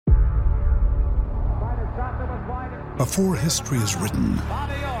Before history is written,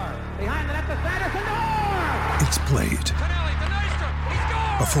 it's played.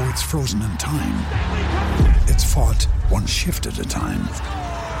 Before it's frozen in time, it's fought one shift at a time.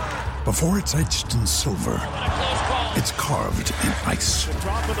 Before it's etched in silver, it's carved in ice.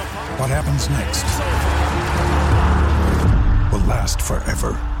 What happens next will last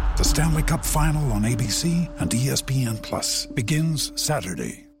forever. The Stanley Cup Final on ABC and ESPN Plus begins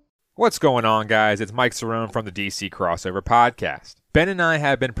Saturday. What's going on, guys? It's Mike Cerrone from the DC Crossover Podcast. Ben and I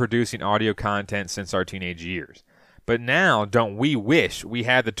have been producing audio content since our teenage years. But now, don't we wish we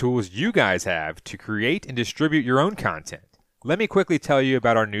had the tools you guys have to create and distribute your own content? Let me quickly tell you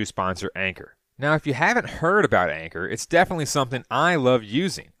about our new sponsor, Anchor. Now, if you haven't heard about Anchor, it's definitely something I love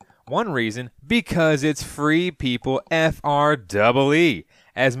using. One reason, because it's free, people, F-R-E-E.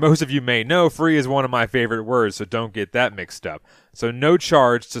 As most of you may know, free is one of my favorite words, so don't get that mixed up. So no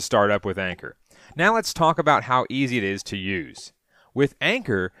charge to start up with Anchor. Now let's talk about how easy it is to use. With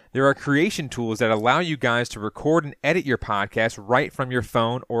Anchor, there are creation tools that allow you guys to record and edit your podcast right from your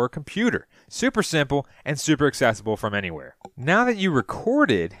phone or computer. Super simple and super accessible from anywhere. Now that you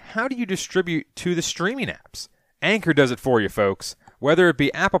recorded, how do you distribute to the streaming apps? Anchor does it for you, folks. Whether it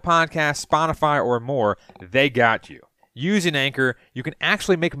be Apple Podcasts, Spotify, or more, they got you. Using Anchor, you can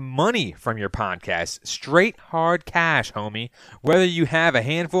actually make money from your podcast. Straight hard cash, homie. Whether you have a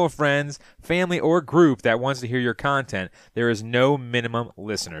handful of friends, family, or group that wants to hear your content, there is no minimum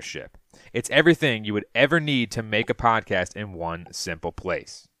listenership. It's everything you would ever need to make a podcast in one simple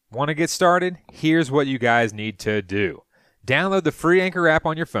place. Want to get started? Here's what you guys need to do. Download the free Anchor app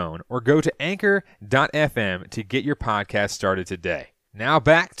on your phone or go to anchor.fm to get your podcast started today. Now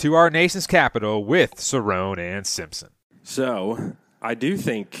back to our nation's capital with Cerrone and Simpson. So, I do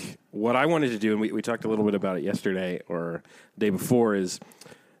think what I wanted to do, and we talked a little bit about it yesterday or the day before, is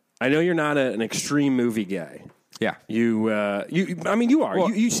I know you're not an extreme movie guy. Yeah. You are.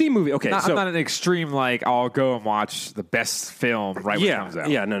 Well, you see movie. Okay, I'm not an extreme, like, I'll go and watch the best film when it comes out.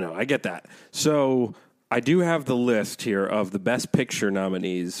 Yeah, no, I get that. So, I do have the list here of the Best Picture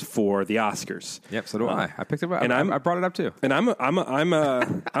nominees for the Oscars. Yep, so do I. I picked it up, and I brought it up too. And I'm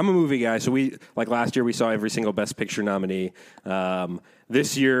a movie guy. So like last year we saw every single Best Picture nominee.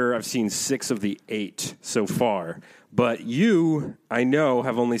 This year I've seen 6 of the 8 so far. But you, I know,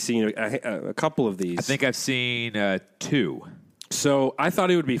 have only seen a couple of these. I think I've seen 2. So I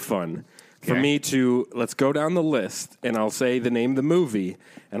thought it would be fun for me to, let's go down the list, and I'll say the name of the movie,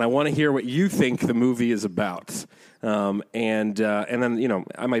 and I want to hear what you think the movie is about. And then,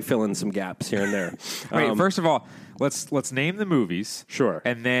 I might fill in some gaps here and there. Wait, first of all, let's name the movies. Sure.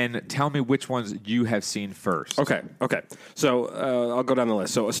 And then tell me which ones you have seen first. Okay. So I'll go down the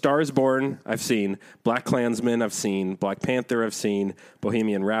list. So A Star is Born, I've seen. Black Klansman, I've seen. Black Panther, I've seen.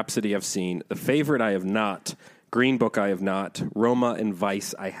 Bohemian Rhapsody, I've seen. The Favorite, I have not. Green Book, I have not. Roma and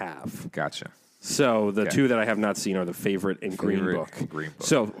Vice, I have. Gotcha. So the 2 that I have not seen are The Favorite and Green Book.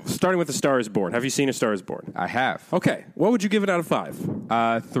 So starting with A Star is Born. Have you seen A Star is Born? I have. Okay. What would you give it out of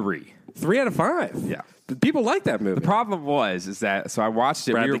 5? 3. 3 out of 5? Yeah. People like that movie. The problem is that, so I watched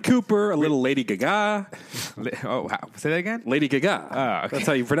it. Bradley Cooper, a little Lady Gaga. Oh, wow. Say that again? Lady Gaga. Oh, okay. That's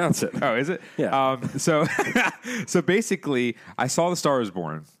how you pronounce it. Oh, is it? Yeah. So basically, I saw The Star is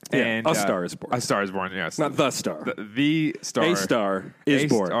Born. And, A Star is Born. A Star is Born, yes. Not The Star. The Star. A Star is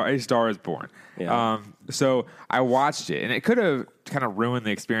Born. A Star is Born. Yeah. So I watched it, and it could have kind of ruined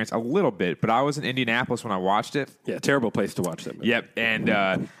the experience a little bit, but I was in Indianapolis when I watched it. Yeah, terrible place to watch that movie. Yep,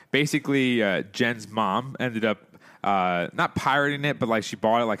 and basically Jen's mom ended up not pirating it, but like she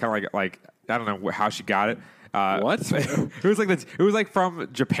bought it, like kind of like I don't know how she got it. What? It was like from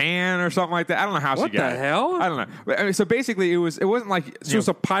Japan or something like that. I don't know how she got it. What the hell? I don't know. But, I mean, so basically, it wasn't like so it was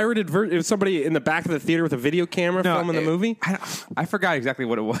a pirated version. It was somebody in the back of the theater with a video camera filming the movie. I forgot exactly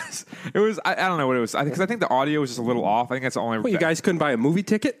what it was. It was I don't know what it was because I think the audio was just a little off. I think that's the only. Well, you guys couldn't buy a movie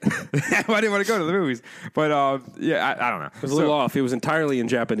ticket? I didn't want to go to the movies, but I don't know. It was a little off. It was entirely in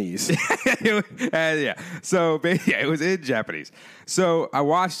Japanese. Yeah. So it was in Japanese. So I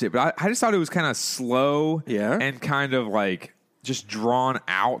watched it, but I just thought it was kind of slow. Yeah. And kind of like just drawn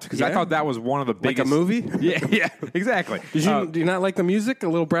out because I thought that was one of the biggest. Like a movie? Yeah, exactly. Do you not like the music? A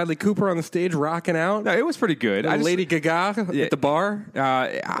little Bradley Cooper on the stage rocking out? No, it was pretty good. Lady Gaga at the bar?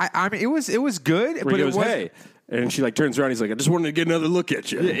 I mean, it was good, but it was. Hey. And she turns around. He's like, I just wanted to get another look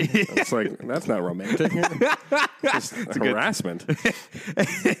at you. It's like, that's not romantic. It's harassment.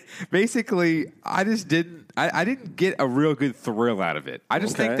 Basically, I just didn't. I didn't get a real good thrill out of it. I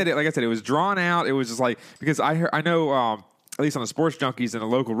just think that, like I said, it was drawn out. It was just like because I know at least on the Sports Junkies and the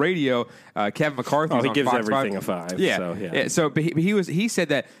local radio, Kevin McCarthy. He on gives Fox everything 5. a 5. Yeah, so, yeah. So, but he said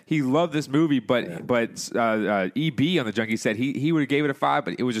that he loved this movie, but EB on the Junkie said he would have gave it a 5,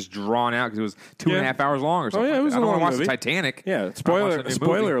 but it was just drawn out because it was 2.5 hours long or something. Oh yeah, it was I don't a long want to watch movie. Titanic. Yeah,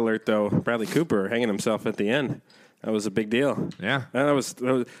 spoiler alert though. Bradley Cooper hanging himself at the end. That was a big deal. Yeah, that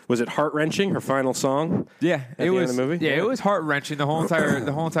was it heart wrenching? Her final song. Yeah, it was. The movie? Yeah, it was heart wrenching. The whole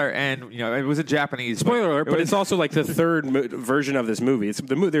entire end. It was a Japanese spoiler alert, but it's also like the third version of this movie.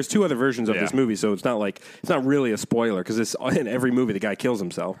 There's 2 other versions of this movie, so it's not really a spoiler because it's in every movie the guy kills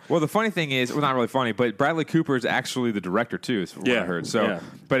himself. Well, the funny thing is, not really funny, but Bradley Cooper is actually the director too. Is what I heard. So,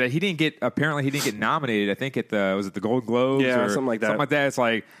 but he didn't get nominated. I think at the Golden Globes, or something like that. Something like that. It's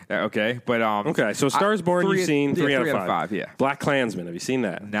like okay, but okay. So, Stars Born, you've seen 3 out of 5. Yeah. Black Klansman, have you seen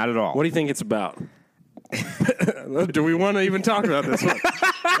that? Not at all. What do you think it's about? Do we want to even talk about this one?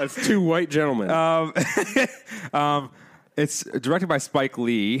 That's 2 white gentlemen. It's directed by Spike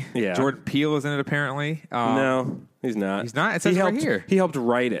Lee. Yeah. Jordan Peele is in it apparently. No, he's not. He's not? It says right here. He helped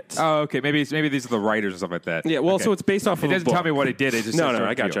write it. Oh, okay. Maybe these are the writers or something like that. Yeah, well, okay. So it's based off of a book. It doesn't tell me what he did. It just No, says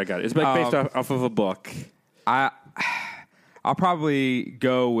I got you. It's based off of a book. I'll probably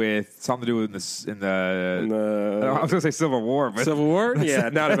go with something to do in the I was going to say Civil War, but Civil War? Yeah,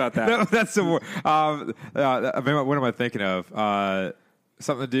 not about that. No, that's Civil War. What am I thinking of?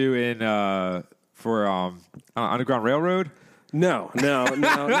 Something to do for Underground Railroad? No,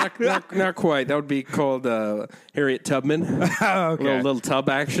 not quite. That would be called Harriet Tubman. Okay. Little tub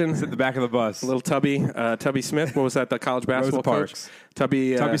action. It's at the back of the bus. A little Tubby Smith. What was that? The college basketball coach?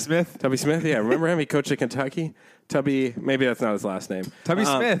 Tubby Smith? Tubby Smith, yeah. Remember him? He coached at Kentucky. Tubby, maybe that's not his last name. Tubby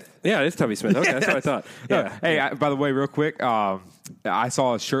Smith. Yeah, it is Tubby Smith. Okay, that's what I thought. Yeah. Hey, by the way, real quick, I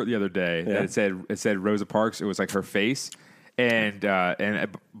saw a shirt the other day that it said Rosa Parks. It was like her face. And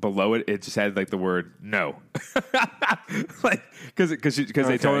below it just had like the word no, like because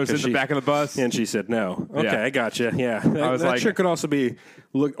they told her it's in the back of the bus, and she said no. Okay, I gotcha. Yeah, that shirt could also be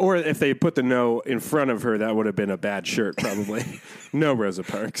or if they put the no in front of her, that would have been a bad shirt probably. No Rosa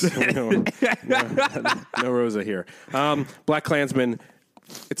Parks, no Rosa here. Black Klansman.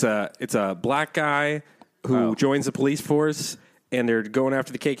 It's a black guy who joins the police force, and they're going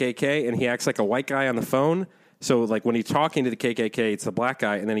after the KKK, and he acts like a white guy on the phone. So, like, when he's talking to the KKK, it's the black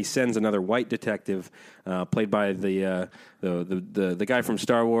guy, and then he sends another white detective, played by the guy from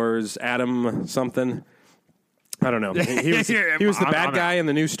Star Wars, Adam something. I don't know. He was the bad guy in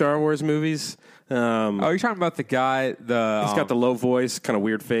the new Star Wars movies. You're talking about the guy. He's got the low voice, kind of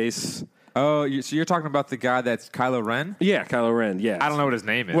weird face. Oh, so you're talking about the guy that's Kylo Ren? Yeah, Kylo Ren, yeah. I don't know what his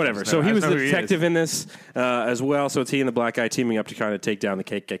name is. Whatever. So he was the detective in this as well. So it's he and the black guy teaming up to kind of take down the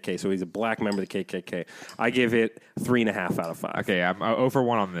KKK. So he's a black member of the KKK. I give it 3.5 out of 5. Okay, I'm 0 for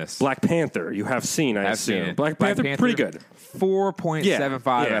 1 on this. Black Panther, you have seen, I assume. Seen it. Black Panther, pretty good.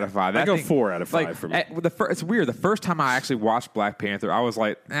 4.75 out of 5. I go 4 out of 5 for me. It's weird. The first time I actually watched Black Panther, I was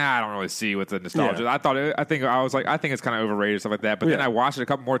like, I don't really see what the nostalgia. Yeah. I think it's kind of overrated, stuff like that. But then I watched it a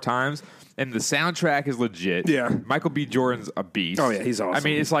couple more times, and the soundtrack is legit. Yeah. Michael B. Jordan's a beast. Oh yeah, he's awesome. I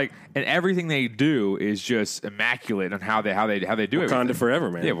mean, it's like, and everything they do is just immaculate on how they do it. Wakanda forever,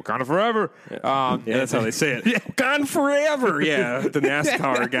 man. Yeah, Wakanda forever. Yeah, that's how they say it. Wakanda forever. Yeah, the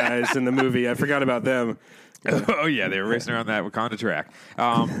NASCAR guys in the movie. I forgot about them. Oh yeah, they were racing around that Wakanda track.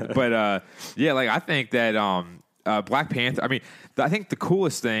 I think that Black Panther. I mean, I think the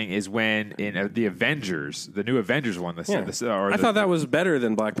coolest thing is when in the Avengers, the new Avengers one. I thought that was better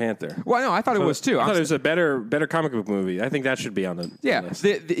than Black Panther. Well, no, I thought it was too. I thought it was a better comic book movie. I think that should be on the list.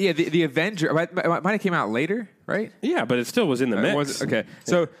 The Avenger might have came out later, right? Yeah, but it still was in the mix. Okay,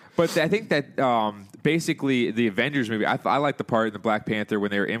 so but I think that basically the Avengers movie. I like the part in the Black Panther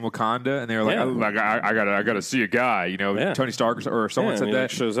when they were in Wakanda and they were like, I gotta see a guy. You know, Tony Stark or someone said that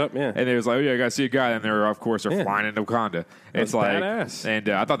shows up. Yeah, and they was like, I gotta see a guy. And they're flying into Wakanda. It's like badass. And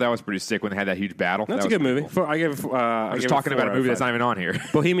I thought that was pretty sick when they had that huge battle. That's a good movie. Cool. I'm just talking about a movie that's not even on here.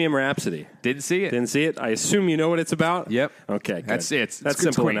 Bohemian Rhapsody. Didn't see it. I assume you know what it's about. Yep. Okay. Good. That's it. That's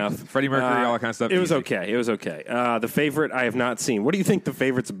simple enough. Freddie Mercury, all that kind of stuff. It was okay. The Favorite I have not seen. What do you think The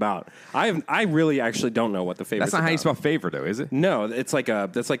Favorite's about? I really actually don't know what The Favorite's about. That's not how you spell favorite, though, is it? No, that's like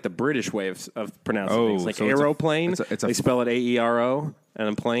the British way of pronouncing things. Like so aeroplane. They spell it AERO. And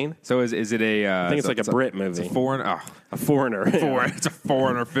a plane. So is it a? I think it's like a Brit movie. It's a foreign. A foreigner. It's a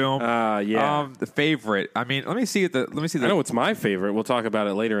foreigner film. Yeah. The Favorite. I mean, let me see. I know what's my favorite. We'll talk about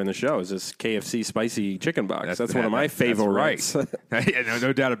it later in the show. Is this KFC spicy chicken box? That's one of my favorites. Right.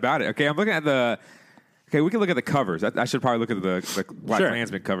 No doubt about it. Okay, I'm looking at the. Okay, we can look at the covers. I should probably look at the Black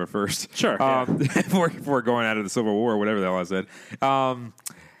Klansman cover first. Sure. Before going out of the Civil War or whatever the hell I said. I'm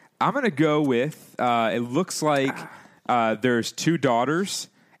going to go with. It looks like. There's 2 daughters,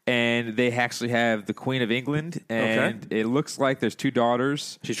 and they actually have the Queen of England, and it looks like there's 2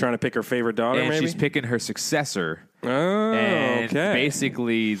 daughters. She's trying to pick her favorite daughter, and maybe? she's picking her successor. Oh, and okay.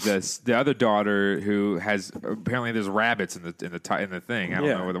 basically, the other daughter who has apparently there's rabbits in the thing. I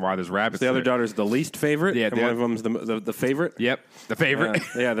don't know why there's rabbits. The other daughter's the least favorite. Yeah, and one of them's the favorite. Yep, the favorite.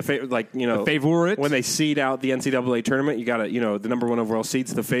 The favorite. Like the favorite. When they seed out the NCAA tournament, you got to the number 1 overall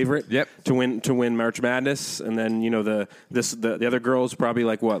seed's the favorite. Yep. To win March Madness, and then the other girl's probably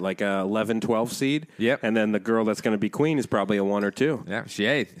like what, like a 11, 12 seed. Yep. And then the girl that's going to be queen is probably a 1 or 2. Yeah,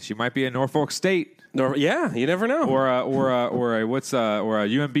 she might be a Norfolk State. Yeah, you never know. Or a UMBC.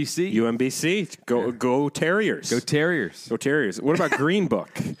 UMBC. Go Terriers. Go Terriers. Go Terriers. What about Green Book?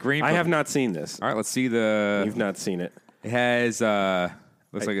 Green Book. I have not seen this. All right, let's see the. You've not seen it. It has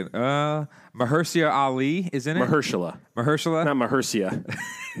looks like Mahershala Ali is in it. Mahershala. Not Mahershala.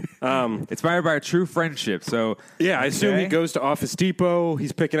 Inspired by a true friendship. So I assume he goes to Office Depot.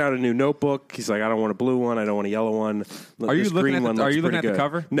 He's picking out a new notebook. He's like, I don't want a blue one. I don't want a yellow one. Are you looking at the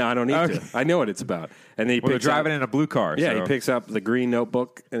cover? No, I don't need to. I know what it's about. And then they're driving in a blue car. Yeah, so. He picks up the green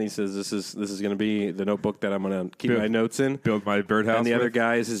notebook and he says, "This is going to be the notebook that I'm going to keep my notes in, build my birdhouse." And the other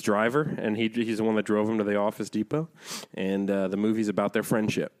guy is his driver, and he's the one that drove him to the Office Depot. And the movie's about their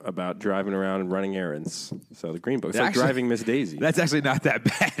friendship, about driving around and running errands. So the Green Book, it's like driving Miss Daisy. That's actually not that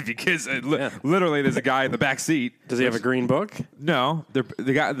bad because literally there's a guy in the back seat. Does he have a green book? No,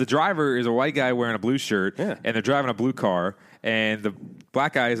 the driver is a white guy wearing a blue shirt, and they're driving a blue car, and the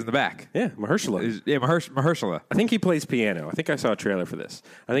black guy is in the back. Yeah, Mahershala. Mahershala. I think he plays piano. I think I saw a trailer for this.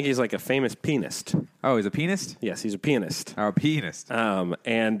 I think he's like a famous pianist. Oh, he's a pianist? Yes, he's a pianist. Oh, a pianist.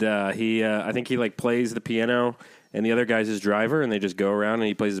 I think he like plays the piano, and the other guy's his driver, and they just go around and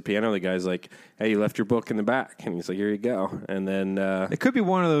he plays the piano. The guy's like, "Hey, you left your book in the back," and he's like, "Here you go." And then it could be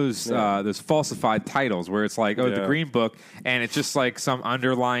one of those falsified titles where it's like, the Green Book, and it's just like some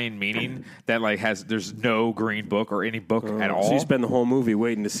underlying meaning that like there's no Green Book or any book at all. So you spend the whole movie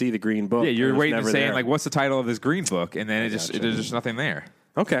waiting to see the Green Book. Yeah, you're waiting and saying there. like, "What's the title of this Green Book?" And then there's just nothing there.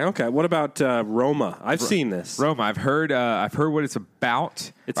 Okay. What about Roma? I've seen this. Roma. I've heard what it's about.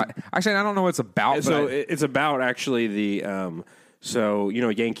 Actually, I don't know what it's about. So it's about actually the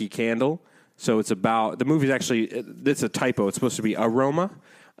Yankee Candle. So it's about the movie's actually it's a typo. It's supposed to be Aroma.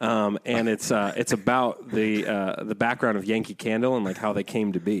 And it's about the background of Yankee Candle and like how they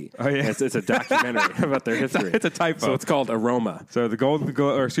came to be. Oh yeah, it's a documentary about their history. It's a typo. So it's called Aroma. So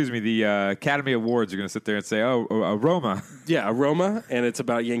the Academy Awards are going to sit there and say, Aroma. Yeah, Aroma, and it's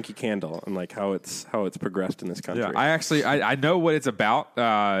about Yankee Candle and like how it's progressed in this country. Yeah, I know what it's about.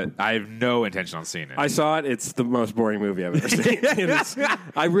 I have no intention on seeing it. I saw it. It's the most boring movie I've ever seen.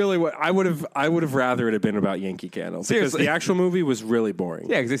 I would have rather it had been about Yankee Candle. Seriously. Because the actual movie was really boring.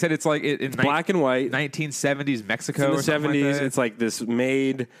 Yeah, because they said it's like in black and white, 1970s Mexico. It's in the 70s. Like it's like this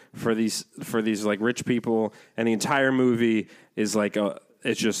made for these like rich people, and the entire movie is like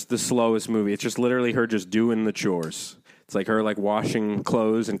it's just the slowest movie. It's just literally her just doing the chores. It's like her like washing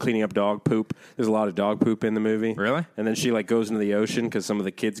clothes and cleaning up dog poop. There's a lot of dog poop in the movie. Really? And then she like goes into the ocean because some of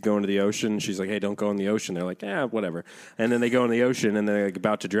the kids go into the ocean. She's like, "Hey, don't go in the ocean." They're like, "Yeah, whatever." And then they go in the ocean and they're like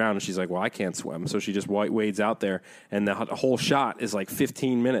about to drown. And she's like, "Well, I can't swim." So she just wades out there. And the whole shot is like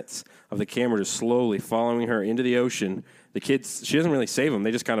 15 minutes of the camera just slowly following her into the ocean. The kids, she doesn't really save them.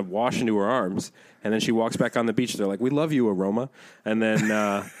 They just kind of wash into her arms. And then she walks back on the beach. They're like, "We love you, Aroma." And then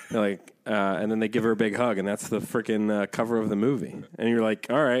they're like, and then they give her a big hug. And that's the freaking cover of the movie. And you're like,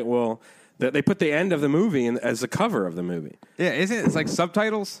 all right, well, they put the end of the movie as the cover of the movie. Yeah, isn't it? It's like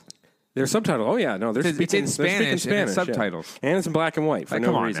subtitles? There's subtitles. Oh, yeah. No, it's in Spanish and it's subtitles. Yeah. And it's in black and white for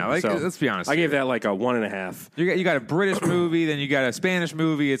no reason. Now. Let's be honest. I gave that like a 1.5. You got a British movie, then you got a Spanish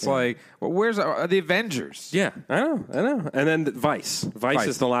movie. It's like, well, where's the Avengers? Yeah, I know. And then Vice. Vice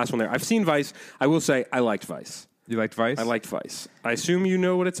is the last one there. I've seen Vice. I will say I liked Vice. You liked Vice? I liked Vice. I assume you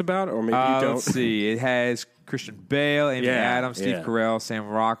know what it's about, or maybe you don't. Let's see. It has Christian Bale, Amy Adams, Steve Carell, Sam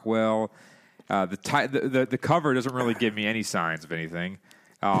Rockwell. The cover doesn't really give me any signs of anything.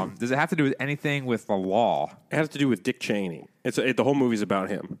 Does it have to do with anything with the law? It has to do with Dick Cheney. The whole movie's about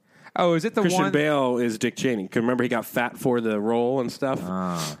him. Oh, is it the Christian one? Christian Bale is Dick Cheney. Because remember, he got fat for the role and stuff.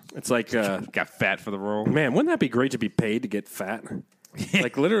 It's like got fat for the role. Man, wouldn't that be great to be paid to get fat?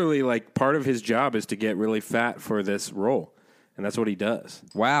 Like literally, like part of his job is to get really fat for this role, and that's what he does.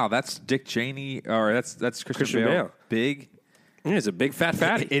 Wow, that's Dick Cheney, or that's Christian Bale. Big. Yeah, he's a big fat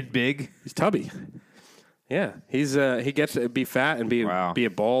fatty. Big. He's tubby. Yeah, he gets to be fat and be a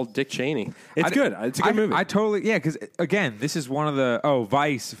bald Dick Cheney. It's good. It's a good movie. I totally because again, this is one of the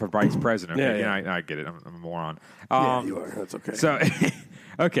Vice for vice president. Okay? I get it. I'm a moron. Yeah, you are. That's okay. So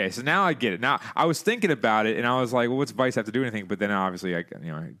Okay, so now I get it. Now I was thinking about it, and I was like, "Well, what's Vice have to do anything?" But then obviously, it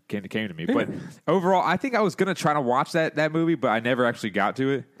came to me. But overall, I think I was gonna try to watch that movie, but I never actually got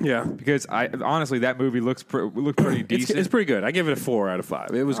to it. Yeah, because honestly, that movie looked pretty decent. It's pretty good. I give it a 4 out of 5.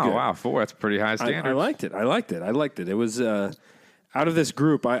 It was good. Wow, 4. That's a pretty high standard. I liked it. It was out of this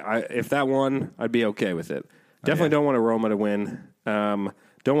group. If that won, I'd be okay with it. Definitely don't want Roma to win.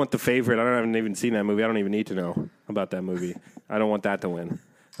 Don't want The Favorite. I haven't even seen that movie. I don't even need to know about that movie. I don't want that to win.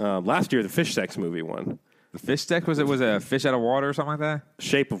 Last year, the Fish Sex movie won. The fish sex was a fish out of water or something like that?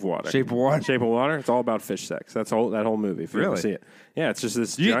 Shape of Water. Shape of Water. It's all about fish sex. That whole movie. If you ever see it. Yeah, it's just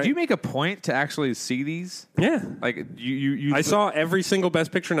this. Do you make a point to actually see these? Yeah, like you. I saw every single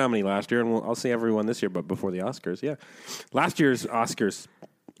Best Picture nominee last year, and I'll see everyone this year. But before the Oscars, yeah, last year's Oscars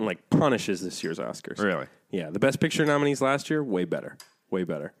punishes this year's Oscars. Really? Yeah, the Best Picture nominees last year way better.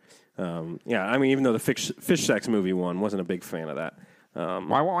 Yeah, I mean, even though the fish sex movie won, wasn't a big fan of that.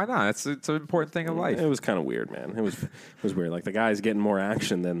 Why not? It's an important thing in life. It was kind of weird, man. It was weird. Like the guy's getting more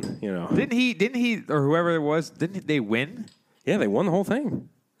action than Didn't he or whoever it was? Didn't they win? Yeah, they won the whole thing.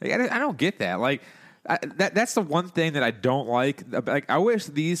 Like, I don't get that. Like that's the one thing that I don't like. Like I wish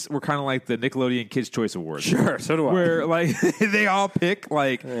these were kind of like the Nickelodeon Kids' Choice Awards. Sure, so do I. Where like they all pick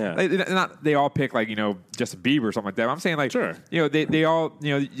not they all pick Justin Bieber or something like that. I'm saying sure. They all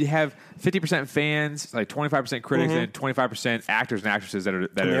you have 50% fans, like 25% critics, and 25% actors and actresses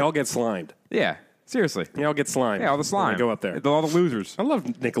they all get slimed. Yeah. Seriously. They all get slimed. Yeah, all the slime. They go up there. All the losers. I love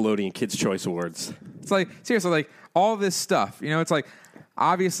Nickelodeon Kids' Choice Awards. It's like, seriously, like all this stuff. It's like,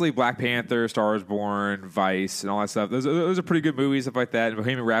 obviously Black Panther, Star is Born, Vice, and all that stuff. Those are pretty good movies, stuff like that. And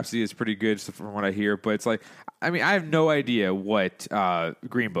Bohemian Rhapsody is pretty good from what I hear. But it's like, I mean, I have no idea what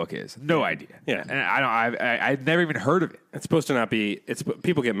Green Book is. No idea. Yeah. And I've never even heard of it. It's supposed to not be.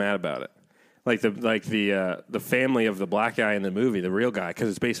 People get mad about it. Like the family of the black guy in the movie, the real guy, because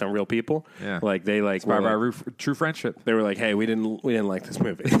it's based on real people. Yeah, inspired by true friendship. They were like, "Hey, we didn't like this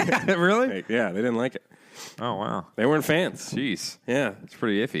movie." Really? Yeah, they didn't like it. Oh wow, they weren't fans. Jeez, yeah, it's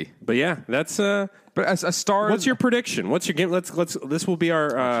pretty iffy. But yeah, that's But a star. What's your prediction? What's your game? Let's. This will be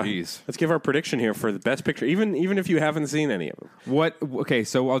our. Let's give our prediction here for the Best Picture, even if you haven't seen any of them. What? Okay,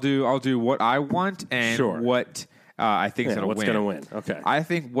 so I'll do what I want and what. I think it's going to win. What's going to win? Okay. I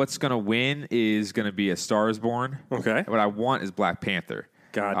think what's going to win is going to be A Star is Born. Okay. What I want is Black Panther.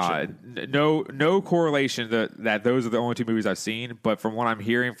 Gotcha. No correlation that those are the only two movies I've seen, but from what I'm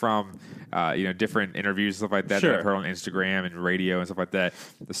hearing from different interviews and stuff like that that I've heard on Instagram and radio and stuff like that,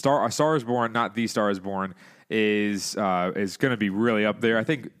 A Star is Born, not The Star is Born, is going to be really up there. I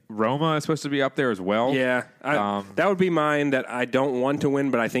think Roma is supposed to be up there as well. Yeah. That would be mine that I don't want to win,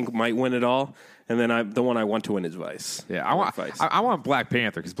 but I think might win it all. And then the one I want to win is Vice. Yeah, I want Black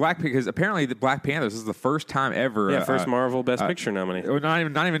Panther because apparently the Black Panther, this is the first time ever. Yeah, first Marvel Best Picture nominee.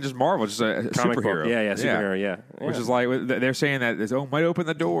 Not even just Marvel, just a superhero. Yeah, superhero. Yeah, which is like they're saying that this might open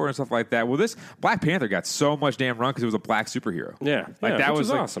the door and stuff like that. Well, this Black Panther got so much damn run because it was a black superhero. Yeah, that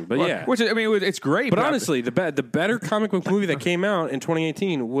was awesome. But it's great. But honestly, the better comic book movie that came out in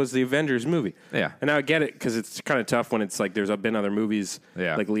 2018 was the Avengers movie. Yeah, and I get it because it's kind of tough when it's like there's been other movies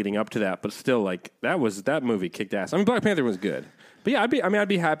like leading up to that, but still like that movie kicked ass. I mean, Black Panther was good, but yeah, I'd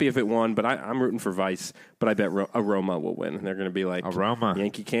be happy if it won. But I'm rooting for Vice. But I bet Roma will win. They're going to be like Roma,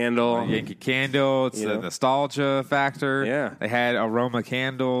 Yankee Candle, It's the nostalgia factor. Yeah, they had aroma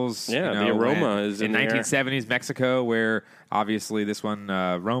candles. Yeah, the aroma is in 1970s Mexico, where obviously this one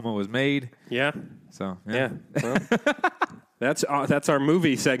Roma was made. Yeah. So yeah. Well, that's our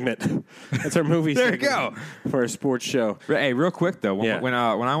movie segment. That's our movie segment. There you go. For a sports show. Hey, real quick, though. When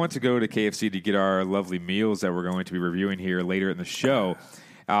I went to go to KFC to get our lovely meals that we're going to be reviewing here later in the show,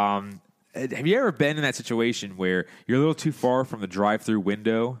 have you ever been in that situation where you're a little too far from the drive-through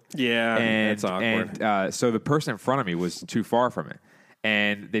window? Yeah, that's awkward. And so the person in front of me was too far from it.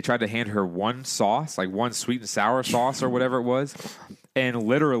 And they tried to hand her one sauce, like one sweet and sour sauce or whatever it was. And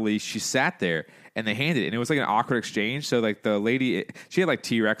literally, she sat there. And they handed it, and it was like an awkward exchange. So, like, the lady, she had like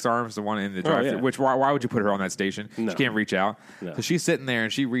T-Rex arms, the one in the drive-thru. Which why would you put her on that station? No. She can't reach out. No. So she's sitting there,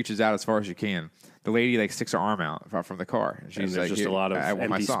 and she reaches out as far as she can. The lady like sticks her arm out from the car. And she's there's like, just a lot of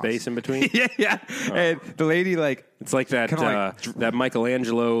empty space in between. yeah. Oh. And the lady it's like that that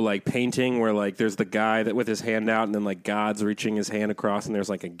Michelangelo like painting where like there's the guy that with his hand out, and then like God's reaching his hand across, and there's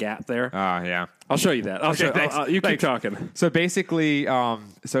like a gap there. Yeah. I'll show you that. You keep talking. So basically,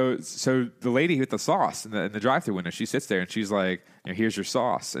 so the lady with the sauce in the drive-thru window, she sits there and she's like, "Here's your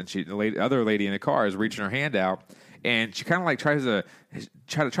sauce," and the other lady in the car is reaching her hand out. And she kind of like tries to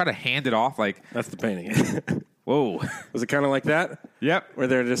hand it off, like that's the painting. Whoa. Was it kind of like that? Yep. Where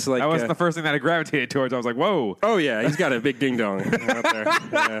they're just like... That wasn't the first thing that I gravitated towards. I was like, whoa. Oh, yeah. He's got a big ding-dong out there.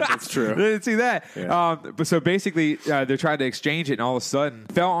 Yeah, that's true. I didn't see that. Yeah. But so basically, they're trying to exchange it, and all of a sudden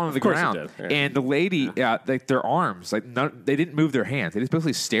fell onto the ground. It did. Yeah. And the lady, like their arms, like they didn't move their hands. They just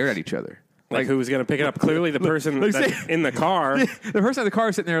basically stared at each other. Like who was going to pick it up? Clearly the person that's in the car. The person in the car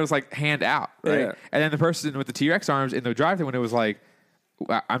was sitting there was like hand out, right? Yeah. And then the person with the T-Rex arms in the drive-thru window was like,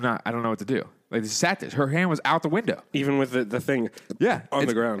 I don't know what to do. Like, they sat there. Her hand was out the window. Even with the thing on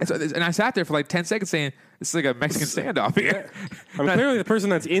the ground. And I sat there for like 10 seconds saying, this is like a Mexican standoff here. I mean, clearly the person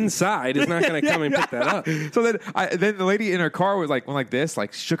that's inside is not going to come and pick that up. So then the lady in her car was like, went like this,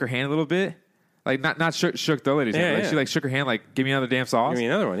 like shook her hand a little bit. Like, not shook the lady's hand. Like, she like shook her hand like, give me another damn sauce. Give me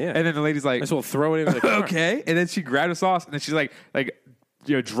another one, yeah. And then the lady's like, might as well throw it into the car. Okay. And then she grabbed a sauce, and then she's like,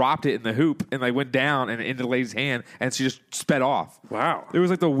 dropped it in the hoop and like went down and into the lady's hand, and she just sped off. Wow. It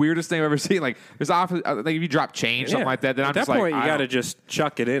was like the weirdest thing I've ever seen. Like, there's often like if you drop change, something like that, then At that point, you got to just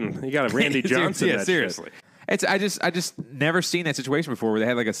chuck it in. You got to Randy Johnson. Yeah, seriously. I just never seen that situation before where they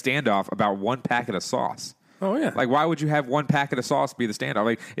had like a standoff about one packet of sauce. Oh, yeah. Like, why would you have one packet of sauce be the standoff?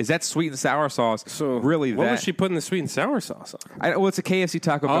 Like, is that sweet and sour sauce really what that? was she putting the sweet and sour sauce on? Well, it's a KFC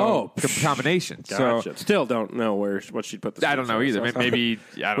Taco Bell combination. Gotcha. So Still don't know what she'd put the sweet I don't know either. sauce on. Maybe,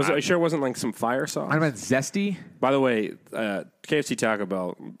 I don't know. Are you sure it wasn't like some fire sauce? I don't know, zesty? By the way, KFC Taco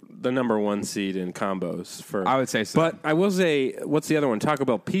Bell, the number one seed in combos. I would say so. But I will say, what's the other one? Taco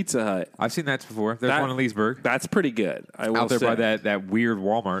Bell Pizza Hut. I've seen that before. There's one in Leesburg. That's pretty good. I will out there say. by that weird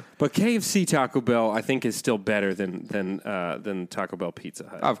Walmart. But KFC Taco Bell, I think, is still better than Taco Bell Pizza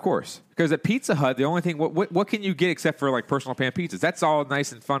Hut. Of course, because at Pizza Hut, the only thing what can you get except for like personal pan pizzas? That's all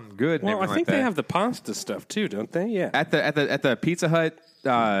nice and fun and good. Well, and I think like they that. have the pasta stuff too, don't they? Yeah. At the Pizza Hut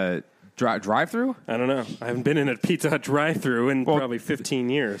drive-through. I don't know. I haven't been in a Pizza Hut drive-through in probably 15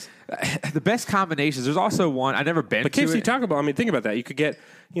 years. The best combinations. There's also one I've never been. But to KFC it. Taco Bell. I mean, think about that. You could get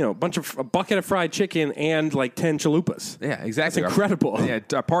a bucket of fried chicken and like 10 chalupas. Yeah, exactly. That's incredible. Yeah,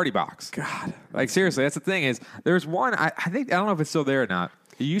 a party box. God, like seriously, that's the thing is there's one. I don't know if it's still there or not.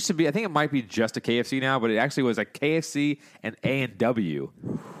 It used to be. I think it might be just a KFC now, but it actually was a KFC and A&W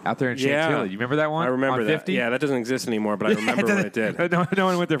out there in Chantilly. You remember that one? I remember on that. 50? Yeah, that doesn't exist anymore, but I remember when it did. No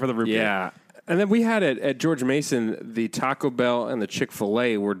one went there for the root beer. Yeah. And then we had it at George Mason, the Taco Bell and the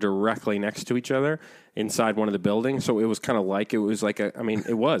Chick-fil-A were directly next to each other inside one of the buildings. So it was kind of like, it was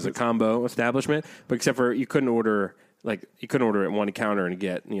a combo establishment, but except for you couldn't order at one counter and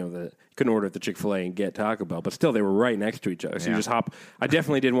get, couldn't order at the Chick-fil-A and get Taco Bell, but still they were right next to each other. So you just hop. I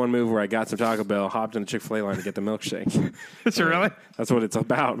definitely did one move where I got some Taco Bell, hopped in the Chick-fil-A line to get the milkshake. Really? That's what it's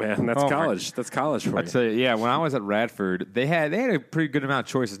about, man. That's college. That's college for you. I tell you, yeah. When I was at Radford, they had a pretty good amount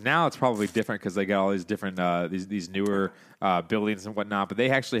of choices. Now it's probably different because they got all these different these newer buildings and whatnot. But they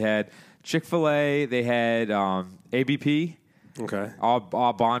actually had Chick-fil-A. They had ABP. Okay. All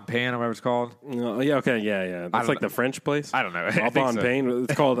Bon Pan or whatever it's called. Yeah, okay, yeah. That's like the French place? I don't know. All Bon Pain.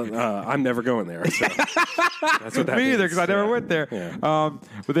 It's called, I'm never going there. So. That's what that Me means. either, because I never went there. Yeah.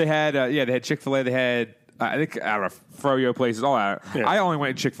 But they had, they had Chick-fil-A. They had, I think, I don't know, froyo places, all that. Yeah. I only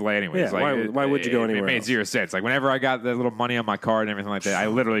went to Chick-fil-A anyways. Yeah, why would you go anywhere It made else? zero sense. Like, whenever I got the little money on my card and everything like that, I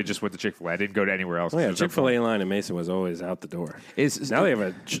literally just went to Chick-fil-A. I didn't go to anywhere else. Oh, yeah, Chick-fil-A line at Mason was always out the door. Now they have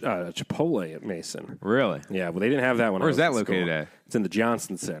a Chipotle at Mason. Really? Yeah, well, they didn't have that one. Where's that located at? It's in the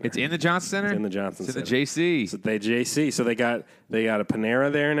Johnson Center. It's in the Johnson Center? It's in the Johnson Center. It's in the JC. So they JC. So they got a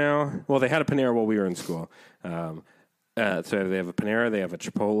Panera there now. Well, they had a Panera while we were in school. So they have a Panera. They have a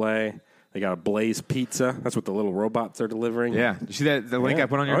Chipotle. They got a Blaze Pizza. That's what the little robots are delivering. Yeah. Did you see the link I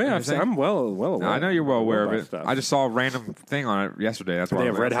put on your thing? I'm well aware. I know you're well aware of it. Stuff. I just saw a random thing on it yesterday. That's why they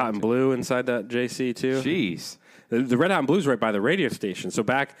have Red Hot and Blue inside that JC too. Jeez. The Red Hot and Blue is right by the radio station. So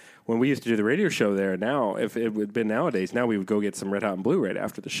back when we used to do the radio show there, now if it would have been nowadays, now we would go get some Red Hot and Blue right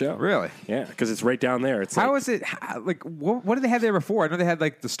after the show. Really? Yeah, because it's right down there. It's How is it? Like, what did they have there before? I know they had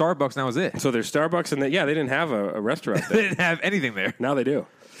like the Starbucks, and that was it. So there's Starbucks, and they didn't have a restaurant They there. didn't have anything there. Now they do.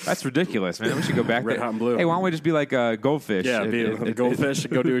 That's ridiculous, man. We should go back Red there. Hot and Blue. Hey, why don't we just be like Goldfish? Yeah, be a Goldfish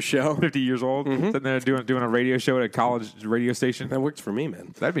and go do a show. 50 years old, sitting there doing a radio show at a college radio station. That works for me,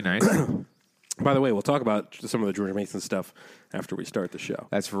 man. That'd be nice. By the way, we'll talk about some of the George Mason stuff after we start the show.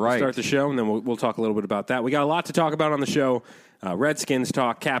 That's right. We'll start the show, and then we'll talk a little bit about that. We got a lot to talk about on the show. Redskins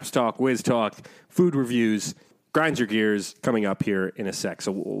talk, Caps talk, Wiz talk, food reviews, grinds your gears coming up here in a sec.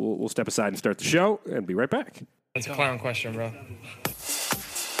 So we'll step aside and start the show and be right back. It's a clown question, bro.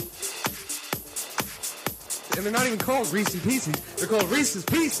 And they're not even called Reese's Pieces. They're called Reese's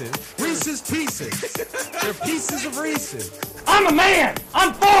Pieces. Reese's Pieces. They're pieces of Reese's. I'm a man.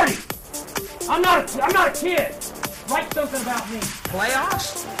 I'm 40. I'm not a kid. Write something about me.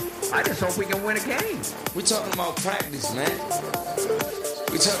 Playoffs? I just hope we can win a game. We're talking about practice, man.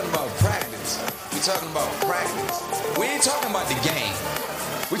 We're talking about practice. We're talking about practice. We ain't talking about the game.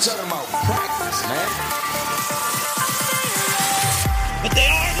 We're talking about practice, man. But they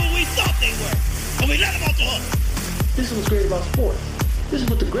are who we thought they were. And we let them off the hook. This is what's great about sports. This is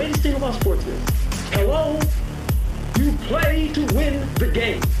what the greatest thing about sports is. Hello? You play to win the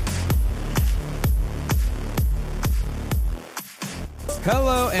game.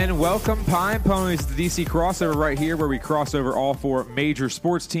 Hello and welcome, Pine Ponies, to the DC crossover right here, where we cross over all four major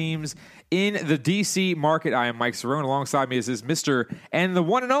sports teams in the DC market. I am Mike Cerrone. Alongside me is Mr. and the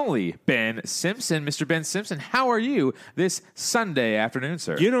one and only Ben Simpson. Mr. Ben Simpson, how are you this Sunday afternoon,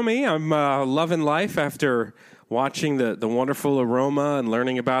 sir? You know me. I'm loving life after watching the wonderful aroma and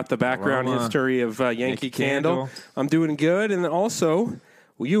learning about the background history of Yankee Candle. I'm doing good. And also,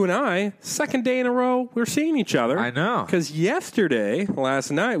 you and I, second day in a row, we're seeing each other. I know. Because last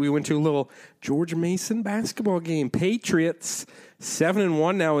night, we went to a little George Mason basketball game. Patriots,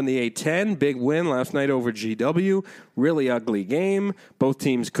 7-1 now in the A-10. Big win last night over GW. Really ugly game. Both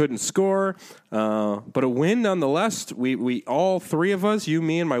teams couldn't score. But a win nonetheless. We all three of us, you,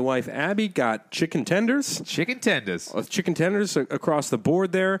 me, and my wife Abby, got chicken tenders. Chicken tenders. Chicken tenders across the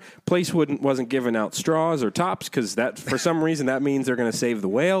board there. Place wasn't giving out straws or tops because that, for some reason, that means they're going to save the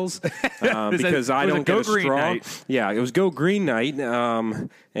whales. Because I don't get a straw. Night. Yeah, it was Go Green Night,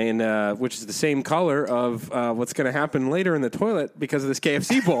 and which is the same color of what's going to happen later in the toilet because of this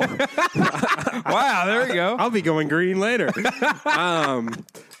KFC bowl. Wow, there we go. I'll be going green later.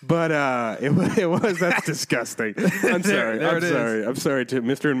 But it was that's disgusting. I'm sorry. I'm sorry to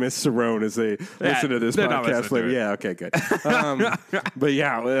Mr. and Miss Cerrone as they listen to this podcast later. Yeah, okay, good. But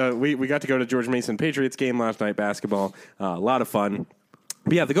yeah, we got to go to George Mason Patriots game last night, basketball. A lot of fun.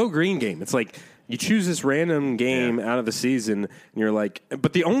 But yeah, the Go Green game. It's like you choose this random game out of the season, and you're like,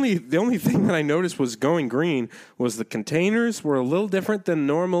 but the only thing that I noticed was going green was the containers were a little different than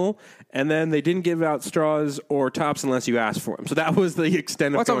normal, and then they didn't give out straws or tops unless you asked for them. So that was the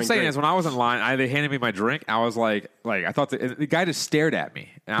extent of what I'm saying green. is when I was in line, they handed me my drink. I was like I thought the guy just stared at me,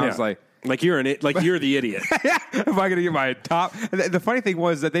 and I was like you're you're the idiot. Am I going to get my top? The funny thing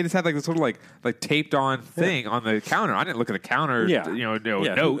was that they just had like this sort of like taped on thing on the counter. I didn't look at the counter.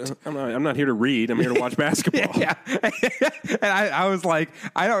 Note. I'm not here to read. I'm here to watch basketball. Yeah. And I was like,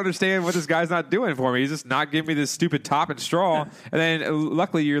 I don't understand what this guy's not doing for me. He's just not giving me this stupid top and straw. And then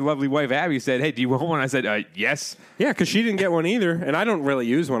luckily your lovely wife Abby said, "Hey, do you want one?" I said, "Yes." Yeah, because she didn't get one either, and I don't really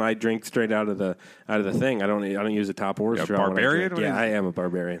use one. I drink straight out of the thing. I don't use a top or a straw. Barbarian? Yeah, I am a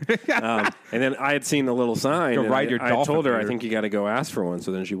barbarian. And then I had seen the little sign. Go ride your dolphin. I told her, later. I think you got to go ask for one.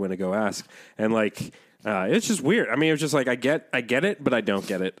 So then she went to go ask, and it's just weird. I mean, it was just like I get it, but I don't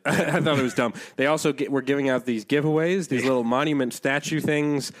get it. I thought it was dumb. They also were giving out these giveaways, these little monument statue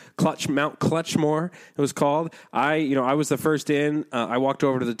things. Mount Clutchmore, it was called. I was the first in. I walked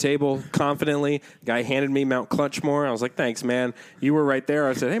over to the table confidently. The guy handed me Mount Clutchmore. I was like, "Thanks, man." You were right there.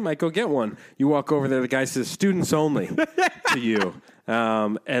 I said, "Hey, Mike, go get one." You walk over there. The guy says, "Students only," to you.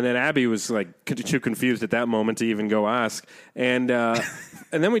 And then Abby was like too confused at that moment to even go ask. And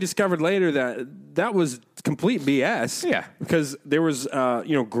then we discovered later that was complete BS. Yeah. Because there was,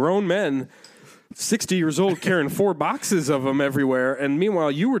 grown men, 60 years old, carrying 4 boxes of them everywhere. And meanwhile,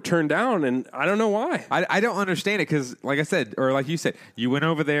 you were turned down, and I don't know why. I don't understand it because, like I said, or like you said, you went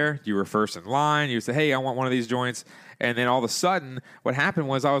over there, you were first in line, you said, "Hey, I want one of these joints." And then all of a sudden, what happened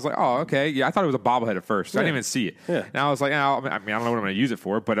was I was like, "Oh, okay." Yeah, I thought it was a bobblehead at first. So I didn't even see it. Yeah. And I was like, I don't know what I'm going to use it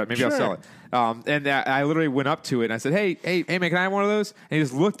for, but maybe I'll sell it. And I literally went up to it and I said, "Hey, man, can I have one of those?" And he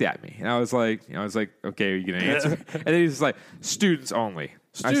just looked at me. And I was like, "Okay, are you going to answer?" And then he's like, "Students only."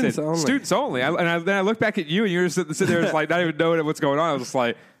 Students only. Students only. Then I looked back at you, and you're just sitting there, like not even knowing what's going on. I was just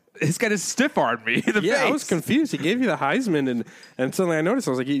like, this guy just stiff-armed me in the face. I was confused. He gave you the Heisman, and suddenly I noticed.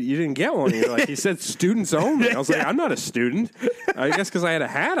 I was like, you didn't get one. You're like, he said students only. I was like, I'm not a student. I guess because I had a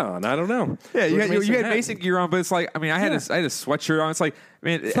hat on. I don't know. Yeah, you had Mason gear on, but it's like, I mean, I had a sweatshirt on. It's like, I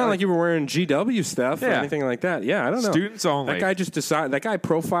mean, it's not like you were wearing GW stuff or anything like that. Yeah, I don't know. Students only. That guy just decided. That guy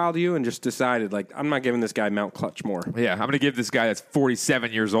profiled you and just decided, like, I'm not giving this guy Mount Clutchmore. Yeah, I'm going to give this guy that's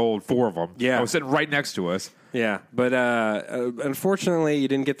 47 years old 4 of them. Yeah, I was sitting right next to us. Yeah, but unfortunately, you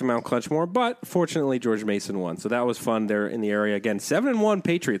didn't get the Mount Clutchmore. But fortunately, George Mason won, so that was fun there in the area. Again, 7-1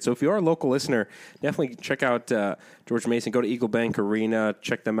 Patriots. So if you are a local listener, definitely check out George Mason. Go to Eagle Bank Arena,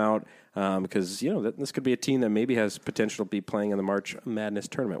 check them out. because this could be a team that maybe has potential to be playing in the March Madness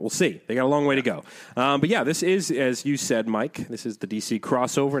tournament. We'll see. They got a long way to go. But yeah, this is, as you said, Mike, this is the DC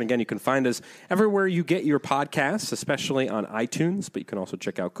crossover. And again, you can find us everywhere you get your podcasts, especially on iTunes, but you can also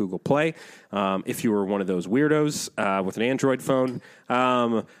check out Google Play if you were one of those weirdos with an Android phone.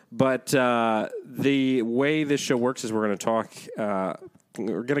 But the way this show works is we're going to talk.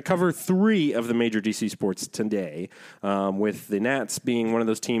 We're going to cover 3 of the major DC sports today, with the Nats being one of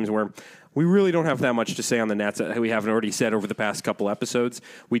those teams where we really don't have that much to say on the Nats that we haven't already said over the past couple episodes.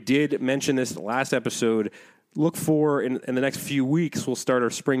 We did mention this last episode. Look for, in the next few weeks, we'll start our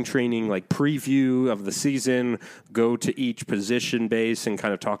spring training preview of the season, go to each position base and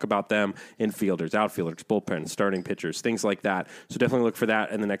kind of talk about them, infielders, outfielders, bullpen, starting pitchers, things like that. So definitely look for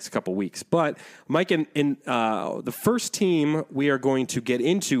that in the next couple weeks. But, Mike, in the first team we are going to get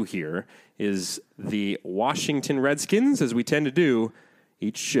into here is the Washington Redskins, as we tend to do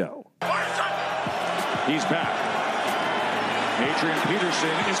each show. He's back. Adrian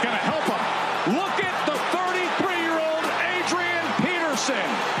Peterson is going to help him. Look at the 33-year-old Adrian Peterson.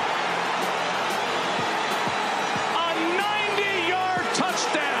 A 90-yard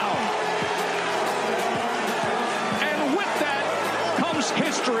touchdown. And with that comes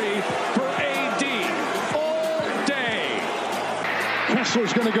history for AD all day.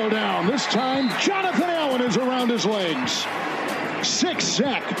 Kessler's going to go down. This time, Jonathan Allen is around his legs. 6th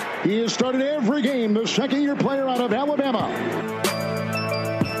sack. He has started every game. The second-year player out of Alabama.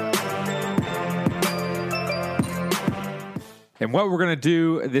 And what we're going to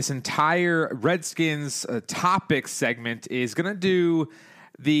do this entire Redskins topic segment is going to do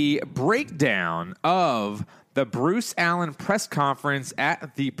the breakdown of the Bruce Allen press conference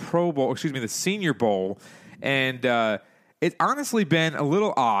at the the Senior Bowl. And it's honestly been a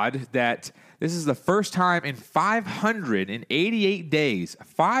little odd that this is the first time in 588 days,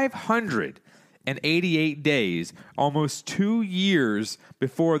 588 days, almost 2 years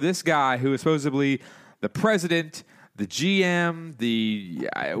before this guy who is supposedly the president, the GM, the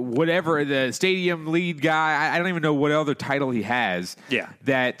whatever, the stadium lead guy. I don't even know what other title he has. Yeah.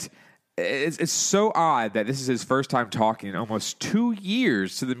 That it's so odd that this is his first time talking in almost 2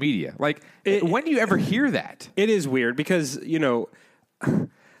 years to the media. When do you ever hear that? It is weird because,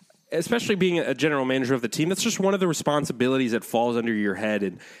 especially being a general manager of the team, that's just one of the responsibilities that falls under your head.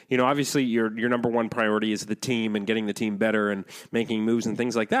 And, obviously your number one priority is the team and getting the team better and making moves and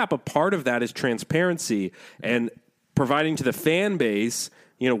things like that. But part of that is transparency and providing to the fan base,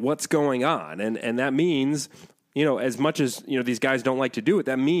 what's going on. And that means, as much as, these guys don't like to do it,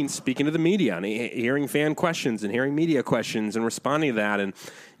 that means speaking to the media and hearing fan questions and hearing media questions and responding to that. And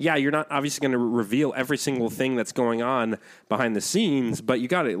yeah, you're not obviously going to reveal every single thing that's going on behind the scenes, but you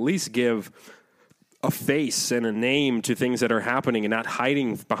got to at least give a face and a name to things that are happening and not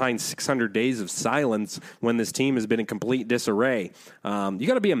hiding behind 600 days of silence when this team has been in complete disarray. You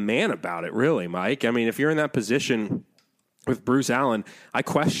got to be a man about it, really, Mike. I mean, if you're in that position with Bruce Allen, I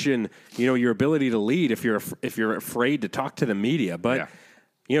question, your ability to lead if you're afraid to talk to the media. But,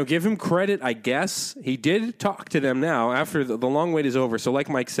 give him credit, I guess. He did talk to them now after the long wait is over. So like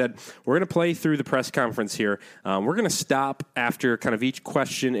Mike said, we're going to play through the press conference here. We're going to stop after kind of each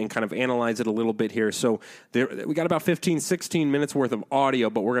question and kind of analyze it a little bit here. So we got about 15, 16 minutes worth of audio,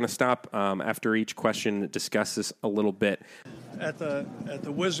 but we're going to stop after each question and discuss this a little bit. At the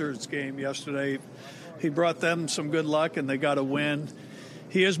Wizards game yesterday, he brought them some good luck, and they got a win.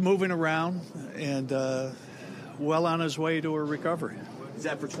 He is moving around and well on his way to a recovery. Is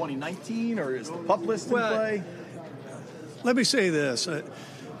that for 2019, or is the pup list in play? Let me say this.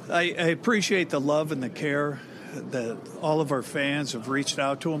 I appreciate the love and the care that all of our fans have reached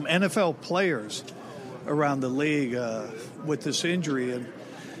out to him, NFL players around the league with this injury. And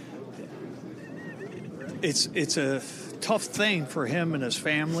it's a tough thing for him and his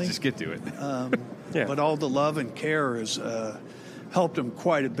family. Just get to it. Yeah. But all the love and care has helped him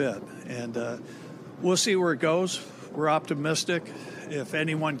quite a bit. And we'll see where it goes. We're optimistic. If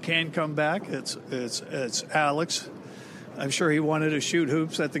anyone can come back, it's Alex. I'm sure he wanted to shoot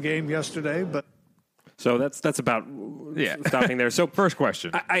hoops at the game yesterday. But so that's about stopping there. So first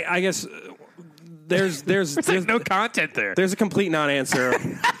question. I guess there's no content there. There's a complete non-answer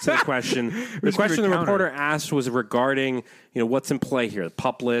to the question. The question the reporter asked was regarding what's in play here, the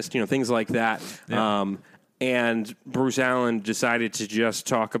pup list, things like that. Yeah. and Bruce Allen decided to just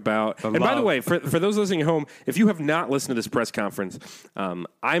talk about. And by the way, for those listening at home, if you have not listened to this press conference,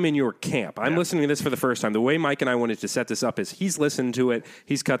 I'm in your camp. I'm listening to this for the first time. The way Mike and I wanted to set this up is he's listened to it.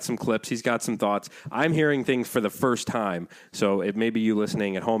 He's cut some clips. He's got some thoughts. I'm hearing things for the first time. So it may be you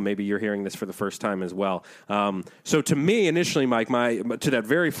listening at home. Maybe you're hearing this for the first time as well. So to me, initially, Mike, to that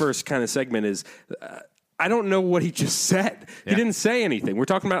very first kind of segment is. I don't know what he just said. Yeah. He didn't say anything. We're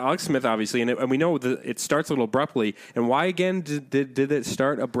talking about Alex Smith, obviously, and we know that it starts a little abruptly. And why, again, did it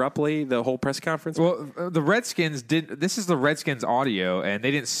start abruptly, the whole press conference? Well, the Redskins this is the Redskins audio, and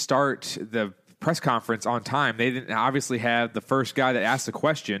they didn't start the press conference on time. They didn't obviously have the first guy that asked the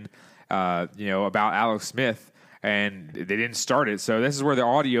question, about Alex Smith. And they didn't start it. So this is where the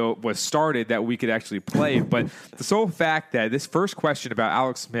audio was started that we could actually play. But the sole fact that this first question about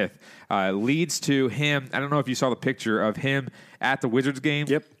Alex Smith leads to him, I don't know if you saw the picture of him at the Wizards game.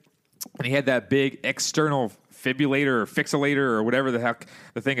 Yep. And he had that big external fibrillator or fixillator or whatever the heck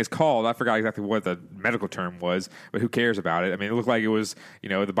the thing is called. I forgot exactly what the medical term was, but who cares about it? I mean, it looked like it was, the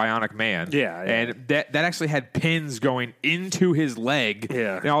Bionic Man. Yeah. And that actually had pins going into his leg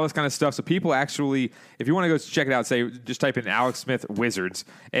and all this kind of stuff. So people actually, if you want to go check it out, just type in Alex Smith Wizards,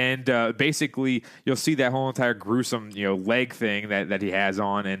 and basically you'll see that whole entire gruesome, leg thing that he has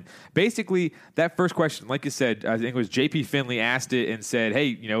on. And basically that first question, like you said, I think it was J.P. Finley asked it and said, hey,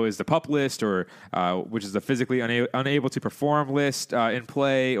 is the PUP list or which is the physically unable to perform list in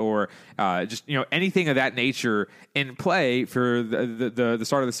play, or just anything of that nature in play for the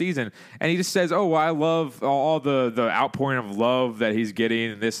start of the season. And he just says, oh, well, I love all the outpouring of love that he's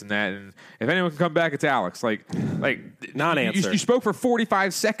getting and this and that, and if anyone can come back, it's Alex. Like non-answer. You spoke for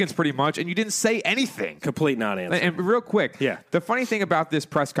 45 seconds pretty much, and you didn't say anything. Complete non-answer. And real quick, the funny thing about this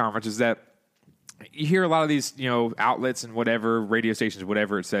press conference is that you hear a lot of these outlets and whatever, radio stations,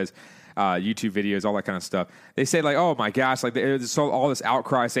 whatever it says, YouTube videos, all that kind of stuff. They say like, "Oh my gosh!" Like there's all this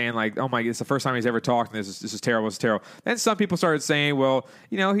outcry saying like, "Oh my, it's the first time he's ever talked. And this is terrible. This is terrible." Then some people started saying, "Well,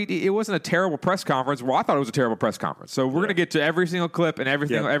 it wasn't a terrible press conference." Well, I thought it was a terrible press conference. So we're gonna get to every single clip and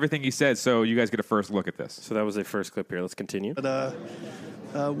everything he said. So you guys get a first look at this. So that was a first clip here. Let's continue. But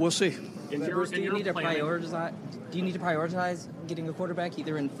we'll see. Bruce, do you need to prioritize? Do you need to prioritize getting a quarterback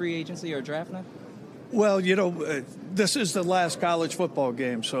either in free agency or draft now? Well, this is the last college football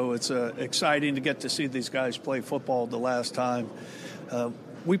game, so it's exciting to get to see these guys play football the last time.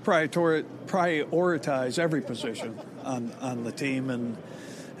 We prioritize every position on the team, and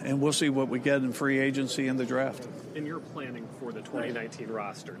we'll see what we get in free agency and the draft. In your planning for the 2019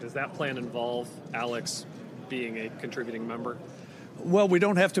 roster, does that plan involve Alex being a contributing member? Well, we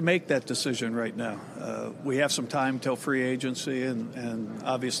don't have to make that decision right now. We have some time till free agency and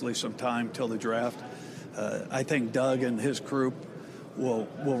obviously some time till the draft. I think Doug and his group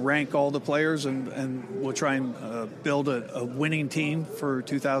will rank all the players and we'll try and build a winning team for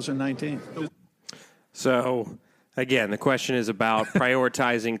 2019. So, again, the question is about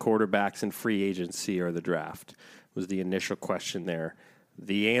prioritizing quarterbacks in free agency or the draft was the initial question there.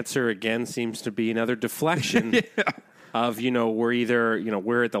 The answer, again, seems to be another deflection. Of we're either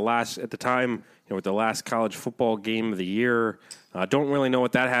we're at the last college football game of the year. Don't really know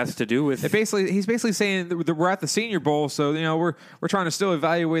what that has to do with. He's basically saying that we're at the Senior Bowl, so we're trying to still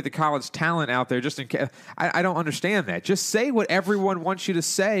evaluate the college talent out there. Just in case, I don't understand that. Just say what everyone wants you to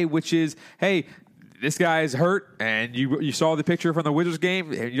say, which is, hey, this guy's hurt, and you saw the picture from the Wizards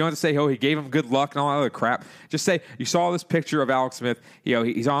game. You don't have to say, oh, he gave him good luck and all that other crap. Just say you saw this picture of Alex Smith.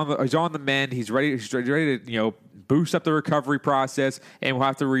 He's on the mend. He's ready to boost up the recovery process, and we'll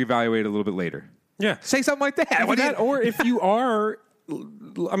have to reevaluate a little bit later. Yeah, say something like that. Or if you are,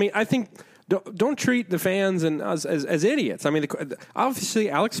 I think. Don't treat the fans and us as idiots. I mean, obviously,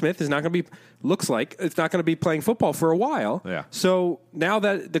 Alex Smith is not going to be. Looks like it's not going to be playing football for a while. Yeah. So now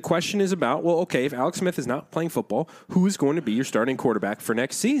that the question is about, well, okay, if Alex Smith is not playing football, who is going to be your starting quarterback for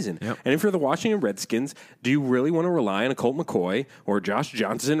next season? Yep. And if you're the Washington Redskins, do you really want to rely on a Colt McCoy or Josh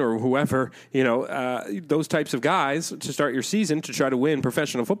Johnson or whoever, those types of guys to start your season to try to win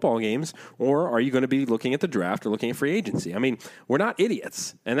professional football games, or are you going to be looking at the draft or looking at free agency? I mean, we're not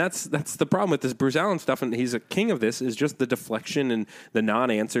idiots, and that's the problem with this Bruce Allen stuff, and he's a king of this, is just the deflection and the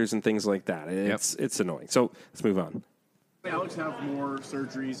non-answers and things like that. It's annoying. So let's move on. Alex have more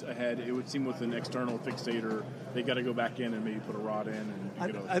surgeries ahead. It would seem with an external fixator, they got to go back in and maybe put a rod in.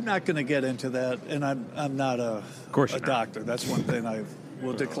 I'm not going to get into that, and I'm not a doctor. That's one thing I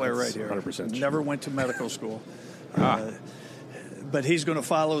will declare right here. 100%. Never went to medical school. But he's going to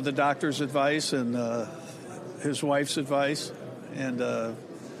follow the doctor's advice and his wife's advice, and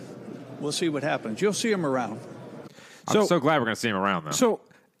we'll see what happens. You'll see him around. I'm so glad we're going to see him around, though. So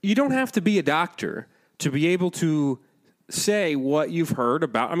you don't have to be a doctor to be able to say what you've heard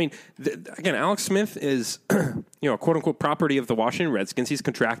about. I mean, again, Alex Smith is, a quote unquote property of the Washington Redskins. He's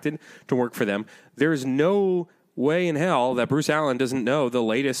contracted to work for them. There is no way in hell that Bruce Allen doesn't know the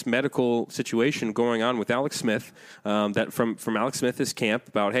latest medical situation going on with Alex Smith, that from Alex Smith's camp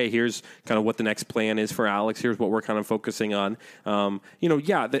about, hey, here's kind of what the next plan is for Alex. Here's what we're kind of focusing on.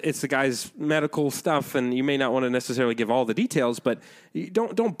 It's the guy's medical stuff, and you may not want to necessarily give all the details, but you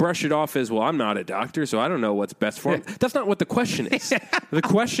don't brush it off as, well, I'm not a doctor, so I don't know what's best for him. That's not what the question is. The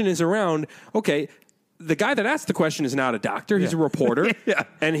question is around, okay, the guy that asked the question is not a doctor. He's a reporter,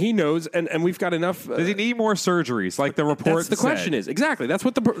 and he knows, and we've got enough. Does he need more surgeries, like the report the question is. Exactly. That's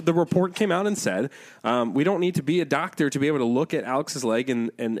what the report came out and said. We don't need to be a doctor to be able to look at Alex's leg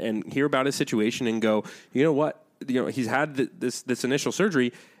and hear about his situation and go, you know what? He's had this initial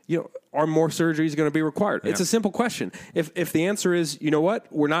surgery. Are more surgeries going to be required? It's a simple question. If the answer is, you know what,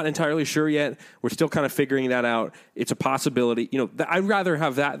 we're not entirely sure yet, we're still kind of figuring that out, it's a possibility. I'd rather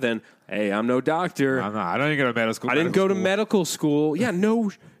have that than, hey, I'm no doctor. I'm not. I didn't go to medical school. I didn't go to medical school. Yeah, no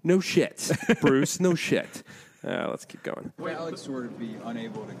shit, Bruce, no shit. Let's keep going. Will Alex sort of be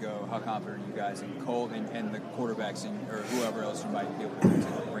unable to go? How confident are you guys in Colt and the quarterbacks or whoever else you might be able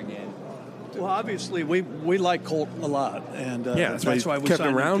to bring in? Well, obviously, we like Colt a lot, and that's why we kept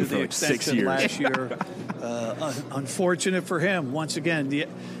signed around him to for the like 6 extension years. last year. Unfortunate for him. Once again, you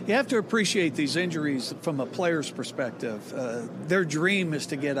have to appreciate these injuries from a player's perspective. Their dream is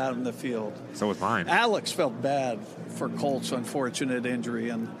to get out in the field. So was mine. Alex felt bad for Colt's unfortunate injury,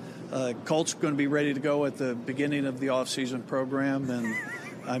 and Colt's going to be ready to go at the beginning of the offseason program, and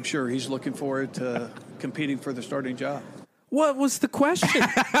I'm sure he's looking forward to competing for the starting job. What was the question?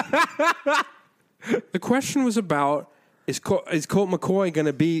 The question was about, is Colt McCoy going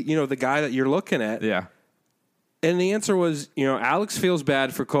to be, the guy that you're looking at? Yeah. And the answer was, Alex feels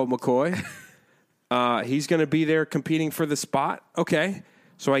bad for Colt McCoy. He's going to be there competing for the spot. Okay.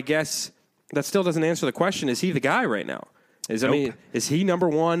 So I guess that still doesn't answer the question. Is he the guy right now? Is he number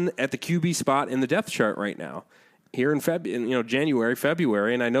one at the QB spot in the depth chart right now? Here in January,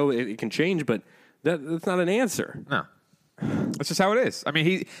 February, and I know it can change, but that's not an answer. No. That's just how it is. I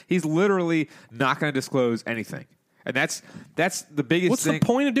mean, he's literally not going to disclose anything. And that's the biggest What's thing. the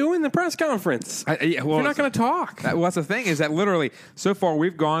point of doing the press conference? You're not going to talk. That's the thing, is that literally, so far,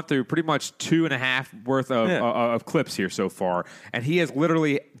 we've gone through pretty much 2.5 worth of clips here so far. And he has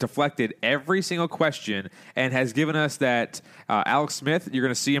literally deflected every single question and has given us that Alex Smith, you're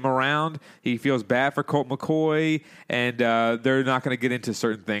going to see him around. He feels bad for Colt McCoy, and they're not going to get into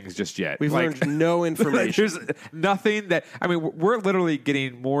certain things just yet. We've learned no information. There's nothing that, we're literally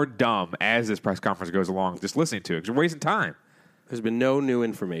getting more dumb as this press conference goes along, just listening to it. You're wasting time. There's been no new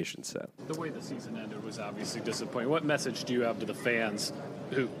information set. The way the season ended was obviously disappointing. What message do you have to the fans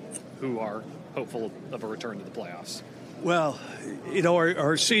who are hopeful of a return to the playoffs? Well,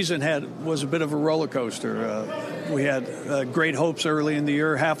 our season was a bit of a roller coaster. We had great hopes early in the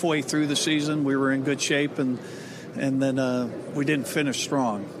year. Halfway through the season, we were in good shape, and then we didn't finish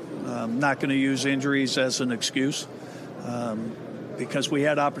strong. Not going to use injuries as an excuse, because we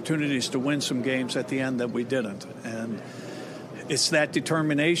had opportunities to win some games at the end that we didn't. And it's that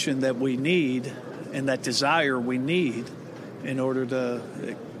determination that we need and that desire we need in order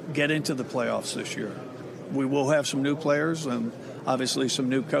to get into the playoffs this year. We will have some new players, and obviously some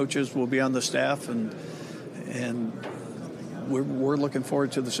new coaches will be on the staff, and we're looking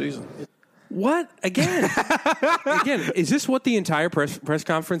forward to the season. What? Again, is this what the entire press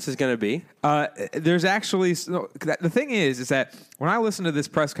conference is going to be? There's actually the thing is that when I listen to this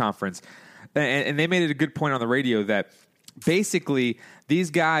press conference, and they made it a good point on the radio that basically these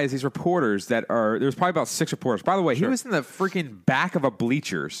guys, these reporters there's probably about 6 reporters. By the way, he was in the freaking back of a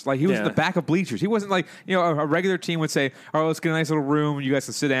bleachers. Like, he was in the back of bleachers. He wasn't like, a regular team would say, all right, let's get a nice little room. You guys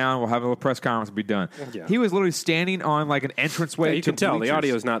can sit down. We'll have a little press conference and be done. Yeah. He was literally standing on like an entranceway. You can tell the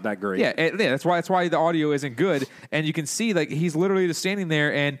audio is not that great. Yeah, that's why the audio isn't good. And you can see like he's literally just standing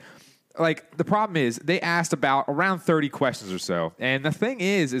there, and like the problem is they asked about around 30 questions or so. And the thing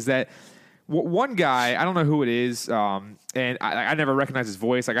is that one guy, I don't know who it is, and I never recognize his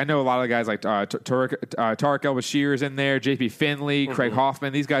voice. Like, I know a lot of the guys like Tariq El-Bashir is in there, J.P. Finley, Craig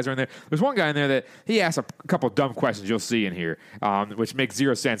Hoffman. These guys are in there. There's one guy in there that he asked a couple of dumb questions you'll see in here, which makes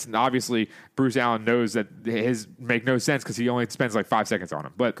zero sense. And obviously, Bruce Allen knows that his make no sense because he only spends like 5 seconds on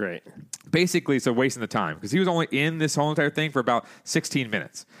them. But great. Basically, so wasting the time because he was only in this whole entire thing for about 16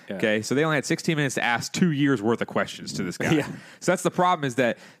 minutes. Yeah. Okay, so they only had 16 minutes to ask 2 years worth of questions to this guy. Yeah. So that's the problem is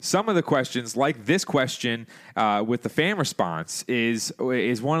that some of the questions, like this question with the fan response, is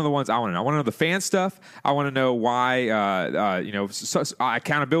one of the ones I want to know. I want to know the fan stuff. I want to know why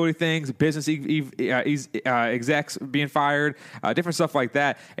accountability things, business execs being fired, different stuff like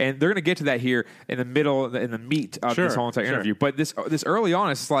that. And they're going to get to that here in the meat of this whole entire interview. But this early on,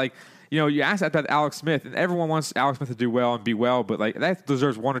 it's like. You asked about Alex Smith, and everyone wants Alex Smith to do well and be well, but like that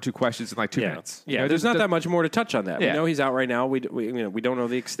deserves 1 or 2 questions in like 2 minutes. Yeah, there's not that much more to touch on that. Yeah. We know he's out right now. We don't know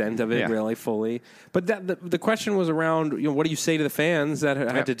the extent of it really fully. But the question was around, what do you say to the fans that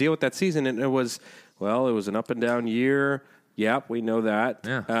had to deal with that season? And it was an up and down year. Yep, we know that.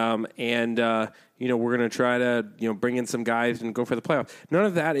 Yeah. We're going to try to, bring in some guys and go for the playoffs. None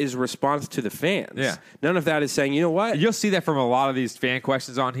of that is response to the fans. Yeah. None of that is saying, you know what? You'll see that from a lot of these fan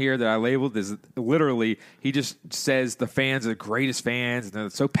questions on here that I labeled is literally he just says the fans are the greatest fans and they're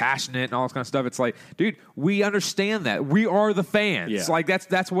so passionate and all this kind of stuff. It's like, dude, we understand that. We are the fans. Yeah. Like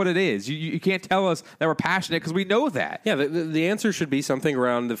that's what it is. You can't tell us that we're passionate because we know that. Yeah, the answer should be something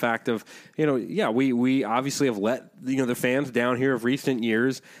around the fact of, we obviously have let, the fans down here of recent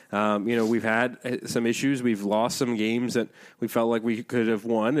years. We've had some issues. We've lost some games that we felt like we could have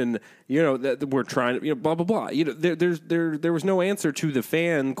won, and that we're trying to blah blah blah. There was no answer to the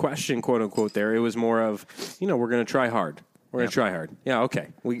fan question, quote unquote. There, it was more of we're going to try hard. We're going to try hard. Yeah, okay,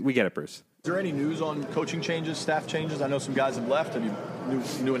 we get it, Bruce. Is there any news on coaching changes, staff changes? I know some guys have left. Have you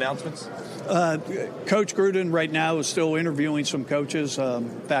new announcements? Coach Gruden right now is still interviewing some coaches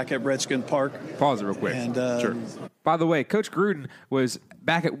back at Redskin Park. Pause it real quick. And sure. By the way, Coach Gruden was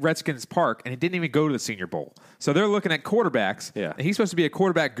back at Redskins Park, and he didn't even go to the Senior Bowl. So they're looking at quarterbacks. Yeah. And he's supposed to be a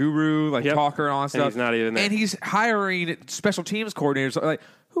quarterback guru, talker and all that stuff. And he's not even there. And he's hiring special teams coordinators. Like,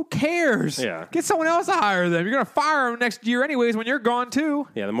 who cares? Yeah. Get someone else to hire them. You're going to fire them next year anyways when you're gone, too.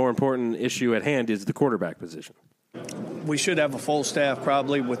 Yeah, the more important issue at hand is the quarterback position. We should have a full staff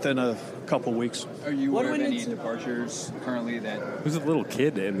probably within a couple weeks. Are you aware of any departures currently that... There's a little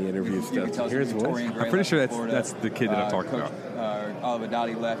kid in the interview stuff. Here's I'm pretty sure that's the kid that I'm talking about. Oliver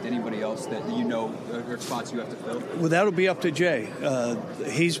Dottie left. Anybody else that or spots you have to fill? Well, that'll be up to Jay.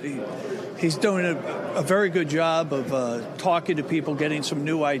 He's doing a very good job of talking to people, getting some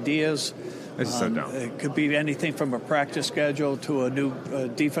new ideas. This is so dumb. It could be anything from a practice schedule to a new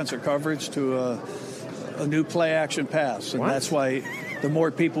defensive coverage to a new play action pass. And that's why the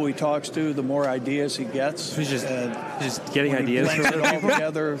more people he talks to, the more ideas he gets. He's just getting ideas. When he blends it all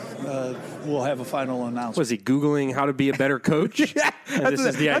together, we'll have a final announcement. Was he Googling how to be a better coach? Yeah,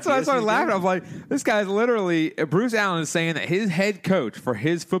 that's why I started laughing. I'm like, this guy's literally, Bruce Allen is saying that his head coach for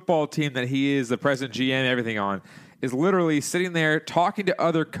his football team that he is the president, GM, and everything on, is literally sitting there talking to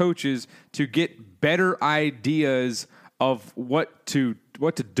other coaches to get better ideas of what to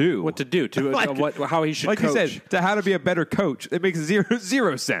do, how he should like coach. You said, to how to be a better coach. It makes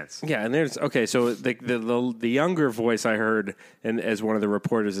zero sense. Yeah, and there's so the younger voice I heard, and as one of the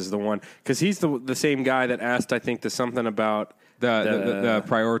reporters is the one because he's the same guy that asked I think something about the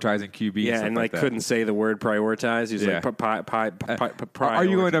prioritizing QB. Yeah, and like couldn't say the word prioritize. He's like, are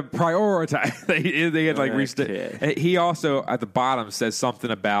you going to prioritize? they had restate. He also at the bottom says something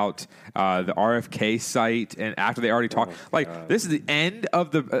about the RFK site, and after they already talked, this is the end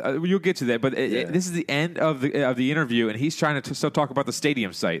of the. You'll get to that, but this is the end of the interview, and he's trying to still talk about the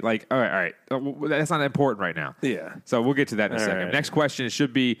stadium site. Like, all right, that's not important right now. Yeah. So we'll get to that in a second. Right. Next question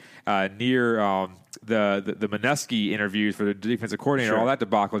should be near. The Minuski interviews for the defensive coordinator, all that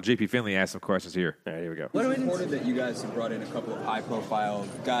debacle. JP Finley asked some questions here. All right, here we go. It's reported that you guys have brought in a couple of high-profile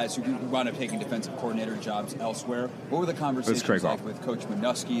guys who wound up taking defensive coordinator jobs elsewhere. What were the conversations like with Coach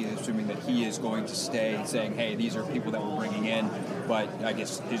Minuski, assuming that he is going to stay, saying, hey, these are people that we're bringing in, but I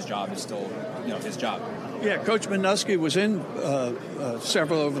guess his job is still, his job? Yeah, Coach Minuski was in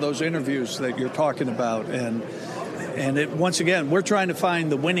several of those interviews that you're talking about, and once again, we're trying to find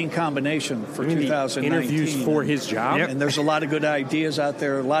the winning combination for 2019. Interviews for his job? Yep. And there's a lot of good ideas out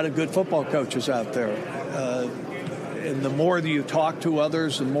there, a lot of good football coaches out there. And the more that you talk to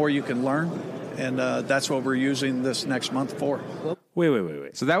others, the more you can learn. And that's what we're using this next month for.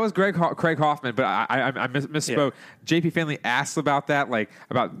 Wait. So that was Craig Hoffman, but I misspoke. Yeah. JP Finley asked about that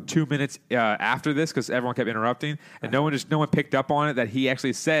about 2 minutes after this because everyone kept interrupting, and no one picked up on it, that he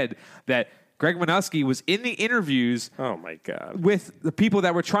actually said that Greg Minuski was in the interviews. Oh my God! With the people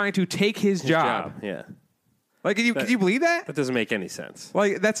that were trying to take his job. Yeah. Like, can you believe that? That doesn't make any sense.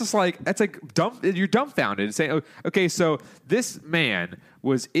 Like, that's dumb. You're dumbfounded saying, oh, okay, so this man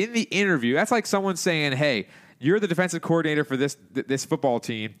was in the interview. That's like someone saying, hey, you're the defensive coordinator for this football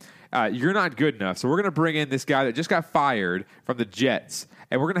team. you're not good enough. So we're going to bring in this guy that just got fired from the Jets,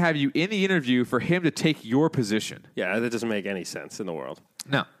 and we're going to have you in the interview for him to take your position. Yeah, that doesn't make any sense in the world.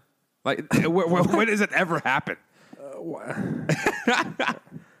 No. Like, when does it ever happen?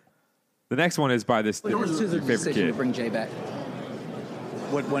 The next one is by this What went into the favorite decision kid. to bring Jay back?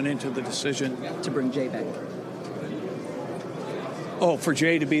 What went into the decision? To bring Jay back. Oh, for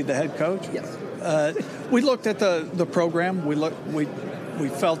Jay to be the head coach? Yes. We looked at the program. We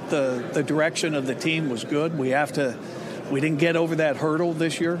felt the direction of the team was good. We didn't get over that hurdle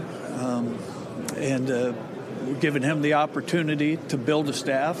this year, and we're giving him the opportunity to build a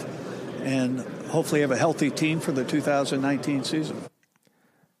staff and hopefully have a healthy team for the 2019 season.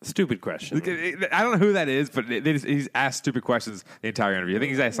 Stupid question. I don't know who that is, but he's asked stupid questions the entire interview. I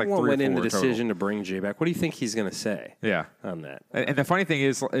think he's asked like 3 or 4 went in the total. decision to bring Jay back. What do you think he's going to say? Yeah, on that. And the funny thing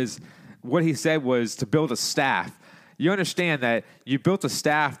is what he said was to build a staff. You understand that you built a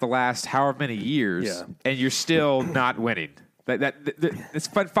staff the last however many years, and you're still not winning. It's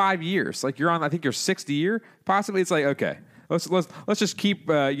been 5 years. Like you're on, I think your 6th year, possibly. It's like okay. Let's just keep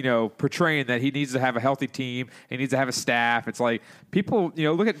portraying that he needs to have a healthy team. He needs to have a staff. It's like people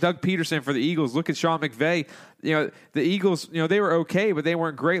look at Doug Peterson for the Eagles. Look at Sean McVay. The Eagles they were okay, but they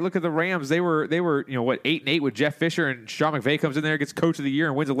weren't great. Look at the Rams. They were 8-8 with Jeff Fisher, and Sean McVay comes in there, gets coach of the year,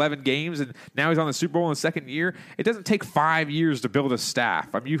 and wins 11 games, and now he's on the Super Bowl in the 2nd year. It doesn't take 5 years to build a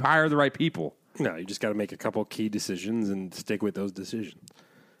staff. I mean, you hire the right people. No, you just got to make a couple key decisions and stick with those decisions.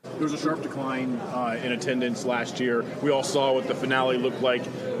 There was a sharp decline in attendance last year. We all saw what the finale looked like.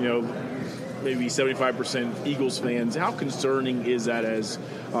 Maybe 75% Eagles fans. How concerning is that as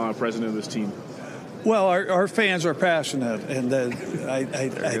president of this team? Well, our fans are passionate, and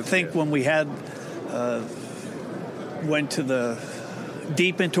I think when we went to the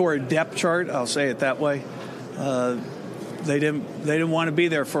deep into our depth chart, I'll say it that way. They didn't want to be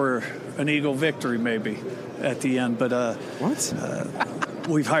there for an Eagle victory, maybe at the end. But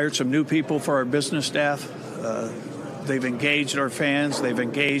we've hired some new people for our business staff. They've engaged our fans. They've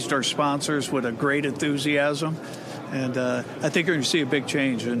engaged our sponsors with a great enthusiasm. And I think you're going to see a big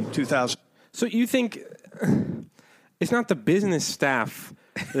change in 2000. So you think it's not the business staff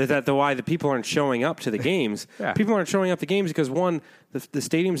that why the people aren't showing up to the games? Yeah. People aren't showing up to games because, one, the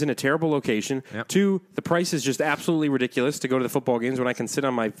stadium's in a terrible location. Yep. 2, the price is just absolutely ridiculous to go to the football games when I can sit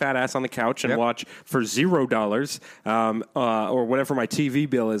on my fat ass on the couch and watch for $0 or whatever my TV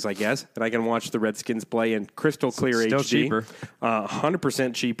bill is, I guess, and I can watch the Redskins play in crystal clear Still HD. Cheaper.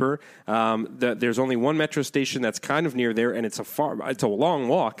 100% cheaper. There's only one metro station that's kind of near there, and it's a long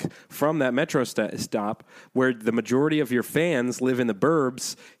walk from that metro stop where the majority of your fans live in the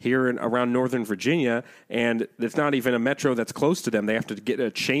burbs here around Northern Virginia, and it's not even a metro that's close to them. They have to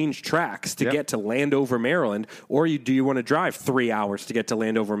change tracks to get to Landover, Maryland, or do you want to drive 3 hours to get to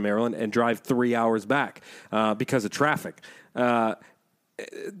Landover, Maryland, and drive 3 hours back because of traffic?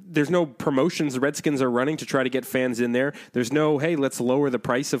 There's no promotions the Redskins are running to try to get fans in there. There's no, hey, let's lower the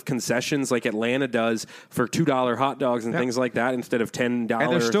price of concessions like Atlanta does for $2 hot dogs and things like that instead of $10. And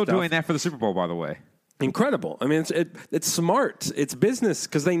they're still stuff. doing that for the Super Bowl, by the way. Incredible. I mean, it's smart. It's business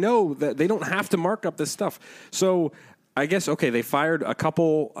because they know that they don't have to mark up this stuff. So I guess, okay, they fired a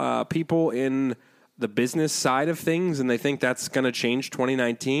couple people in the business side of things, and they think that's going to change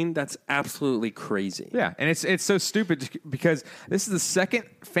 2019. That's absolutely crazy. Yeah, and it's so stupid because this is the second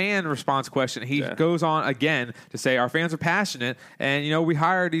fan response question. He goes on again to say our fans are passionate, and we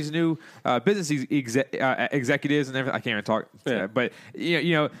hired these new business executives and everything. I can't even talk, but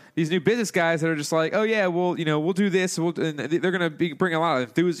these new business guys that are just like, oh yeah, we'll do this. And they're going to bring a lot of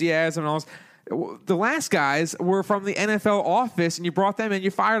enthusiasm and all this. The last guys were from the NFL office, and you brought them and you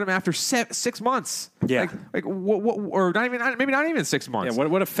fired them after 6 months. Yeah, or maybe not even 6 months. Yeah,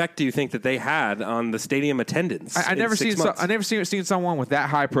 what effect do you think that they had on the stadium attendance? I never seen someone with that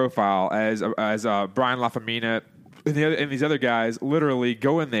high profile as Brian LaFemina and these other guys literally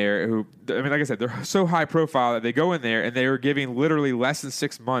go in there who, I mean, like I said, they're so high profile that they go in there and they are giving literally less than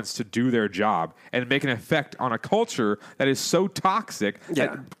 6 months to do their job and make an effect on a culture that is so toxic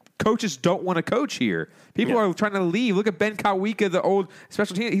that coaches don't want to coach here. People are trying to leave. Look at Ben Kawika, the old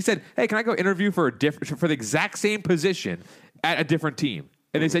special team. He said, hey, can I go interview for the exact same position at a different team?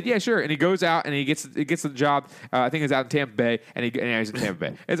 And they said, yeah, sure. And he goes out and he gets the job. I think it's out in Tampa Bay, and he's in Tampa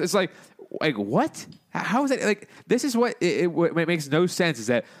Bay. It's like what? How is that? Like, this is what it makes no sense is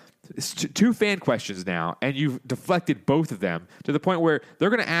that it's 2 fan questions now, and you've deflected both of them to the point where they're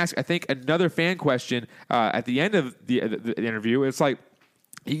going to ask, I think, another fan question at the end of the interview. It's like,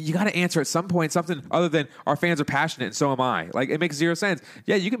 You got to answer at some point something other than our fans are passionate and so am I. Like, it makes zero sense.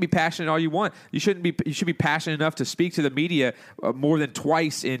 Yeah, you can be passionate all you want. You should be passionate enough to speak to the media more than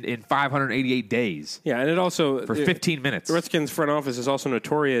twice in 588 days. Yeah, and it also for 15 minutes. The Redskins front office is also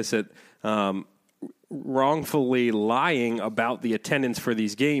notorious at wrongfully lying about the attendance for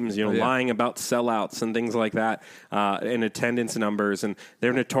these games, lying about sellouts and things like that, and attendance numbers, and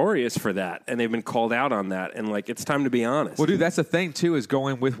they're notorious for that, and they've been called out on that, and it's time to be honest. Well, dude, that's the thing too, is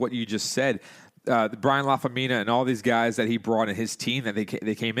going with what you just said. Brian LaFamina and all these guys that he brought in his team, that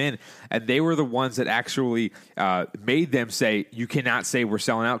they came in, and they were the ones that actually made them say, you cannot say we're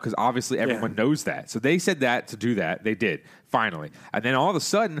selling out, because obviously everyone knows that. So they said that to do that. They did. Finally. And then all of a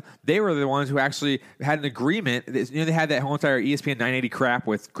sudden, they were the ones who actually had an agreement. They had that whole entire ESPN 980 crap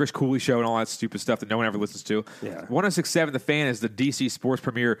with Chris Cooley show and all that stupid stuff that no one ever listens to. Yeah. 106.7 The Fan is the DC sports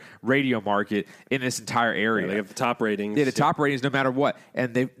premier radio market in this entire area. They have the top ratings. Yeah, the top ratings no matter what.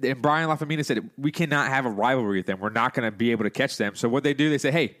 And Brian LaFamina said, we cannot have a rivalry with them. We're not going to be able to catch them. So what they do, they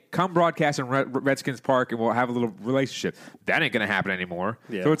say, hey, come broadcast in Redskins Park and we'll have a little relationship. That ain't going to happen anymore.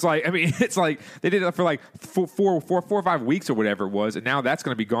 Yeah. So it's like they did it for four or 5 weeks or whatever it was, and now that's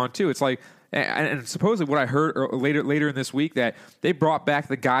going to be gone too. It's like, and supposedly what I heard later in this week, that they brought back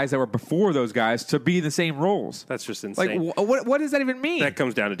the guys that were before those guys to be the same roles. That's just insane. Like, what does that even mean? That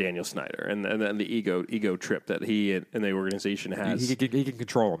comes down to Daniel Snyder and the ego trip that he and the organization has. He can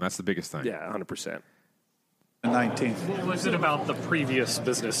control them. That's the biggest thing. Yeah, 100%. 19. What was it about the previous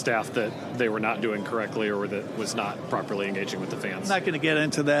business staff that they were not doing correctly, or that was not properly engaging with the fans? I'm not going to get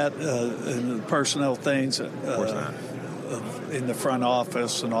into that in the personnel things. Of course not. In the front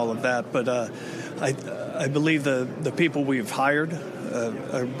office and all of that, but I believe the people we've hired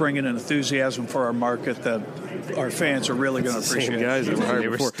are bringing an enthusiasm for our market that our fans are really going to appreciate. Same guys that were hired they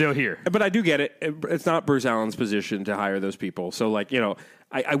were before. still here, but I do get it. It's not Bruce Allen's position to hire those people, so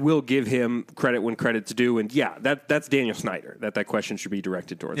I will give him credit when credit's due, and that's Daniel Snyder. That question should be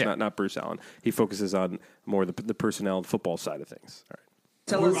directed towards, not Bruce Allen. He focuses on more the personnel and football side of things. All right.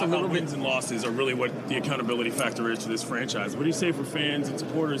 Tell us a little bit. Wins and losses are really what the accountability factor is to this franchise. What do you say for fans and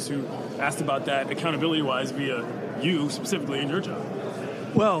supporters who asked about that accountability-wise via you specifically in your job?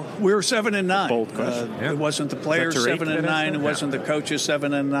 Well, we were 7-9. Bold question. It wasn't the players 7-9. It wasn't the coaches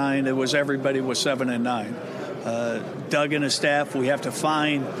 7-9. It was everybody was 7-9. Doug and his staff, we have to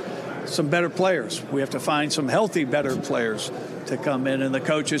find some better players. We have to find some healthy, better players to come in, and the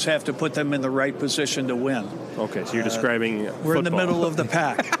coaches have to put them in the right position to win. Okay, so you're describing we're football. In the middle of the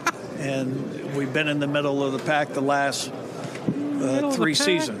pack, and we've been in the middle of the pack the last 3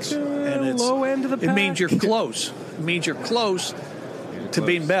 seasons, and it's low end of the pack. It means you're close. It means you're close to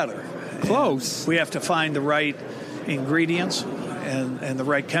being better. Close. And we have to find the right ingredients and the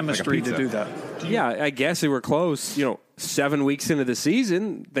right chemistry to do that. Yeah, I guess they were close. 7 weeks into the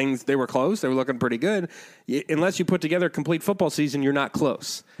season, they were close. They were looking pretty good. Unless you put together a complete football season, you're not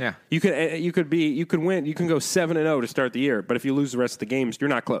close. Yeah, you could win. You can go 7-0 to start the year, but if you lose the rest of the games, you're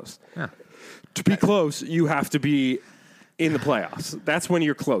not close. Yeah. To be close, you have to be in the playoffs. That's when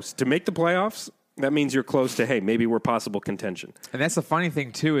you're close. To make the playoffs, that means you're close to, hey, maybe we're possible contention. And that's the funny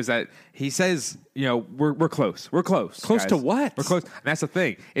thing too, is that he says, we're close. We're close. Close guys. to what? We're close. And that's the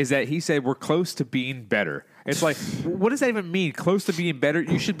thing, is that he said we're close to being better. It's like, what does that even mean? Close to being better?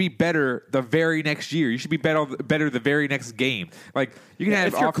 You should be better the very next year. You should be better the very next game. Like, you can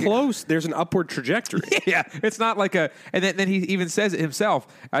have. If you're close, there's an upward trajectory. Yeah, it's not like a. And then he even says it himself.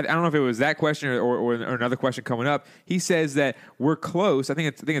 I don't know if it was that question or another question coming up. He says that we're close. I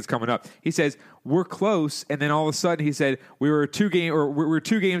think it's coming up. He says we're close, and then all of a sudden he said we were 2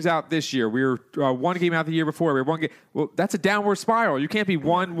 games out this year. We were 1 game out the year before. We were 1 game. Well, that's a downward spiral. You can't be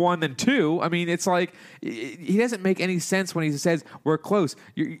 1, then 2. I mean, it's like. He doesn't make any sense when he says we're close.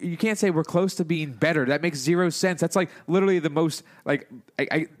 You can't say we're close to being better. That makes zero sense. That's like literally the most, like,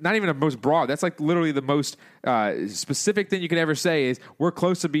 not even the most broad. That's like literally the most specific thing you could ever say is we're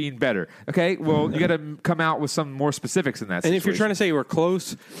close to being better. Okay, well, you got to come out with some more specifics in that situation. And if you're trying to say we're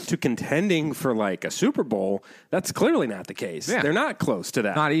close to contending for like a Super Bowl, that's clearly not the case. Yeah. They're not close to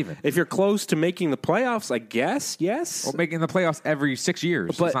that. Not even. If you're close to making the playoffs, I guess, yes. Well, making the playoffs every 6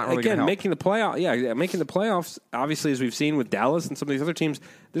 years. But it's not really again, making the playoffs, obviously, as we've seen with Dallas and some of these other teams,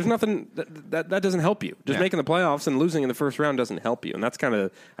 there's nothing that doesn't help you. Just making the playoffs and losing in the first round doesn't help you. And that's kind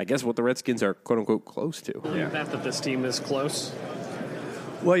of, I guess, what the Redskins are, quote unquote, close to. Yeah. That this team is close.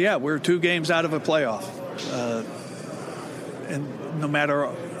 Well, yeah, we're 2 games out of a playoff. And no matter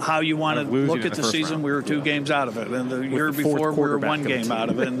how you want to look at the season, we were 2 games out of it. And the year before, we were 1 game out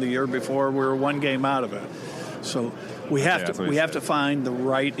of it. And the year before, we were 1 game out of it. So we have to find the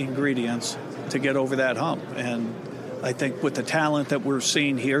right ingredients to get over that hump. And I think with the talent that we're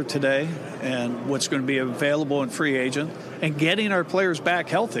seeing here today and what's going to be available in free agent and getting our players back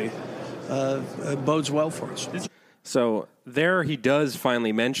healthy bodes well for us. So there he does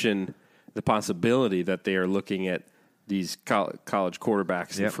finally mention the possibility that they are looking at these college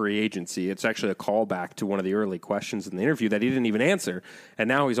quarterbacks in free agency. It's actually a callback to one of the early questions in the interview that he didn't even answer, and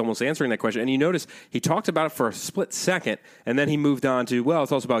now he's almost answering that question. And you notice he talked about it for a split second, and then he moved on to, well,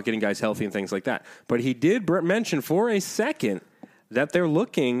 it's also about getting guys healthy and things like that. But he did mention for a second that they're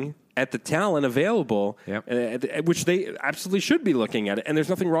looking at the talent available, which they absolutely should be looking at it. And there's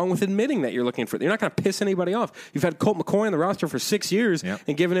nothing wrong with admitting that you're looking for it. You're not going to piss anybody off. You've had Colt McCoy on the roster for 6 years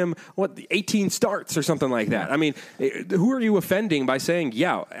and given him, 18 starts or something like that. I mean, who are you offending by saying,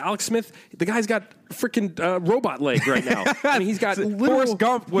 Alex Smith, the guy's got freaking robot leg right now. I mean, he's got Forrest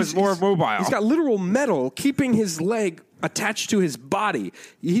Gump was more mobile. He's got literal metal keeping his leg attached to his body.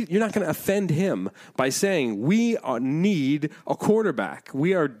 You're not going to offend him by saying we need a quarterback.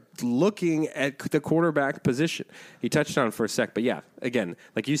 We are looking at the quarterback position. He touched on it for a sec, but again,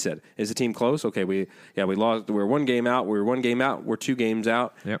 like you said, is the team close? Okay, we lost. We're 1 game out. We're 1 game out. We're 2 games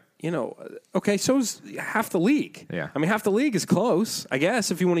out. Yep. Okay, so's half the league. Yeah. I mean, half the league is close, I guess,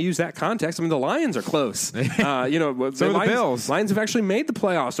 if you want to use that context. I mean, the Lions are close. So the Bills. Lions have actually made the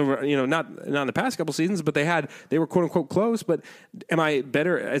playoffs over, not in the past couple seasons, but they were quote unquote close. But am I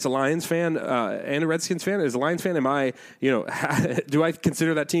better as a Lions fan and a Redskins fan? As a Lions fan, am I, do I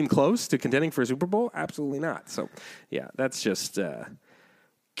consider that team close to contending for a Super Bowl? Absolutely not. So, that's just.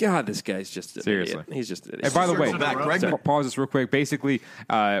 God, this guy's just an seriously. Idiot. He's just an idiot. And by the way, pause this real quick. Basically,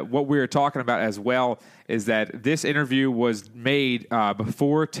 what we were talking about as well is that this interview was made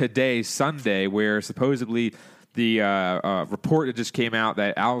before today, Sunday, where supposedly the report that just came out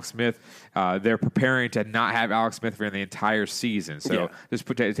that Alex Smith, they're preparing to not have Alex Smith for the entire season. So just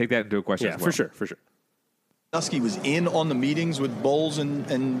take that into a question as well. For sure. Dusky was in on the meetings with Bowles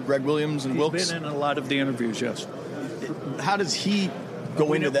and Greg Williams and Wilkes. He's been in a lot of the interviews, yes. How does he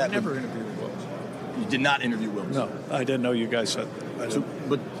go into that? We never interviewed Wilkes. You did not interview Wilkes? No, I didn't know you guys said that.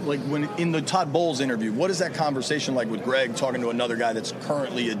 But when in the Todd Bowles interview, what is that conversation like with Greg talking to another guy that's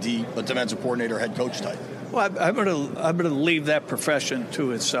currently a defensive coordinator, head coach type? Well, I'm going to leave that profession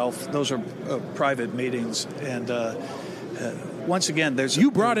to itself. Those are private meetings, and once again,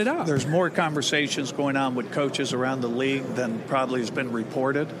 brought it up. There's more conversations going on with coaches around the league than probably has been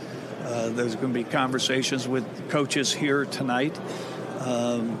reported. There's going to be conversations with coaches here tonight,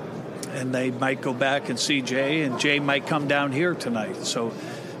 and they might go back and see Jay, and Jay might come down here tonight. So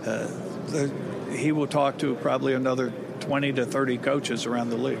he will talk to probably another 20 to 30 coaches around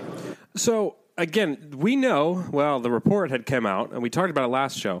the league. So, again, we know, the report had come out, and we talked about it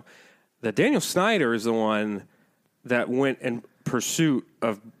last show, that Daniel Snyder is the one that went in pursuit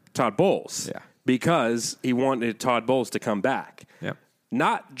of Todd Bowles because he wanted Todd Bowles to come back. Yeah.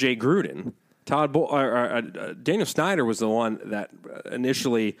 Not Jay Gruden. Daniel Snyder was the one that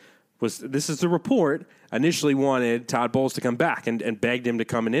initially was, this is the report, initially wanted Todd Bowles to come back and begged him to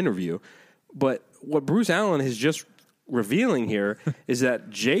come and interview. But what Bruce Allen is just revealing here is that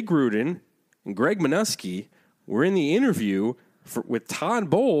Jay Gruden and Greg Minuski were in the interview with Todd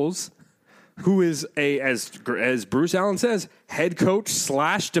Bowles, who is as Bruce Allen says, head coach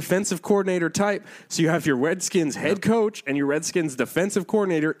 / defensive coordinator type. So you have your Redskins head coach and your Redskins defensive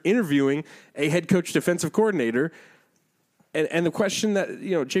coordinator interviewing a head coach defensive coordinator. And the question that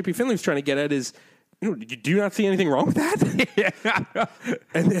JP Finley was trying to get at is, do you not see anything wrong with that?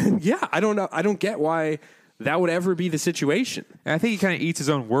 And then I don't know. I don't get why that would ever be the situation. And I think he kind of eats his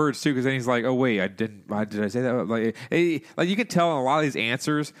own words too, because then he's like, "Oh wait, why did I say that?" Like you could tell in a lot of these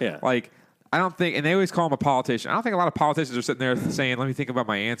answers, I don't think, and they always call him a politician. I don't think a lot of politicians are sitting there saying, "Let me think about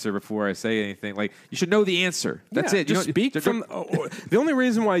my answer before I say anything." Like, you should know the answer. That's it. Just speak from. The only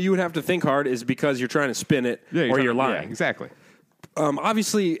reason why you would have to think hard is because you're trying to spin it or you're lying. Yeah, exactly.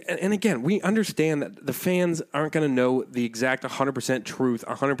 Obviously, and again, we understand that the fans aren't going to know the exact 100% truth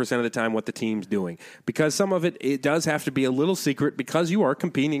 100% of the time what the team's doing, because some of it does have to be a little secret because you are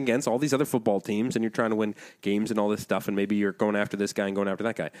competing against all these other football teams and you're trying to win games and all this stuff, and maybe you're going after this guy and going after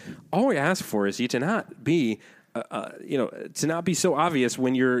that guy. All we ask for is you to not be to not be so obvious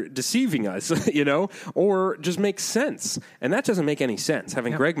when you're deceiving us, or just make sense. And that doesn't make any sense.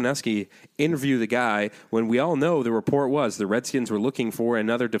 Having Greg Minuski interview the guy when we all know the report was the Redskins were looking for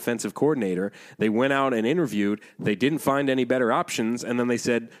another defensive coordinator. They went out and interviewed. They didn't find any better options. And then they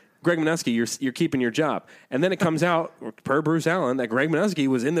said, Greg Minuski, you're keeping your job. And then it comes out, per Bruce Allen, that Greg Minuski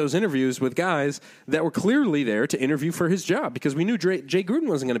was in those interviews with guys that were clearly there to interview for his job, because we knew Jay Gruden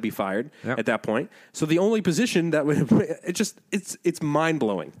wasn't going to be fired at that point. So the only position that would it's mind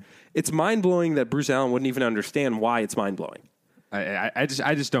blowing. it's mind-blowing that Bruce Allen wouldn't even understand why it's mind-blowing. I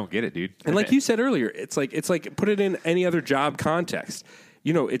just don't get it, dude. And like you said earlier, it's like put it in any other job context.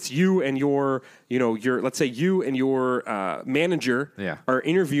 It's you and your let's say you and your manager are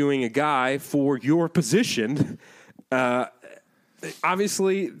interviewing a guy for your position.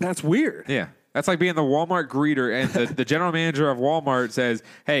 Obviously, that's weird. Yeah. That's like being the Walmart greeter, and the general manager of Walmart says,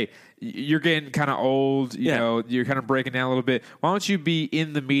 hey, you're getting kind of old, you know, you're kind of breaking down a little bit. Why don't you be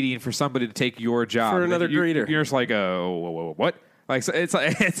in the meeting for somebody to take your job? For another greeter. You're just like, what? Like, so it's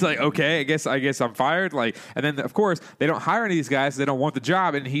like okay, I guess I'm fired. Like, and then of course they don't hire any of these guys; they don't want the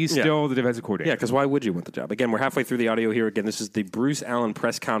job, and he's still the defensive coordinator. Yeah, because why would you want the job? Again, we're halfway through the audio here. Again, this is the Bruce Allen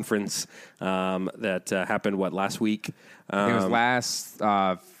press conference that happened last week. I think it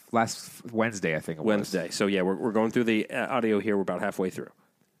was last Wednesday. I think it was Wednesday. So yeah, we're going through the audio here. We're about halfway through.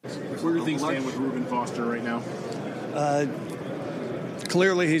 Where do things stand with Reuben Foster right now?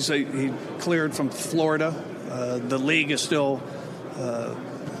 Clearly, he cleared from Florida. The league is still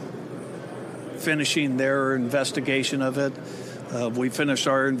finishing their investigation of it. We finished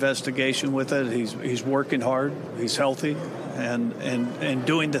our investigation with it. He's working hard. He's healthy, and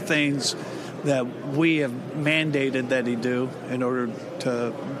doing the things that we have mandated that he do in order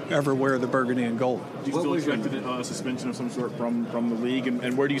to ever wear the burgundy and gold. Do you still expect a suspension of some sort from the league?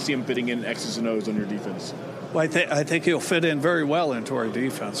 And where do you see him fitting in X's and O's on your defense? Well, I think he'll fit in very well into our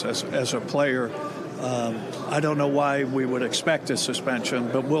defense as a player. I don't know why we would expect a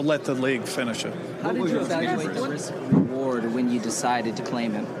suspension, but we'll let the league finish it. How did you evaluate the risk reward when you decided to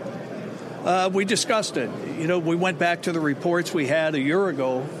claim him? We discussed it. We went back to the reports we had a year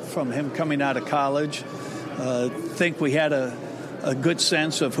ago from him coming out of college. Think we had a good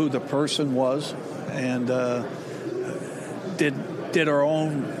sense of who the person was, and did our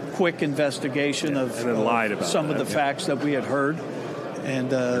own quick investigation of some of the facts that we had heard. And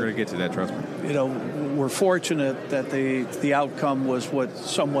we're going to get to that, trust me. We're fortunate that the outcome was what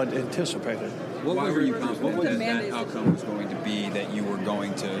somewhat anticipated. Why were you confident that outcome was going to be that you were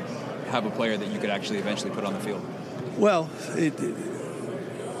going to have a player that you could actually eventually put on the field? Well,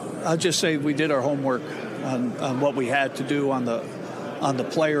 I'll just say we did our homework on what we had to do on the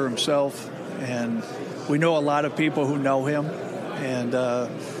player himself, and we know a lot of people who know him, and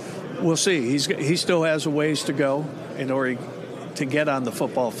we'll see. He still has a ways to go in order to get on the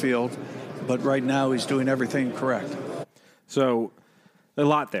football field, but right now he's doing everything correct. So a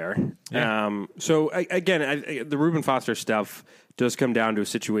lot there. Yeah. Again, the Reuben Foster stuff does come down to a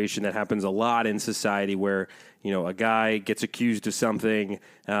situation that happens a lot in society where, a guy gets accused of something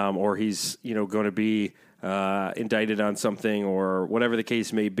or he's, going to be indicted on something or whatever the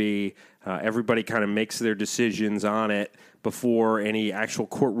case may be. Everybody kind of makes their decisions on it before any actual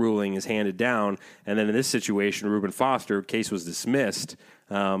court ruling is handed down. And then in this situation, Reuben Foster, case was dismissed,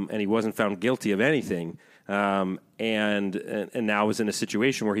 and he wasn't found guilty of anything. And now is in a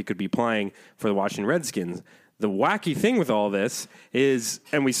situation where he could be playing for the Washington Redskins. The wacky thing with all this is,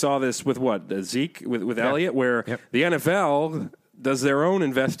 and we saw this with Zeke, with Elliott, where the NFL does their own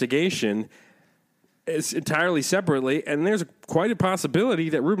investigation. It's entirely separately, and there's quite a possibility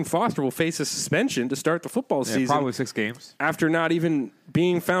that Reuben Foster will face a suspension to start the football season. Probably 6 games. After not even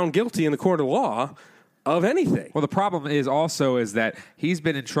being found guilty in the court of law of anything. Well, the problem is that he's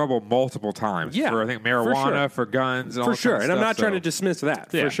been in trouble multiple times for, I think, marijuana, for guns, and all that sure. kind of And stuff, I'm not trying to dismiss that,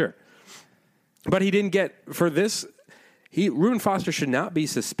 for sure. But he didn't get, for this, Reuben Foster should not be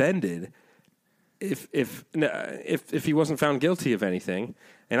suspended if he wasn't found guilty of anything.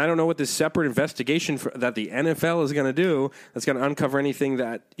 And I don't know what this separate investigation that the NFL is going to do that's going to uncover anything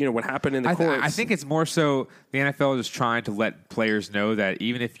that, what happened in the courts. I think it's more so the NFL is trying to let players know that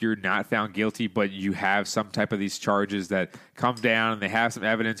even if you're not found guilty, but you have some type of these charges that come down and they have some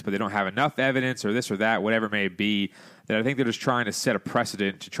evidence, but they don't have enough evidence or this or that, whatever it may be, that I think they're just trying to set a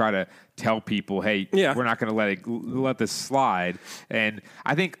precedent to try to tell people, hey, we're not going to let this slide. And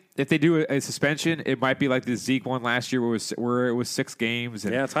I think if they do a suspension, it might be like the Zeke one last year where it was 6 games.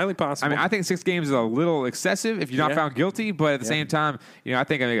 And it's highly possible. I mean, I think 6 games is a little excessive if you're not found guilty, but at the same time, I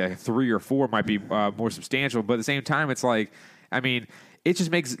think like 3 or 4 might be more substantial. But at the same time, it's like, I mean, it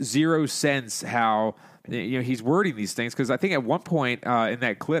just makes zero sense how he's wording these things, because I think at one point in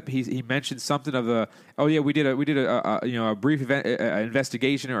that clip he mentioned something of we did a brief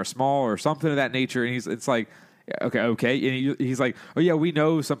investigation or a small or something of that nature, and it's like. Okay. And he's like, we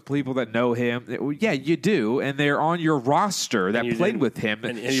know some people that know him. Well, yeah, you do, and they're on your roster that played with him.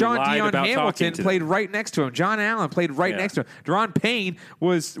 And Sean Dion Hamilton played right next to him. John Allen played right next to him. Deron Payne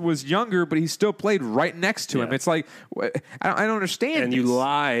was younger, but he still played right next to him. It's like, I don't understand. And you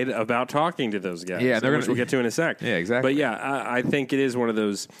lied about talking to those guys, which we'll get to in a sec. Yeah, exactly. But I think it is one of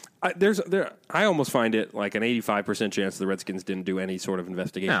those I almost find it like an 85% chance the Redskins didn't do any sort of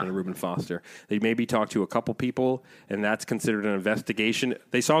investigation into Reuben Foster. They maybe talked to a couple people, and that's considered an investigation.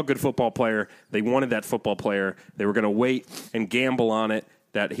 They saw a good football player. They wanted that football player. They were going to wait and gamble on it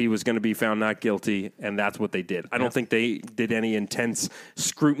that he was going to be found not guilty, and that's what they did. I don't think they did any intense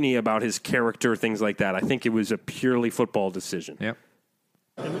scrutiny about his character, things like that. I think it was a purely football decision. Yep.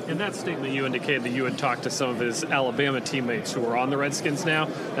 In that statement, you indicated that you had talked to some of his Alabama teammates who are on the Redskins now,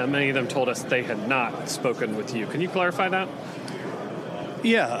 and many of them told us they had not spoken with you. Can you clarify that?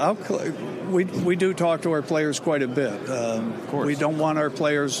 Yeah, we do talk to our players quite a bit. Of course. We don't want our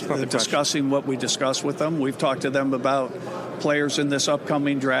players discussing what we discuss with them. We've talked to them about players in this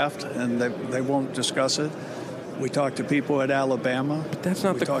upcoming draft, and they won't discuss it. We talk to people at Alabama. But that's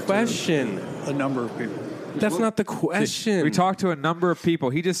not the question. A number of people. That's not the question. We talked to a number of people.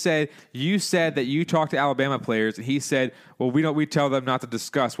 He just said, you said that you talked to Alabama players, and he said, well, we tell them not to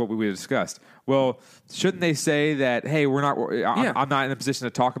discuss what we discussed. Well, shouldn't they say that, hey, I'm not in a position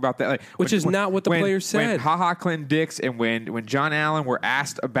to talk about that? Like, Which is not what the players said. When Clinton Dix and when John Allen were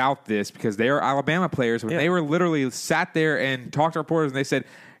asked about this, because they are Alabama players, when they were literally sat there and talked to reporters, and they said,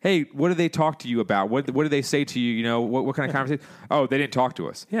 hey, what did they talk to you about? What did they say to you? You know, what kind of conversation? Oh, they didn't talk to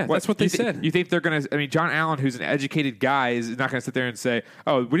us. Yeah, that's what they said. You think they're going to – I mean, John Allen, who's an educated guy, is not going to sit there and say,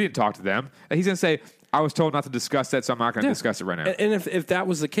 oh, we didn't talk to them. He's going to say, I was told not to discuss that, so I'm not going to discuss it right now. And if that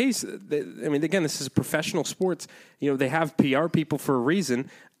was the case, I mean, again, this is professional sports. You know, they have PR people for a reason.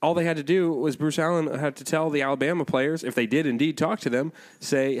 All they had to do was Bruce Allen had to tell the Alabama players, if they did indeed talk to them,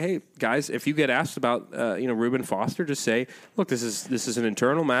 say, "Hey guys, if you get asked about Reuben Foster, just say, look, this is an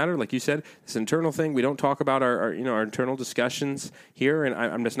internal matter, like you said, it's an internal thing. We don't talk about our internal discussions here, and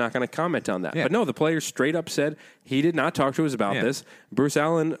I'm just not going to comment on that." Yeah. But no, the players straight up said he did not talk to us about this. Bruce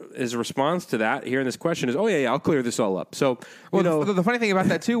Allen, his response to that here in this question is, "Oh yeah, I'll clear this all up." So the funny thing about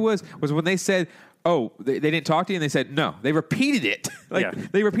that too was when they said, oh, they didn't talk to you, and they said no. They repeated it.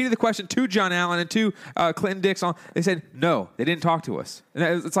 They repeated the question to John Allen and to Clinton Dix. They said no, they didn't talk to us.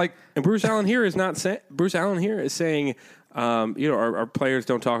 And it's like, and Bruce Allen here is not saying. Bruce Allen here is saying, our players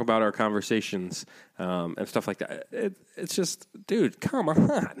don't talk about our conversations and stuff like that. It's just, dude, come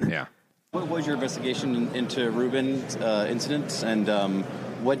on. Yeah. What was your investigation into Reuben's incidents, and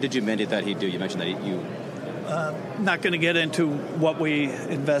what did you mandate that he do? You mentioned that you. Not going to get into what we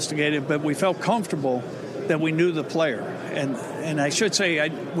investigated, but we felt comfortable that we knew the player, and I should say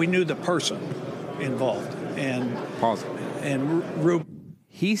we knew the person involved. And pause. And Reuben.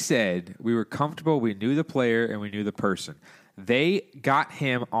 He said we were comfortable, we knew the player, and we knew the person. They got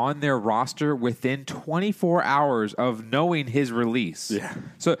him on their roster within 24 hours of knowing his release. Yeah.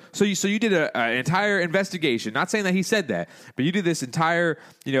 So you did an entire investigation. Not saying that he said that, but you did this entire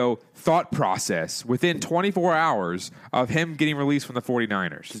thought process within 24 hours of him getting released from the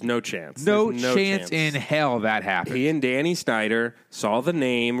 49ers. There's no chance. No chance in hell that happened. He and Danny Snyder saw the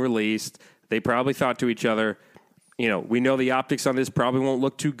name released. They probably thought to each other, we know the optics on this probably won't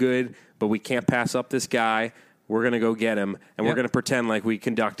look too good, but we can't pass up this guy. We're going to go get him, and we're going to pretend like we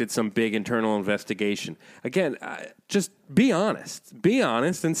conducted some big internal investigation. Again, just be honest. Be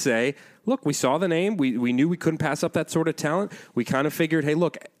honest and say, look, we saw the name. We knew we couldn't pass up that sort of talent. We kind of figured, hey,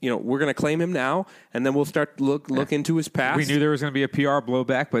 look, we're going to claim him now, and then we'll start look into his past. We knew there was going to be a PR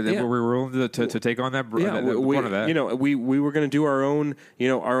blowback, but we were willing to take on that. Yeah, one of that. We were going to do our own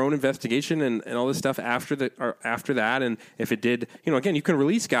investigation and all this stuff after that. And if it did, again, you can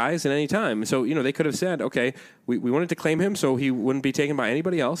release guys at any time. So they could have said, okay, we wanted to claim him so he wouldn't be taken by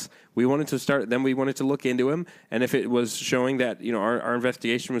anybody else. We wanted to start. Then we wanted to look into him, and if it was showing that our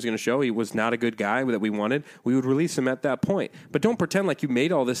investigation was going to show he was not a good guy that we wanted, we would release him at that point. But don't pretend like you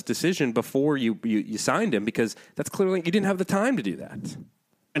made all this decision before you signed him, because that's clearly you didn't have the time to do that.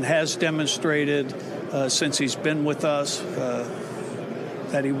 And has demonstrated since he's been with us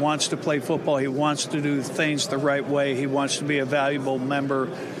that he wants to play football. He wants to do things the right way. He wants to be a valuable member,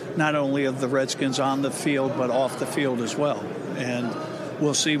 not only of the Redskins on the field, but off the field as well. And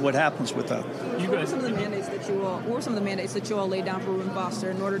we'll see what happens with that. What were some of the mandates that you all laid down for Reuben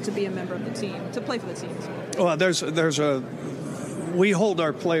Foster in order to be a member of the team, to play for the team? Well, we hold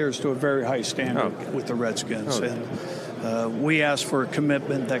our players to a very high standard with the Redskins, and we ask for a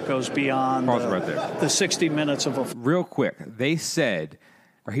commitment that goes beyond the 60 minutes of a. Real quick, they said,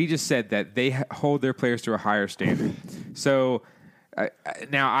 or he just said that they hold their players to a higher standard. So.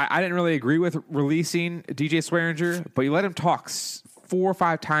 Now, I didn't really agree with releasing DJ Swearinger, but you let him talk 4 or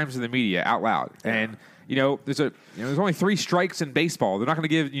 5 times in the media out loud. And, there's only 3 strikes in baseball. They're not going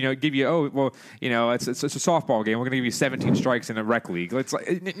to give you it's a softball game. We're going to give you 17 strikes in a rec league. It's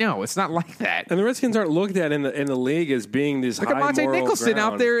like, no, it's not like that. And the Redskins aren't looked at in the league as being this high Monte moral Nicholson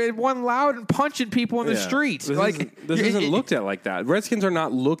ground. out there and one loud and punching people in the streets. This isn't looked at like that. Redskins are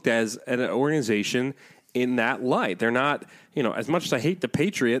not looked as an organization in that light. They're not, as much as I hate the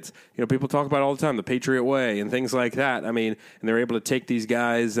Patriots, people talk about it all the time, the Patriot way and things like that. I mean, and they're able to take these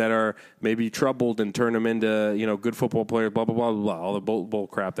guys that are maybe troubled and turn them into, good football players, blah, blah, blah, blah, all the bull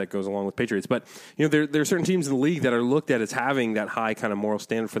crap that goes along with Patriots. But, there are certain teams in the league that are looked at as having that high kind of moral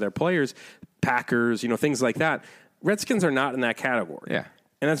standard for their players, Packers, things like that. Redskins are not in that category. Yeah.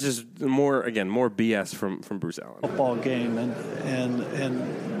 And that's just more BS from Bruce Allen. Football game,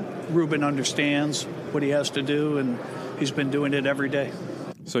 and Ruben understands what he has to do, and he's been doing it every day.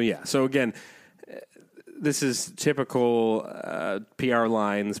 So again, this is typical PR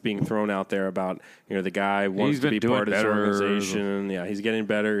lines being thrown out there about the guy wants to be part of his organization. Yeah, he's getting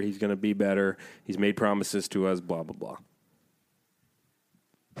better. He's going to be better. He's made promises to us. Blah blah blah.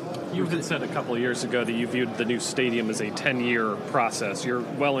 You had said a couple of years ago that you viewed the new stadium as a 10-year process. You're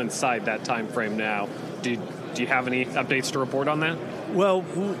well inside that time frame now. Do you have any updates to report on that? Well,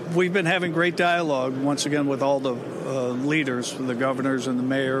 we've been having great dialogue, once again, with all the leaders, the governors and the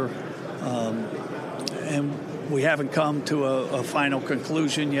mayor, and we haven't come to a final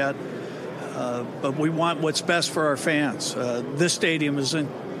conclusion yet, but we want what's best for our fans. This stadium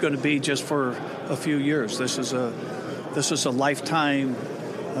isn't going to be just for a few years. This is a lifetime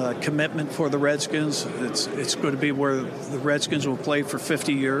commitment for the Redskins. It's going to be where the Redskins will play for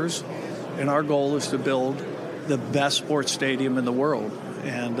 50 years, and our goal is to build the best sports stadium in the world,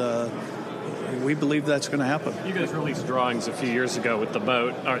 and we believe that's going to happen. You guys released drawings a few years ago with the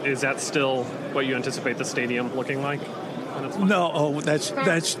boat. Is that still what you anticipate the stadium looking like? No, that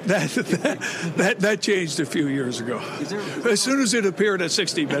changed a few years ago. As soon as it appeared at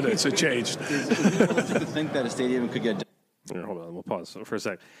 60 Minutes, it changed. Is it realistic to think that a stadium could get? Hold on, we'll pause for a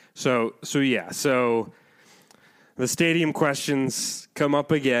sec. So the stadium questions come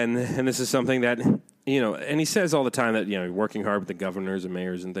up again, and this is something that, and he says all the time that, working hard with the governors and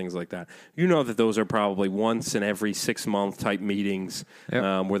mayors and things like that. That those are probably once in every 6-month type meetings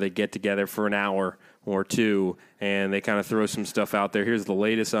where they get together for an hour or two, and they kind of throw some stuff out there. Here's the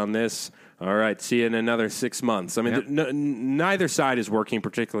latest on this. All right, see you in another 6 months. I mean, neither side is working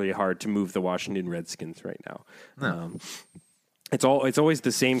particularly hard to move the Washington Redskins right now. No. It's always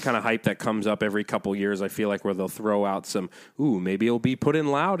the same kind of hype that comes up every couple years. I feel like where they'll throw out some, maybe it'll be put in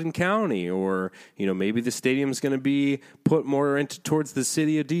Loudoun County, or maybe the stadium's going to be put more towards the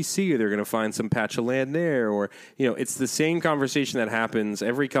city of D.C. or they're going to find some patch of land there, or it's the same conversation that happens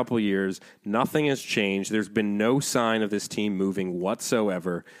every couple years. Nothing has changed. There's been no sign of this team moving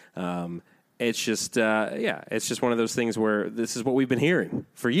whatsoever. It's just it's just one of those things where this is what we've been hearing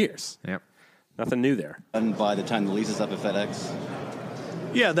for years. Yep. Nothing new there. And by the time the lease is up at FedEx?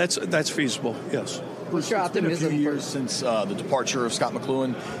 Yeah, that's feasible, yes. What's your optimism? It's been a few years since the departure of Scott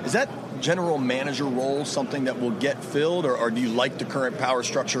McCloughan. Is that general manager role something that will get filled, or do you like the current power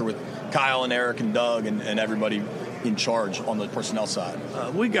structure with Kyle and Eric and Doug and everybody in charge on the personnel side?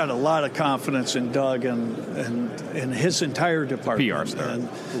 We got a lot of confidence in Doug and his entire department. PR star. And,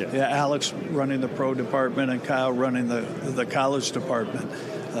 Alex running the pro department and Kyle running the college department.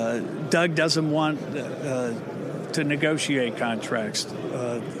 Doug doesn't want to negotiate contracts.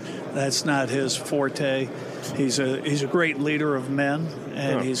 That's not his forte. He's a great leader of men,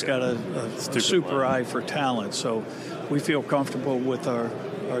 and he's got a super eye for talent. So we feel comfortable with our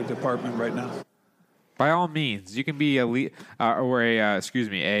department right now. By all means, you can be a good eye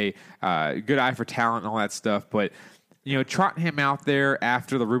for talent and all that stuff, but trotting him out there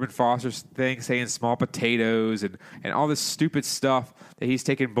after the Reuben Foster thing, saying small potatoes and all this stupid stuff that he's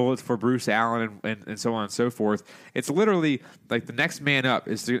taking bullets for Bruce Allen and so on and so forth. It's literally like the next man up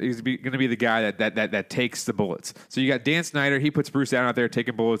is going to be the guy that takes the bullets. So you got Dan Snyder. He puts Bruce Allen out there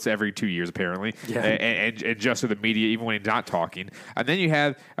taking bullets every 2 years, apparently, and just with the media, even when he's not talking. And then you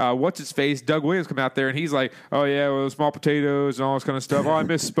have, what's-his-face, Doug Williams come out there, and he's like, oh, yeah, well, small potatoes and all this kind of stuff. Oh, I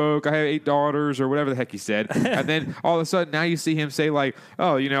misspoke. I have 8 daughters, or whatever the heck he said. And then all of a sudden, now you see him say, like,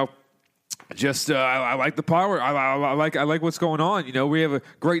 oh, I like the power. I like what's going on. We have a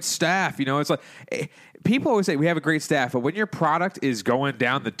great staff. It's like people always say we have a great staff, but when your product is going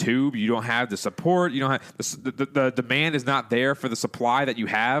down the tube, you don't have the support, you don't have the demand is not there for the supply that you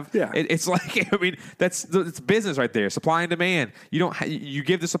have. Yeah. It's like, I mean, it's business right there, supply and demand. You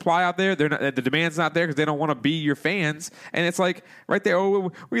give the supply out there, the demand's not there because they don't want to be your fans, and it's like right there.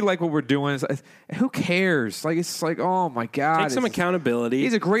 Oh, we like what we're doing. Who cares? Like it's like, oh my God, take some accountability.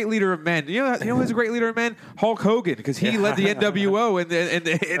 He's a great leader of men. You know who's a great leader of men? Hulk Hogan, because he led the NWO and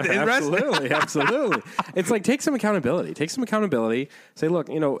absolutely, absolutely. It's like take some accountability. Take some accountability. Say, look,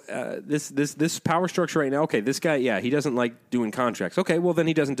 this power structure right now. Okay, this guy, he doesn't like doing contracts. Okay, well then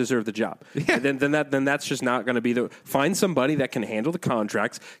he doesn't deserve the job. Yeah. Then that's just not going to be find somebody that can handle the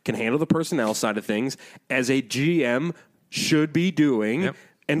contracts, can handle the personnel side of things, as a GM should be doing. Yep.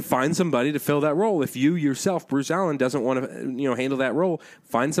 And find somebody to fill that role. If you yourself, Bruce Allen, doesn't want to handle that role,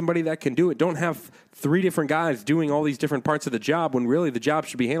 find somebody that can do it. Don't have 3 different guys doing all these different parts of the job when really the job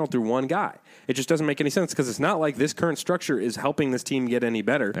should be handled through one guy. It just doesn't make any sense because it's not like this current structure is helping this team get any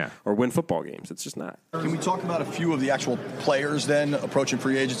better or win football games. It's just not. Can we talk about a few of the actual players then approaching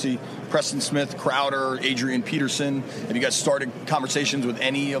free agency? Preston Smith, Crowder, Adrian Peterson. Have you guys started conversations with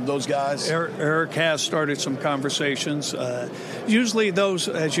any of those guys? Eric has started some conversations. Usually those,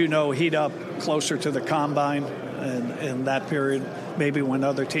 as you know, heat up closer to the combine and in that period, maybe when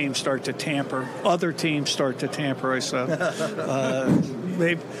other teams start to tamper. I said.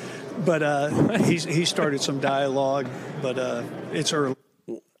 Maybe. But he started some dialogue, but it's early.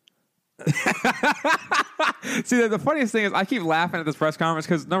 See, the funniest thing is I keep laughing at this press conference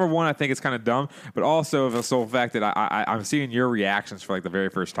because, number one, I think it's kind of dumb, but also the sole fact that I'm seeing your reactions for like the very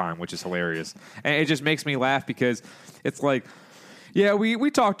first time, which is hilarious. And it just makes me laugh because it's like, yeah, we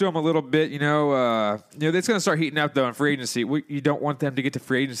talked to him a little bit, it's going to start heating up, though, in free agency. You don't want them to get to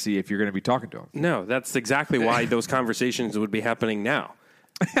free agency if you're going to be talking to them. No, that's exactly why those conversations would be happening now.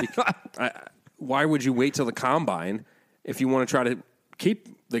 Why would you wait till the combine if you want to try to keep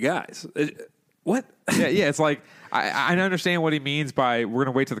the guys? What? Yeah, it's like I understand what he means by we're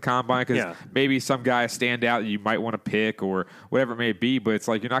going to wait till the combine because maybe some guys stand out that you might want to pick or whatever it may be, but it's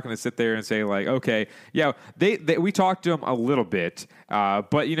like you're not going to sit there and say like, okay, we talked to him a little bit,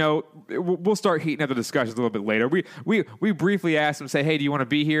 but we'll start heating up the discussions a little bit later. We briefly asked them, say, hey, do you want to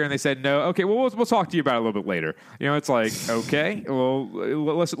be here? And they said no. Okay, well we'll talk to you about it a little bit later. It's like, okay, well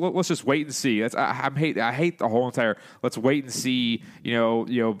let's just wait and see. I hate the whole entire let's wait and see.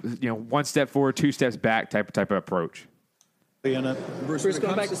 One step forward, 2 steps back type of approach. Bruce,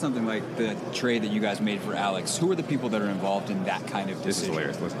 going back to something like the trade that you guys made for Alex, who are the people that are involved in that kind of decision? This is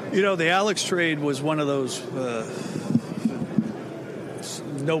hilarious. Listen. The Alex trade was one of those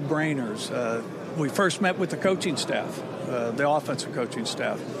no-brainers. We first met with the coaching staff, the offensive coaching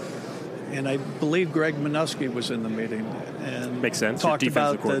staff, and I believe Greg Minuski was in the meeting and makes sense. Talked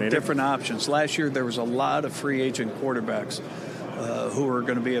about the different options. Last year there was a lot of free agent quarterbacks who were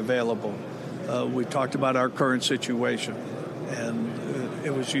going to be available. We talked about our current situation, and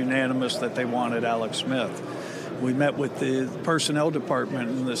it was unanimous that they wanted Alex Smith. We met with the personnel department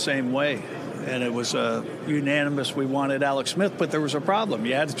in the same way, and it was unanimous we wanted Alex Smith, but there was a problem.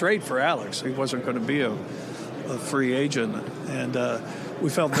 You had to trade for Alex. He wasn't going to be a free agent, and we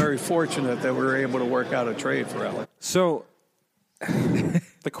felt very fortunate that we were able to work out a trade for Alex. So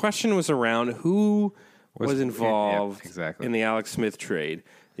the question was around who was involved in the Alex Smith trade.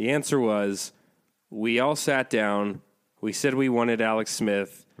 The answer was we all sat down. We said we wanted Alex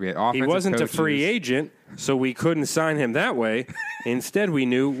Smith. He wasn't a free agent, so we couldn't sign him that way. Instead, we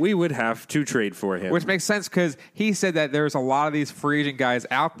knew we would have to trade for him. Which makes sense because he said that there's a lot of these free agent guys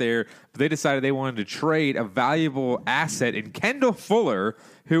out there, but they decided they wanted to trade a valuable asset in Kendall Fuller,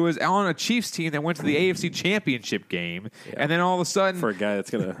 who was on a Chiefs team that went to the AFC Championship game, and then all of a sudden, for a guy that's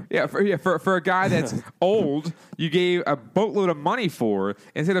gonna for a guy that's old, you gave a boatload of money for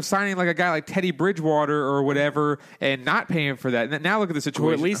instead of signing like a guy like Teddy Bridgewater or whatever and not paying for that. And now look at the situation.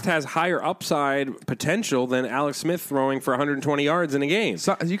 Who at least has higher upside potential than Alex Smith throwing for 120 yards in a game.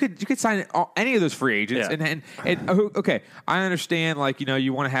 So you could sign any of those free agents, and okay, I understand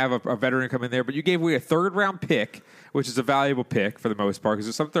you want to have a veteran come in there, but you gave away a 3rd round pick, which is a valuable pick for the most part,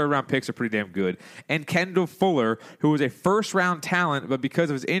 because some 3rd-round picks are pretty damn good. And Kendall Fuller, who was a 1st-round talent, but because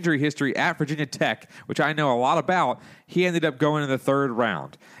of his injury history at Virginia Tech, which I know a lot about, he ended up going in the 3rd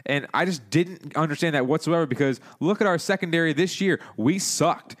round. And I just didn't understand that whatsoever because look at our secondary this year. We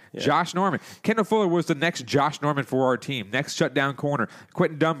sucked. Yeah. Josh Norman. Kendall Fuller was the next Josh Norman for our team. Next shutdown corner.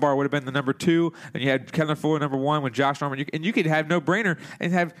 Quentin Dunbar would have been the number 2, and you had Kendall Fuller number 1 with Josh Norman. You could have no-brainer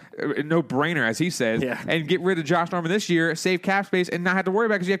and have no-brainer, as he says, and get rid of Josh Norman this year, save cap space, and not have to worry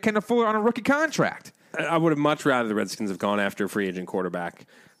about it because you have Kendall Fuller on a rookie contract. I would have much rather the Redskins have gone after a free agent quarterback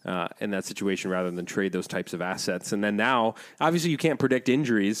in that situation rather than trade those types of assets. And then now, obviously, you can't predict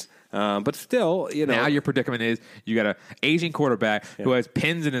injuries, but still, now your predicament is you got an aging quarterback who has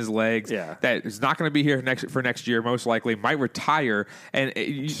pins in his legs that is not going to be here for next year, most likely might retire, and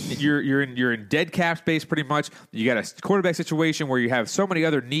you're in dead cap space pretty much. You got a quarterback situation where you have so many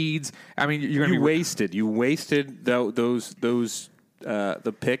other needs. I mean, you're going to be wasted. You wasted those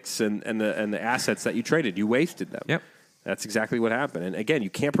the picks and the assets that you traded. You wasted them. Yep. That's exactly what happened. And again,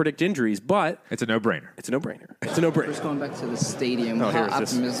 you can't predict injuries, but it's a no-brainer. It's a no-brainer. It's a no-brainer. Just going back to the stadium, here's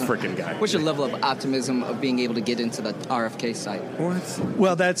optimism. this freaking guy. What's your level of optimism of being able to get into the RFK site? What?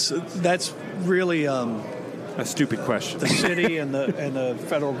 Well, that's really a stupid question. The city and the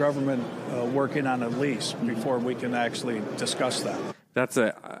federal government working on a lease before we can actually discuss that. That's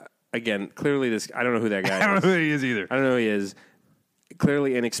again, clearly this. I don't know who that guy is. I don't know who he is either. I don't know who he is.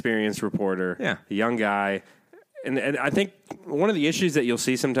 Clearly inexperienced reporter. Yeah. A young guy. And I think one of the issues that you'll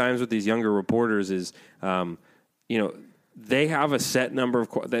see sometimes with these younger reporters is, they have a set number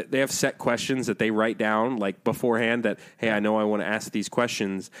of they have set questions that they write down like beforehand that, hey, I know I want to ask these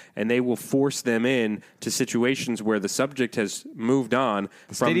questions, and they will force them in to situations where the subject has moved on.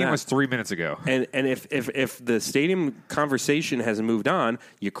 The stadium was 3 minutes ago. And if the stadium conversation has moved on,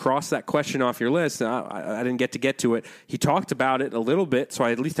 you cross that question off your list. I didn't get to it. He talked about it a little bit, so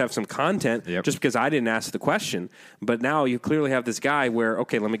I at least have some content just because I didn't ask the question. But now you clearly have this guy where,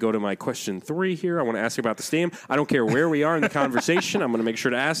 okay, let me go to my question 3 here. I want to ask you about the stadium. I don't care where we are in the conversation. I'm going to make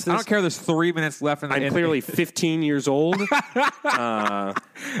sure to ask this. I don't care. There's 3 minutes left. I'm clearly 15 years old. No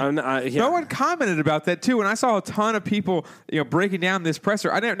one commented about that too, and I saw a ton of people, breaking down this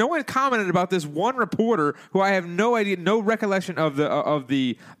presser. No one commented about this one reporter who I have no idea, no recollection of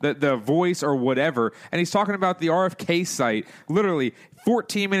the voice or whatever, and he's talking about the RFK site. Literally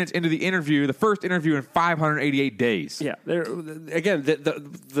 14 minutes into the interview, the first interview in 588 days. Yeah. Again,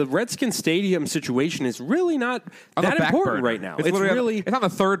 the Redskins Stadium situation is really not that important right now. It's on the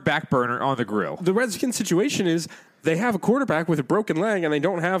third back burner on the grill. The Redskins situation is they have a quarterback with a broken leg, and they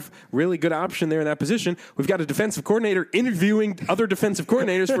don't have really good option there in that position. We've got a defensive coordinator interviewing other defensive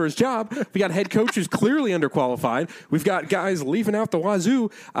coordinators for his job. We got a head coach who's clearly underqualified. We've got guys leaving out the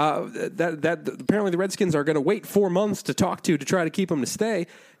wazoo that apparently the Redskins are going to wait 4 months to talk to try to keep them to stay.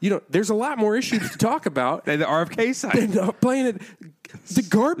 There's a lot more issues to talk about. The RFK side. Than playing it. The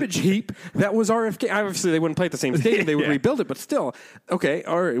garbage heap that was RFK. Obviously, they wouldn't play at the same stadium. They would rebuild it, but still. Okay,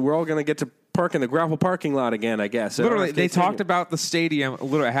 all right, we're all going to get to park in the gravel parking lot again, I guess. Literally, they talked about the stadium.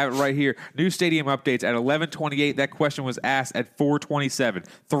 Literally, I have it right here. New stadium updates at 11:28. That question was asked at 4:27.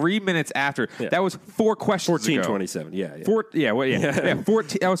 3 minutes after. Yeah. That was 4 questions 14:27. ago. Yeah.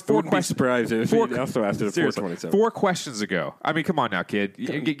 14. That was 4 questions. Surprised if he also asked it at 4:27. 4 questions ago. I mean, come on now, kid.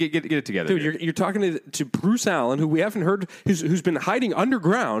 Get it together. Dude, you're talking to Bruce Allen, who we haven't heard, who's been hiding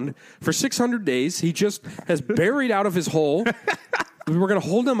underground for 600 days. He just has buried out of his hole. We're going to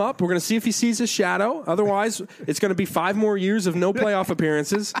hold him up. We're going to see if he sees his shadow. Otherwise, it's going to be 5 more years of no playoff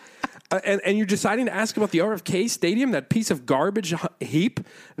appearances. And you're deciding to ask about the RFK Stadium, that piece of garbage heap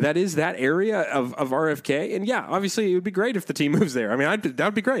that is that area of RFK. And yeah, obviously, it would be great if the team moves there. I mean, that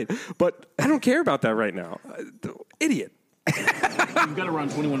would be great. But I don't care about that right now. Idiot. You've got around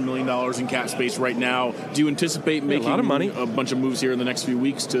 $21 million in cap space right now. Do you anticipate making a lot of money, a bunch of moves here in the next few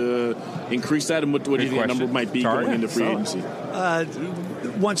weeks to increase that? And what do you think that number might be going into free agency?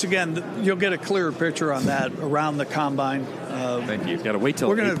 Once again, you'll get a clearer picture on that around the combine. Thank you. Got to wait till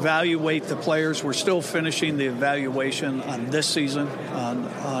we're going to evaluate the players. We're still finishing the evaluation on this season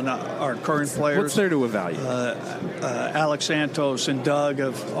on our current players. What's there to evaluate? Alex Santos and Doug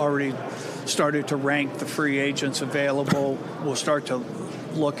have already started to rank the free agents available. We'll start to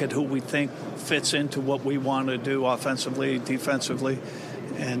look at who we think fits into what we want to do offensively, defensively,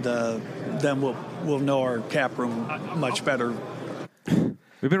 and then we'll know our cap room much better.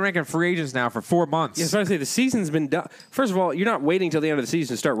 We've been ranking free agents now for 4 months. Yeah, so I say the season's been done. First of all, you're not waiting till the end of the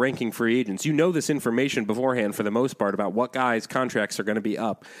season to start ranking free agents. You know this information beforehand for the most part about what guys' contracts are going to be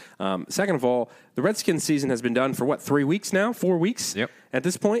up. Second of all, the Redskins season has been done for 3 weeks now? 4 weeks? Yep. At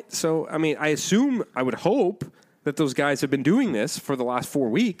this point. So, I mean, I would hope that those guys have been doing this for the last 4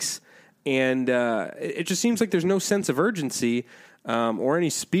 weeks. And it just seems like there's no sense of urgency or any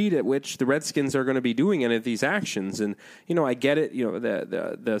speed at which the Redskins are going to be doing any of these actions. And, I get it.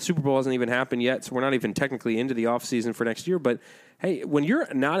 The Super Bowl hasn't even happened yet, so we're not even technically into the offseason for next year. But, hey, when you're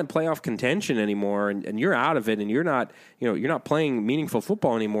not in playoff contention anymore and you're out of it and you're not playing meaningful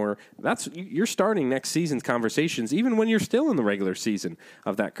football anymore, you're starting next season's conversations even when you're still in the regular season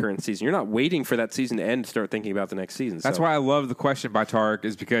of that current season. You're not waiting for that season to end to start thinking about the next season. That's why I love the question by Tarek,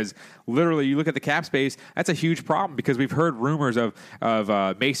 is because literally you look at the cap space, that's a huge problem because we've heard rumors of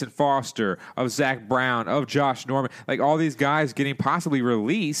Mason Foster, of Zach Brown, of Josh Norman, like all these guys getting possibly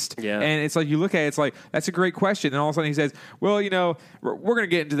released. Yeah. And it's like you look at it, it's like, that's a great question. And all of a sudden he says, well, we're going to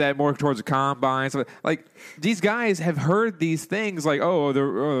get into that more towards the combine. So, like, these guys have heard these things like,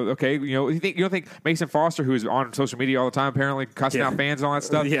 okay, you don't think Mason Foster, who's on social media all the time, apparently cussing out fans and all that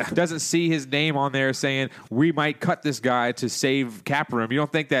stuff, doesn't see his name on there saying we might cut this guy to save cap room. You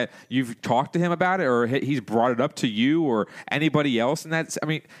don't think that you've talked to him about it or he's brought it up to you or anybody else?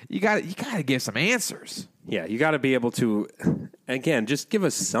 And you got to give some answers. Yeah, you got to be able to, again, just give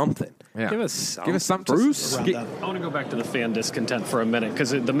us something. Yeah. Give us something. Bruce. I want to go back to the fan discontent for a minute because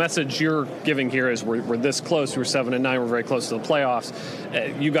the message you're giving here is we're this close. We're 7-9. We're very close to the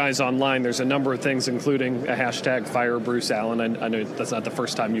playoffs. You guys online, there's a number of things, including a hashtag Fire Bruce Allen. I know that's not the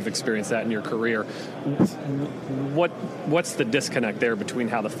first time you've experienced that in your career. What's the disconnect there between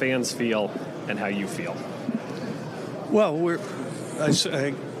how the fans feel and how you feel? Well, I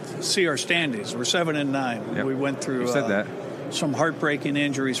see our standings. We're 7-9. Yep. We went through some heartbreaking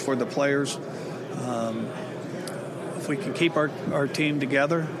injuries for the players. If we can keep our team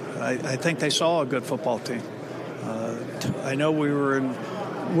together, I think they saw a good football team. I know we were in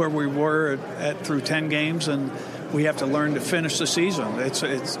where we were at through 10 games, and we have to learn to finish the season.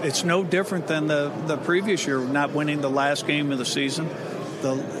 It's no different than the previous year, not winning the last game of the season,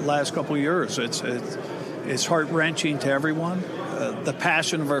 the last couple of years. It's heart-wrenching to everyone. The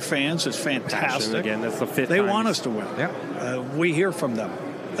passion of our fans is fantastic. Passion, again, that's the fifth They time. want us to win. Yep. We hear from them.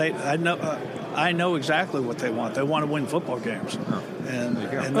 I know exactly what they want. They want to win football games. Oh. And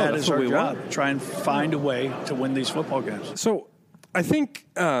that is our job. Try and find a way to win these football games. So I think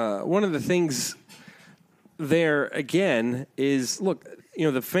one of the things there, again, is, look,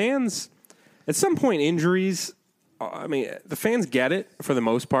 the fans, at some point, injuries, the fans get it for the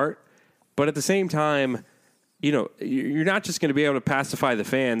most part, but at the same time, you're not just going to be able to pacify the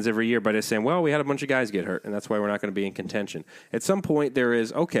fans every year by just saying, well, we had a bunch of guys get hurt, and that's why we're not going to be in contention. At some point, there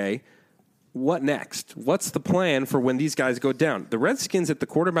is, okay, what next? What's the plan for when these guys go down? The Redskins at the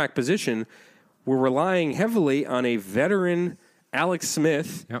quarterback position were relying heavily on a veteran Alex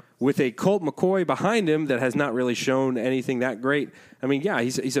Smith with a Colt McCoy behind him that has not really shown anything that great.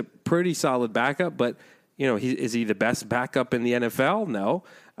 He's a pretty solid backup, but is he the best backup in the NFL? No.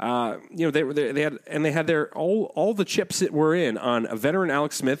 They had their all the chips that were in on a veteran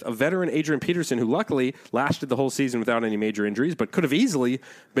Alex Smith, a veteran Adrian Peterson, who luckily lasted the whole season without any major injuries, but could have easily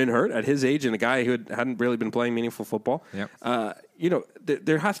been hurt at his age, and a guy who hadn't really been playing meaningful football. Yep.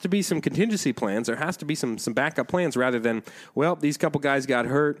 There has to be some contingency plans. There has to be some backup plans rather than, well, these couple guys got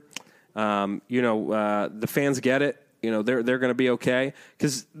hurt. The fans get it. They're going to be okay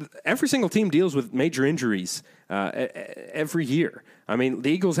because every single team deals with major injuries every year. The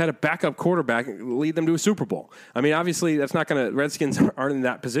Eagles had a backup quarterback lead them to a Super Bowl. Obviously, that's not going to. Redskins aren't in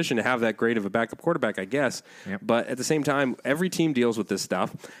that position to have that great of a backup quarterback, I guess. Yep. But at the same time, every team deals with this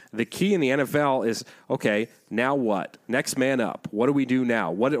stuff. The key in the NFL is, okay, now what? Next man up. What do we do now?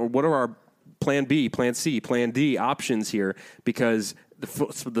 What are our plan B, plan C, plan D options here? Because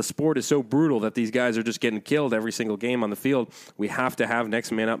the sport is so brutal that these guys are just getting killed every single game on the field. We have to have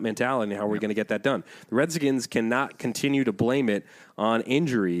next man up mentality. How are we going to get that done? The Redskins cannot continue to blame it on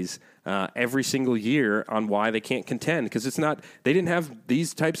injuries every single year on why they can't contend, because it's not. They didn't have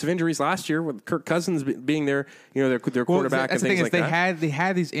these types of injuries last year with Kirk Cousins being their quarterback. That's and things the like thing that. they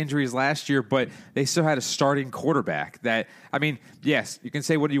had these injuries last year, but they still had a starting quarterback. Yes, you can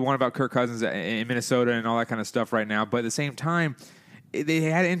say what do you want about Kirk Cousins in Minnesota and all that kind of stuff right now, but at the same time, they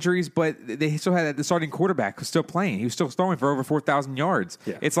had injuries, but they still had the starting quarterback who was still playing. He was still throwing for over 4,000 yards.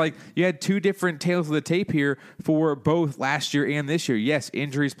 Yeah. It's like you had two different tales of the tape here for both last year and this year. Yes,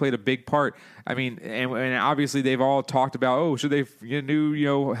 injuries played a big part. And obviously they've all talked about, should they get a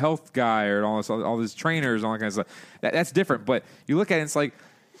new health guy or all these trainers and all that kind of stuff. That's different. But you look at it, it's like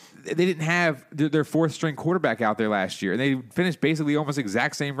they didn't have their fourth string quarterback out there last year, and they finished basically almost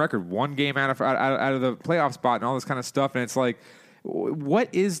exact same record, one game out of the playoff spot and all this kind of stuff. And it's like, what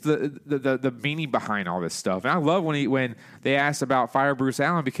is the meaning behind all this stuff? And I love when they asked about Fire Bruce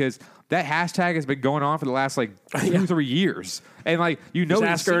Allen, because that hashtag has been going on for the last 2-3 years. And just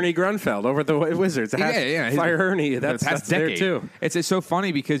ask Ernie Grunfeld over at the Wizards. Yeah. Fire Ernie. That's decade. there too. It's so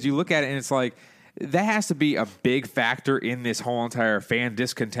funny because you look at it and it's like, that has to be a big factor in this whole entire fan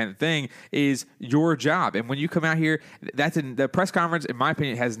discontent thing is your job. And when you come out here, the press conference, in my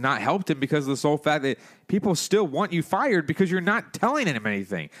opinion, has not helped him because of the sole fact that people still want you fired because you're not telling him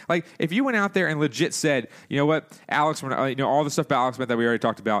anything. Like, if you went out there and legit said, you know what, Alex, all the stuff about Alex Smith that we already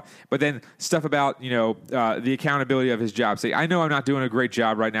talked about, but then stuff about, the accountability of his job. Say, I know I'm not doing a great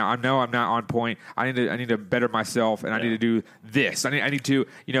job right now. I know I'm not on point. I need to better myself, and I need to do this. I need to,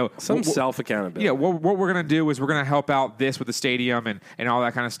 some self-accountability. Yeah, what we're going to do is we're going to help out this with the stadium and all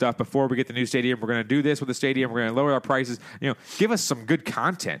that kind of stuff. Before we get the new stadium, we're going to do this with the stadium. We're going to lower our prices. Give us some good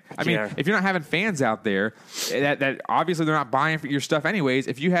content. I mean, if you're not having fans out there, that obviously they're not buying for your stuff anyways.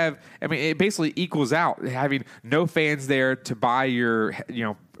 If you have, it basically equals out having no fans there to buy your,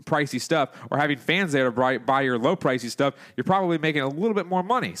 pricey stuff, or having fans there to buy your low pricey stuff. You're probably making a little bit more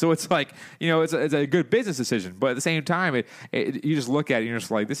money. So it's like, it's a good business decision. But at the same time, you just look at it and you're just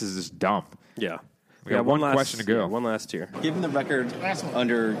like, this is just dumb. Yeah. We got one question to go. One last tier. Given the record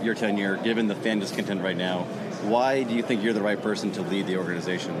under your tenure, given the fan discontent right now, why do you think you're the right person to lead the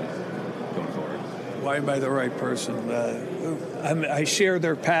organization going forward? Why am I the right person? I share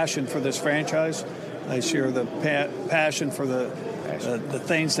their passion for this franchise. I share the passion for the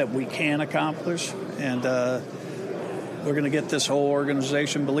things that we can accomplish, and we're going to get this whole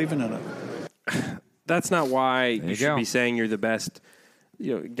organization believing in it. That's not why you should be saying you're the best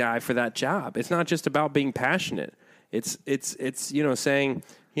guy for that job. It's not just about being passionate. It's saying,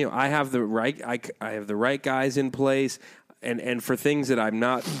 I have the right guys in place. And for things that I'm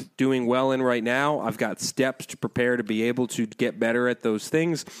not doing well in right now, I've got steps to prepare to be able to get better at those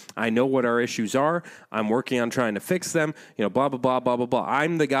things. I know what our issues are. I'm working on trying to fix them. Blah, blah, blah, blah, blah, blah.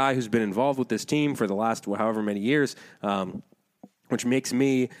 I'm the guy who's been involved with this team for the last however many years, which makes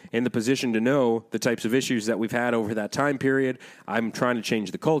me in the position to know the types of issues that we've had over that time period. I'm trying to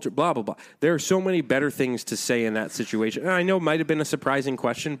change the culture, blah, blah, blah. There are so many better things to say in that situation. And I know it might have been a surprising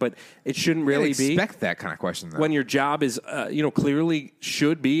question, but it shouldn't really be. Expect that kind of question, though. When your job is, clearly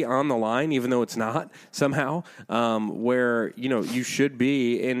should be on the line, even though it's not somehow, where, you should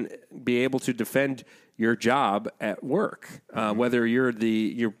be able to defend your job at work, whether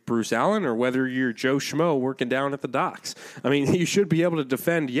you're Bruce Allen or whether you're Joe Schmo working down at the docks. I mean, you should be able to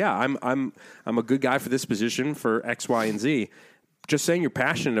defend. Yeah, I'm a good guy for this position for X, Y, and Z. Just saying you're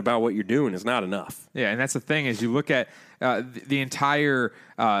passionate about what you're doing is not enough. Yeah, and that's the thing is you look at the entire,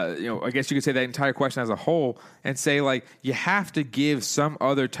 I guess you could say that entire question as a whole and say, like, you have to give some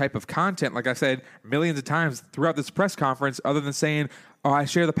other type of content, like I said millions of times throughout this press conference, other than saying, oh, I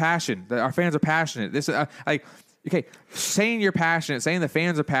share the passion. Our fans are passionate. Okay, saying you're passionate, saying the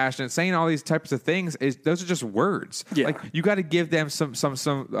fans are passionate, saying all these types of things, those are just words. Yeah. Like, you got to give them some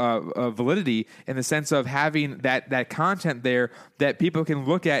validity in the sense of having that content there that people can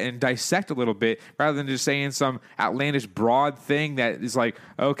look at and dissect a little bit, rather than just saying some outlandish broad thing that is like,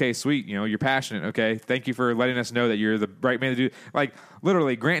 okay, sweet, you're passionate. Okay, thank you for letting us know that you're the right man to do. Like,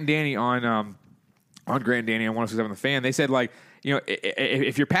 literally, Grant and Danny on Grant and Danny on 106.7 The Fan, they said, like,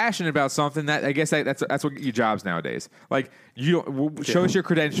 if you're passionate about something, that I guess that's what your job's nowadays. Like, show us your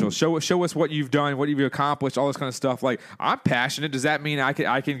credentials, show us what you've done, what you've accomplished, all this kind of stuff. Like, I'm passionate. Does that mean I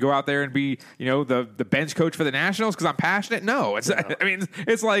can go out there and be the bench coach for the Nationals because I'm passionate? No,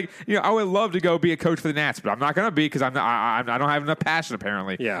 it's like I would love to go be a coach for the Nats, but I'm not going to be because I don't have enough passion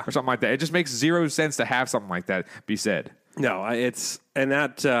apparently, or something like that. It just makes zero sense to have something like that be said. No,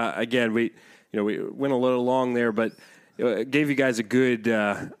 again we went a little long there, but. Gave you guys a good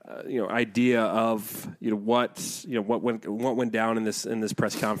idea of what went down in this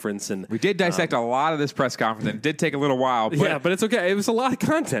press conference, and we did dissect a lot of this press conference, and it did take a little while. But but it's okay. It was a lot of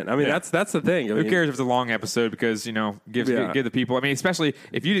content. I mean, that's the thing. Who cares if it's a long episode because give the people. I mean, especially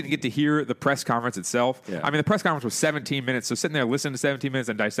if you didn't get to hear the press conference itself. Yeah. I mean, the press conference was 17 minutes, so sitting there listening to 17 minutes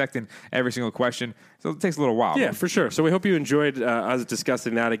and dissecting every single question, so it takes a little while. Yeah, for sure. So we hope you enjoyed us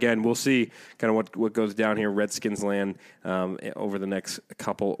discussing that. Again, we'll see kind of what goes down here, Redskins land. Over the next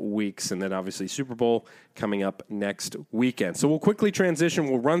couple weeks, and then obviously Super Bowl coming up next weekend. So we'll quickly transition.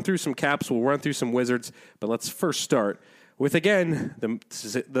 We'll run through some Caps. We'll run through some Wizards. But let's first start with, again,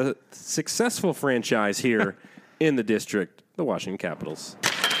 the successful franchise here in the district, the Washington Capitals.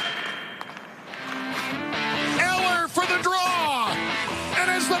 Eller for the draw.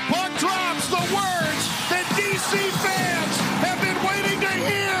 And as the puck drops, the words that DC fans have been waiting to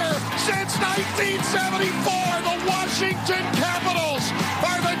hear since 1974. Washington Capitals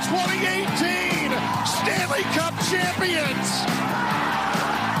are the 2018 Stanley Cup champions.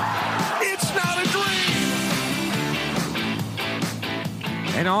 It's not a dream.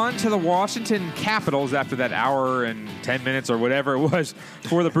 And on to the Washington Capitals after that hour and 10 minutes or whatever it was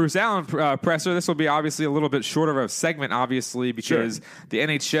for the Bruce Allen presser. This will be obviously a little bit shorter of a segment, obviously, because the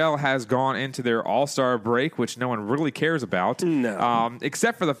NHL has gone into their All-Star break, which no one really cares about. No.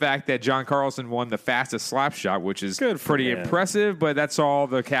 Except for the fact that John Carlson won the fastest slap shot, which is pretty him. impressive, but that's all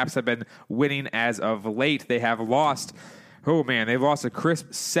the Caps have been winning as of late. They have lost... Oh, man, they've lost a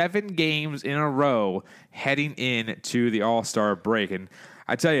crisp 7 games in a row heading into the All-Star break. And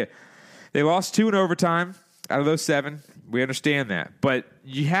I tell you, they lost 2 in overtime out of those 7. We understand that. But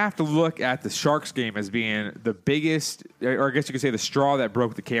you have to look at the Sharks game as being the biggest, or I guess you could say the straw that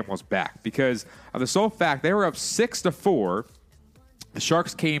broke the camel's back. Because of the sole fact they were up 6-4. The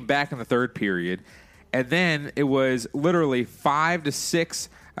Sharks came back in the third period. And then it was literally 5-6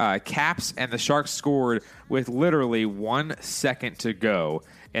 Caps, and the Sharks scored with literally 1 second to go,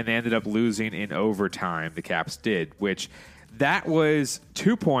 and they ended up losing in overtime. The Caps did, which that was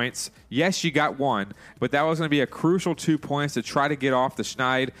 2 points. Yes, you got 1, but that was going to be a crucial 2 points to try to get off the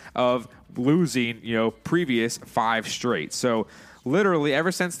schneid of losing, previous 5 straight. So literally,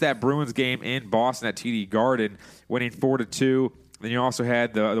 ever since that Bruins game in Boston at TD Garden, winning 4-2. Then you also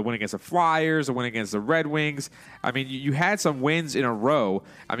had the win against the Flyers, the win against the Red Wings. I mean, you had some wins in a row.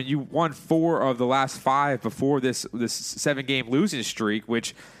 I mean, you won 4 of the last 5 before this 7-game losing streak,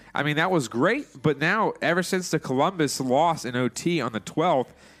 which, I mean, that was great. But now, ever since the Columbus loss in OT on the 12th,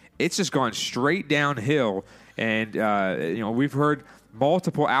 it's just gone straight downhill. And, we've heard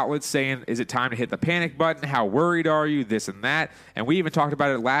multiple outlets saying, is it time to hit the panic button? How worried are you? This and that. And we even talked about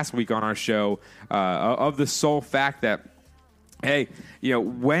it last week on our show of the sole fact that, hey,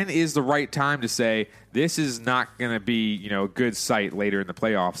 when is the right time to say this is not going to be, a good sight later in the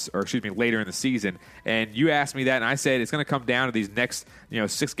playoffs, or later in the season? And you asked me that, and I said it's going to come down to these next,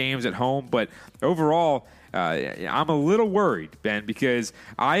 6 games at home. But overall, I'm a little worried, Ben, because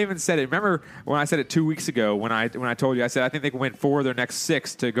I even said it. Remember when I said it 2 weeks ago when I told you, I said I think they can win 4 of their next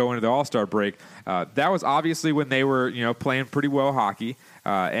 6 to go into the All-Star break. That was obviously when they were, playing pretty well hockey.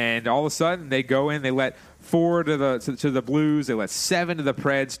 And all of a sudden they go in, they let 4 to the Blues, they let 7 to the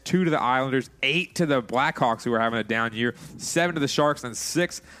Preds, 2 to the Islanders, 8 to the Blackhawks, who are having a down year, 7 to the Sharks, and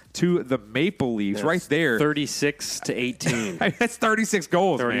 6 to the Maple Leafs. Yes. Right there, 36-18. That's 36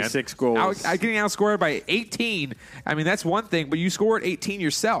 goals, 36 goals. Getting outscored by 18. I mean, that's one thing, but you scored 18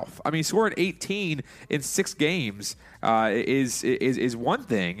 yourself. I mean, scoring 18 in 6 games is one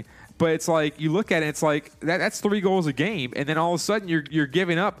thing. But it's like you look at it, it's like that's 3 goals a game, and then all of a sudden you're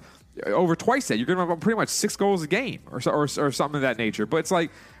giving up over twice that. You're giving up pretty much 6 goals a game or something of that nature. But it's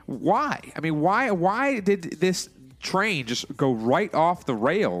like, why? I mean, why did this train just go right off the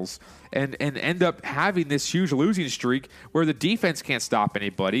rails and end up having this huge losing streak where the defense can't stop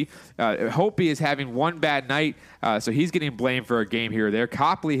anybody? Hopi is having one bad night, so he's getting blamed for a game here or there.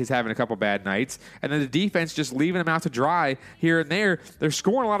 Copley is having a couple bad nights, and then the defense just leaving them out to dry here and there. They're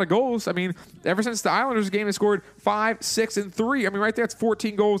scoring a lot of goals. I mean, ever since the Islanders game, they scored 5, 6, and 3. I mean, right there, it's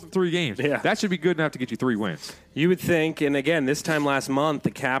 14 goals in 3 games. Yeah. That should be good enough to get you 3 wins. You would think, and again, this time last month,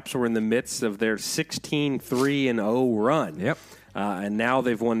 the Caps were in the midst of their 16-3-0 run. Yep. And now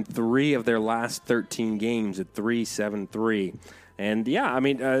they've won 3 of their last 13 games at 3-7-3. And, yeah, I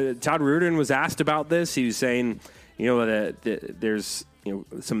mean, Todd Reardon was asked about this. He was saying, that there's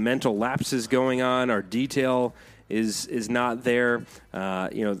some mental lapses going on. Our detail is not there.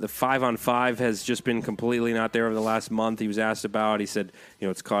 The 5-on-5 has just been completely not there over the last month. He was asked about. He said,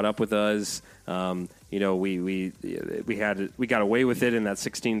 it's caught up with us. We got away with it in that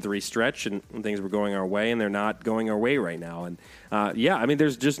 16-3 stretch, and things were going our way, and they're not going our way right now. And I mean,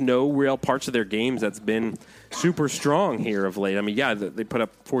 there's just no real parts of their games that's been super strong here of late. I mean, yeah, they put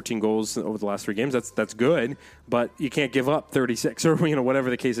up 14 goals over the last 3 games. That's good, but you can't give up 36 or whatever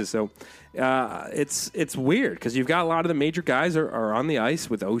the case is. So it's weird because you've got a lot of the major guys are on the ice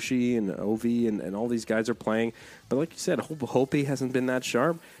with Oshie and Ovi and all these guys are playing. But like you said, Hopi hasn't been that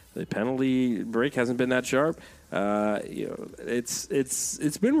sharp. The penalty break hasn't been that sharp. It's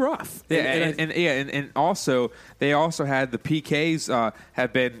been rough. Yeah, and also they also had the PKs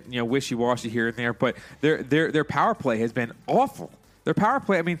have been wishy-washy here and there, but their power play has been awful. Their power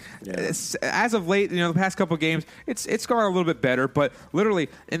play, I mean, as of late, the past couple of games, it's gone a little bit better. But literally,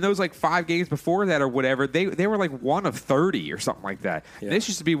 in those 5 games before that or whatever, they were 1 of 30 or something like that. Yeah. This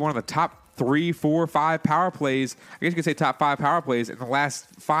used to be one of the top 3, 4, 5 power plays. I guess you could say top 5 power plays in the last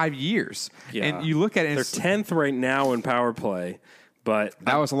 5 years. Yeah. And you look at it, they're 10th right now in power play. But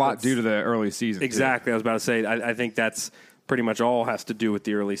that was a lot due to the early season. Exactly. Too. I was about to say, I think that's pretty much all has to do with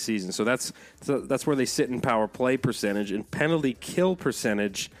the early season. So that's where they sit in power play percentage and penalty kill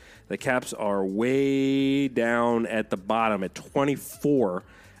percentage. The Caps are way down at the bottom at 24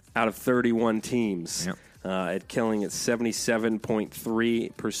 out of 31 teams at killing at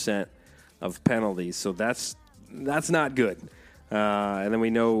 77.3% of penalties. So that's not good. And then we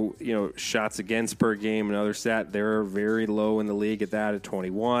know, shots against per game, another stat, they're very low in the league at that at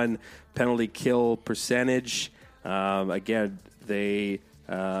 21. Penalty kill percentage, again, they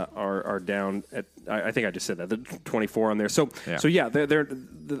are down at, I think I just said that, they're 24 on there. So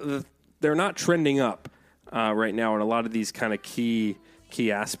they're not trending up right now in a lot of these kind of key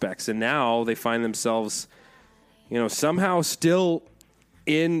aspects. And now they find themselves, somehow still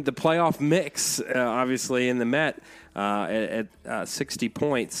in the playoff mix, obviously in the Met at 60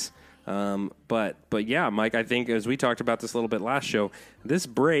 points. But yeah, Mike, I think as we talked about this a little bit last show, this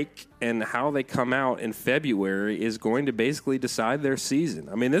break and how they come out in February is going to basically decide their season.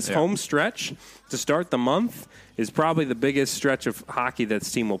 I mean, this home stretch to start the month is probably the biggest stretch of hockey that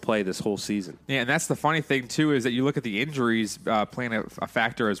this team will play this whole season. Yeah, and that's the funny thing, too, is that you look at the injuries playing a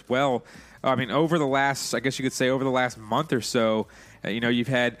factor as well. I mean, over the last month or so, you've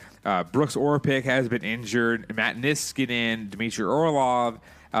had Brooks Orpik has been injured, Matt Niskanen, Dmitry Orlov,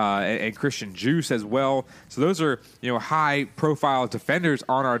 and Christian Juice as well. So those are, high-profile defenders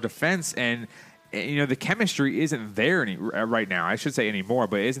on our defense, and the chemistry isn't there right now. I should say anymore,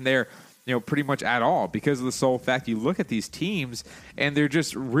 but it isn't there, pretty much at all because of the sole fact you look at these teams and they're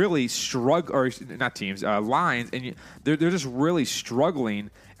just really lines, and they're just really struggling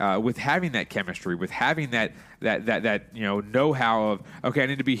with having that chemistry, with having that know-how of, okay, I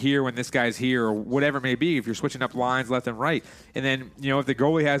need to be here when this guy's here, or whatever it may be. If you're switching up lines left and right, and then if the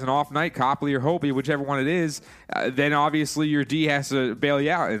goalie has an off night, Copley or Holtby, whichever one it is, then obviously your D has to bail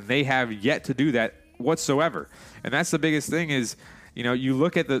you out, and they have yet to do that whatsoever. And that's the biggest thing is, you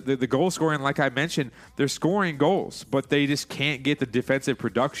look at the goal scoring, like I mentioned, they're scoring goals, but they just can't get the defensive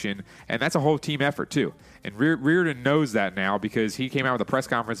production, and that's a whole team effort too. And Reardon knows that now because he came out with a press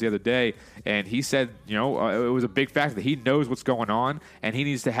conference the other day, and he said, it was a big fact that he knows what's going on, and he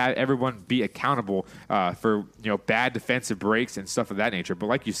needs to have everyone be accountable for bad defensive breaks and stuff of that nature. But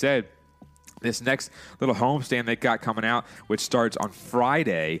like you said, this next little homestand they got coming out, which starts on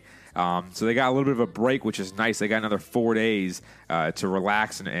Friday. So they got a little bit of a break, which is nice. They got another 4 days to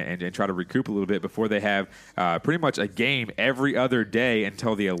relax and try to recoup a little bit before they have pretty much a game every other day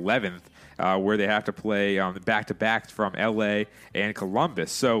until the 11th, where they have to play back-to-back from L.A. and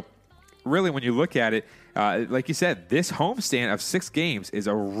Columbus. So really, when you look at it, like you said, this homestand of 6 games is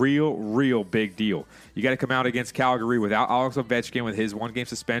a real big deal. You got to come out against Calgary without Alex Ovechkin with his 1-game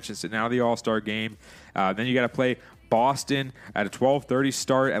suspension sitting out of the All-Star game. Then you got to play Boston at a 12:30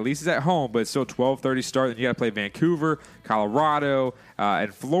 start. At least it's at home, but it's still 12:30 start. Then you got to play Vancouver, Colorado,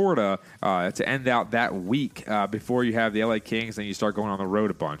 and Florida to end out that week before you have the LA Kings. Then you start going on the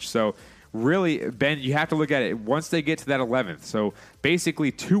road a bunch. So really, Ben, you have to look at it once they get to that 11th. So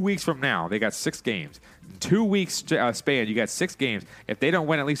basically 2 weeks from now, they got 6 games. 2 weeks span, you got 6 games. If they don't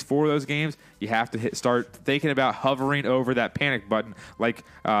win at least 4 of those games, you have to start thinking about hovering over that panic button like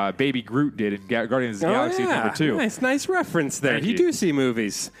Baby Groot did in Guardians of the Galaxy number 2. Nice reference there. You do see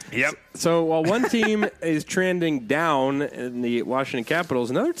movies. Yep. So while one team is trending down in the Washington Capitals,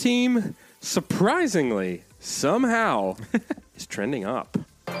 another team, surprisingly, somehow, is trending up.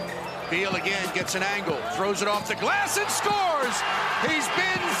 Beal again gets an angle, throws it off the glass and scores. He's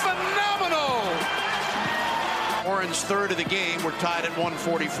been phenomenal. Warren's third of the game. We're tied at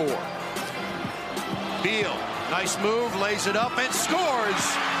 144. Beal, nice move, lays it up and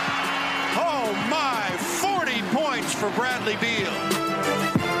scores. Oh my, 40 points for Bradley Beal.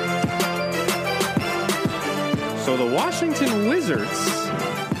 So the Washington Wizards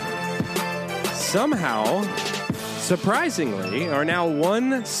somehow, surprisingly, are now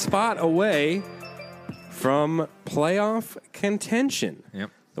 1 spot away from playoff contention.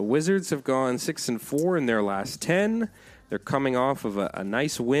 Yep. The Wizards have gone 6-4 in their last 10. They're coming off of a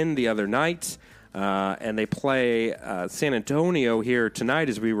nice win the other night, and they play San Antonio here tonight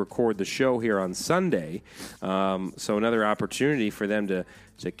as we record the show here on Sunday. So another opportunity for them to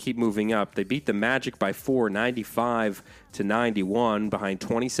keep moving up. They beat the Magic by 4, 95-91, behind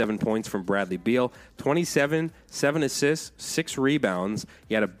 27 points from Bradley Beal. 27, 7 assists, 6 rebounds.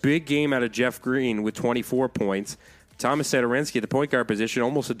 He had a big game out of Jeff Green with 24 points. Thomas Satoransky at the point guard position,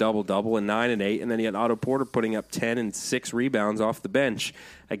 almost a double-double, and 9 and 8. And then he had Otto Porter putting up 10 and 6 rebounds off the bench.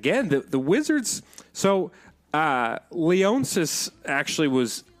 Again, the Wizards. So Leonsis actually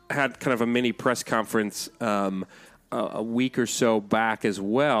had kind of a mini press conference a week or so back as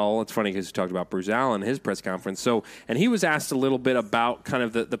well. It's funny because he talked about Bruce Allen in his press conference. So, and he was asked a little bit about kind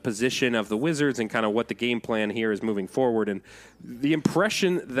of the position of the Wizards and kind of what the game plan here is moving forward. And the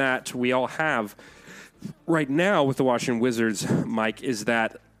impression that we all have right now with the Washington Wizards, Mike, is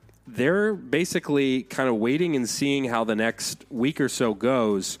that they're basically kind of waiting and seeing how the next week or so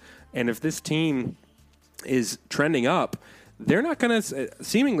goes. And if this team is trending up, they're not going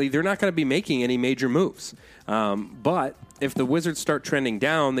to be making any major moves. But if the Wizards start trending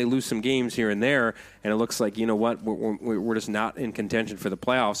down, they lose some games here and there, and it looks like, you know what, we're just not in contention for the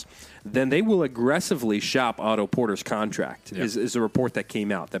playoffs, then they will aggressively shop Otto Porter's contract, is a report that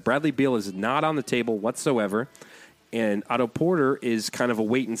came out. That Bradley Beal is not on the table whatsoever, and Otto Porter is kind of a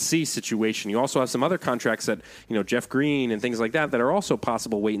wait-and-see situation. You also have some other contracts that, Jeff Green and things like that are also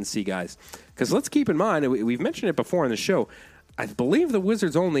possible wait-and-see guys. Because let's keep in mind, we've mentioned it before on the show, I believe the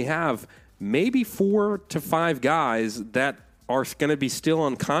Wizards only have maybe 4 to 5 guys that are going to be still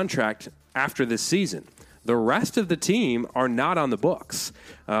on contract after this season. The rest of the team are not on the books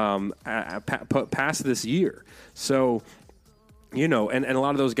past this year. So, and a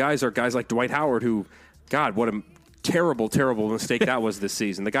lot of those guys are guys like Dwight Howard who, God, what a terrible mistake that was this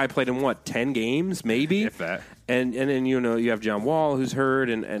season. The guy played in 10 games, maybe, if that. And then you have John Wall who's hurt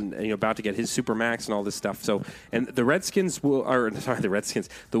and about to get his supermax and all this stuff. So and the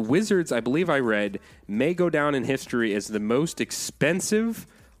the Wizards, I believe I read, may go down in history as the most expensive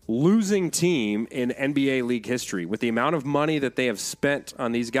losing team in NBA league history with the amount of money that they have spent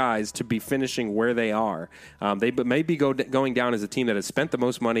on these guys to be finishing where they are. They may be going down as a team that has spent the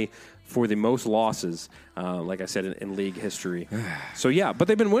most money for the most losses, like I said, in league history. So, yeah, but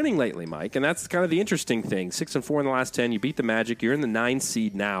they've been winning lately, Mike, and that's kind of the interesting thing. 6-4 in the last 10. You beat the Magic. You're in the 9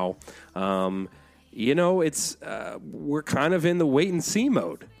 seed now. It's we're kind of in the wait-and-see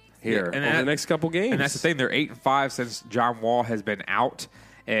mode here over the next couple games. And that's the thing. They're 8-5 since John Wall has been out.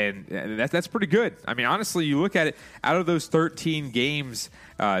 And that's pretty good. I mean, honestly, you look at it, out of those 13 games,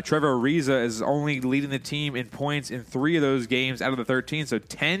 Trevor Ariza is only leading the team in points in 3 of those games out of the 13. So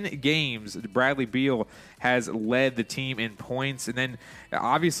 10 games, Bradley Beal has led the team in points. And then,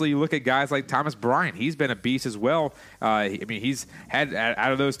 obviously, you look at guys like Thomas Bryant. He's been a beast as well. He's had,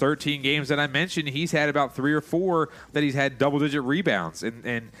 out of those 13 games that I mentioned, he's had about 3 or 4 that he's had double-digit rebounds.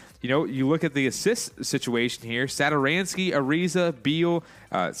 And you look at the assist situation here, Satoransky, Ariza, Beal,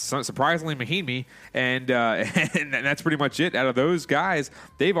 surprisingly Mahinmi, and that's pretty much it. Out of those guys,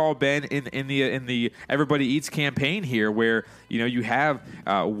 they've all been in the Everybody Eats campaign here, where you have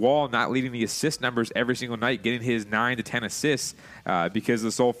Wall not leading the assist numbers every single night, getting his 9 to 10 assists because of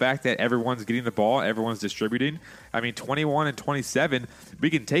the sole fact that everyone's getting the ball, everyone's distributing. 21 and 27, we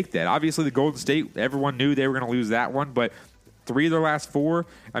can take that. Obviously, the Golden State, everyone knew they were going to lose that one, but 3 of their last 4.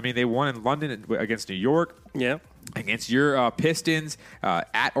 They won in London against New York. Yeah. Against your Pistons,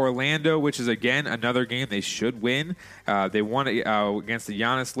 at Orlando, which is, again, another game they should win. They won against the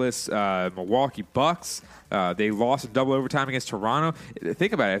Giannis-less Milwaukee Bucks. They lost in double overtime against Toronto.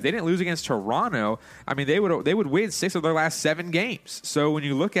 Think about it. If they didn't lose against Toronto, they would win 6 of their last 7 games. So when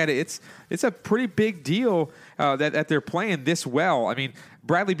you look at it, it's a pretty big deal that they're playing this well.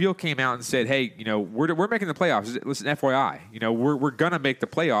 Bradley Beal came out and said, "Hey, we're making the playoffs. Listen, FYI, we're gonna make the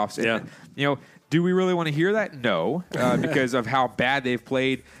playoffs." Yeah. And, do we really want to hear that? No, because of how bad they've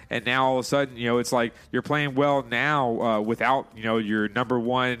played, and now all of a sudden, it's like you're playing well now without your number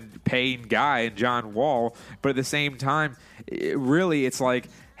one paying guy in John Wall, but at the same time, it's like,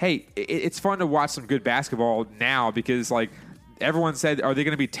 hey, it's fun to watch some good basketball now because everyone said, are they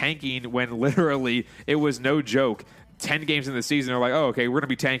going to be tanking when literally it was no joke. 10 games in the season, they're like, oh, okay, we're going to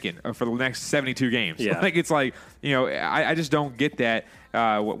be tanking for the next 72 games. Yeah. I just don't get that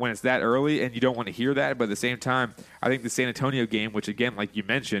when it's that early, and you don't want to hear that. But at the same time, I think the San Antonio game, which, again, like you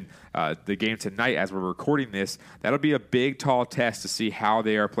mentioned, the game tonight as we're recording this, that'll be a big, tall test to see how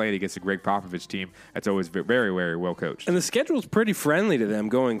they are playing against a Greg Popovich team that's always very, very well coached. And the schedule's pretty friendly to them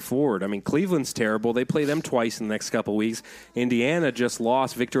going forward. Cleveland's terrible. They play them twice in the next couple weeks. Indiana just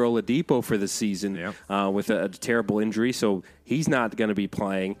lost Victor Oladipo for the season with a terrible injury, so he's not going to be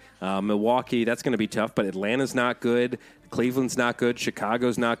playing. Milwaukee, that's going to be tough, but Atlanta's not good. Cleveland's not good.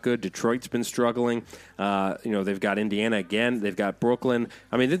 Chicago's not good. Detroit's been struggling. They've got Indiana again. They've got Brooklyn.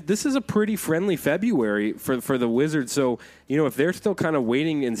 This is a pretty friendly February for the Wizards. So, if they're still kind of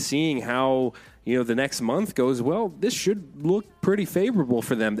waiting and seeing how, the next month goes, well, this should look pretty favorable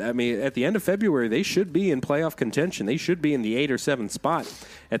for them. I mean, at the end of February, they should be in playoff contention. They should be in the 8 or 7 spot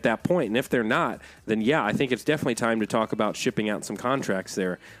at that point. And if they're not, then yeah, I think it's definitely time to talk about shipping out some contracts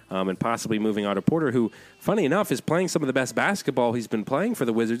there and possibly moving Otto Porter, who, funny enough, is playing some of the best basketball he's been playing for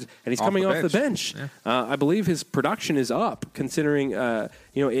the Wizards, and he's coming off the bench. Yeah. I believe his production is up, considering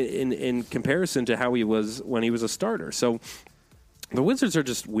in comparison to how he was when he was a starter. So the Wizards are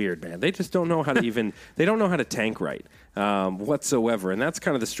just weird, man. They just don't know how to they don't know how to tank right whatsoever. And that's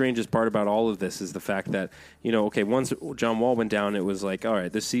kind of the strangest part about all of this is the fact that, once John Wall went down, it was like, all right,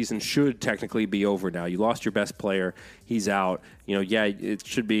 this season should technically be over now. You lost your best player. He's out. It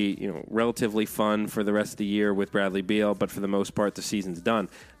should be, relatively fun for the rest of the year with Bradley Beal, but for the most part, the season's done.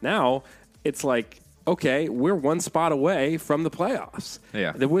 Now it's like, okay, we're one spot away from the playoffs.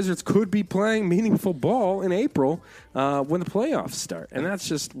 Yeah. The Wizards could be playing meaningful ball in April when the playoffs start, and that's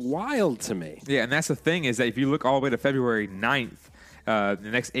just wild to me. Yeah, and that's the thing is that if you look all the way to February 9th, the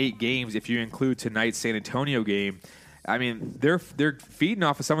next 8 games, if you include tonight's San Antonio game, I mean, they're feeding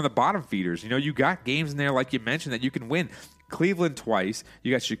off of some of the bottom feeders. You got games in there, like you mentioned, that you can win. Cleveland twice,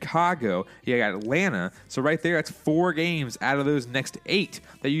 you got Chicago, you got Atlanta. So right there, that's 4 games out of those next 8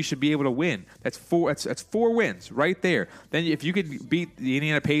 that you should be able to win. That's 4 wins right there. Then if you could beat the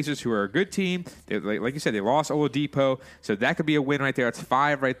Indiana Pacers, who are a good team, like you said, they lost Oladipo, so that could be a win right there. That's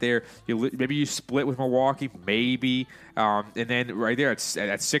 5 right there. Maybe you split with Milwaukee, maybe. And then right there, at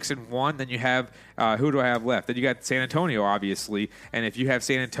 6-1, then you have who do I have left? Then you got San Antonio, obviously. And if you have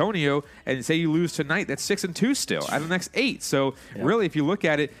San Antonio, and say you lose tonight, that's 6-2 still out of the next 8. So really, if you look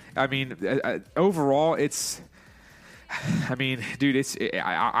at it, I mean, overall, I'm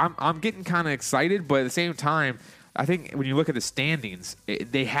getting kind of excited, but at the same time, I think when you look at the standings,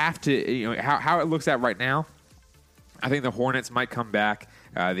 they have to, how it looks at right now. I think the Hornets might come back.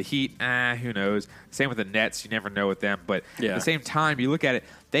 The Heat, who knows? Same with the Nets. You never know with them. But at the same time, you look at it,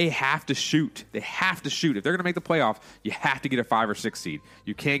 they have to shoot. They have to shoot. If they're going to make the playoff, you have to get a 5 or 6 seed.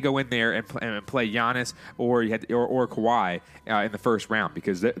 You can't go in there and play Giannis or Kawhi in the first round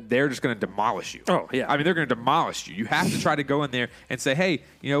because they're just going to demolish you. Oh, yeah. I mean, they're going to demolish you. You have to try to go in there and say, hey,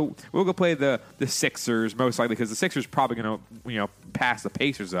 we'll go play the Sixers most likely because the Sixers probably going to pass the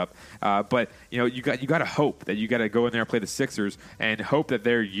Pacers up. But you got to hope that you got to go in there and play the Sixers and hope that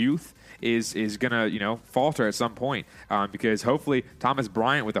their youth is going to falter at some point because hopefully Thomas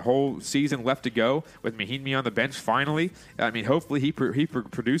Bryant with the whole season left to go with Mahinmi on the bench finally, I mean hopefully he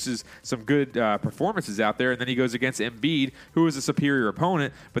produces some good performances out there, and then he goes against Embiid, who is a superior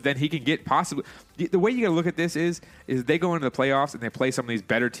opponent, but then he can get possibly the way you got to look at this is they go into the playoffs and they play some of these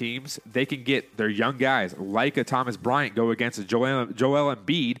better teams, they can get their young guys like a Thomas Bryant go against a Joel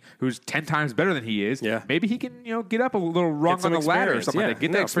Embiid who's 10 times better than he is. Yeah. Maybe he can get up a little rung on the ladder or something like that.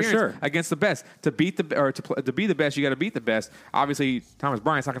 Get that experience for sure. Against the best. To be the best, you got to beat the best. Obviously, Thomas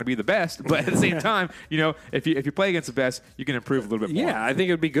Bryant's not going to be the best, but at the same time, if you play against the best, you can improve a little bit more. Yeah, I think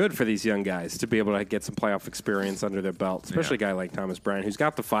it would be good for these young guys to be able to get some playoff experience under their belt, especially a guy like Thomas Bryant, who's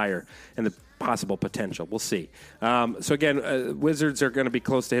got the fire and the possible potential. We'll see. So again, Wizards are going to be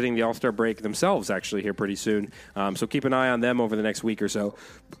close to hitting the All-Star break themselves, actually, here pretty soon. So keep an eye on them over the next week or so,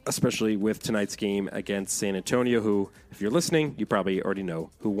 especially with tonight's game against San Antonio, who, if you're listening, you probably already know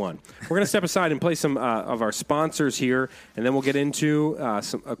who won. We're going to step aside and play some of our sponsors here, and then we'll get into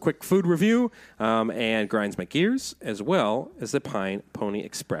a quick food review and Grinds My Gears, as well as the Pine Pony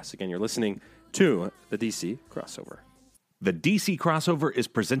Express. Again, you're listening to the DC Crossover. The DC Crossover is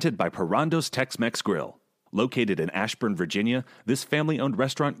presented by Perando's Tex-Mex Grill. Located in Ashburn, Virginia, this family-owned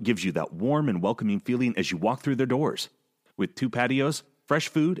restaurant gives you that warm and welcoming feeling as you walk through their doors. With 2 patios, fresh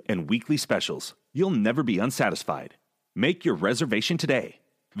food, and weekly specials, you'll never be unsatisfied. Make your reservation today.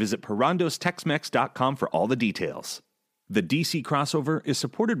 Visit perandostexmex.com for all the details. The DC Crossover is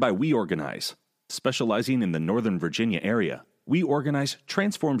supported by We Organize. Specializing in the Northern Virginia area, We Organize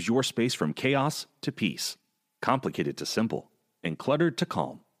transforms your space from chaos to peace. Complicated to simple, and cluttered to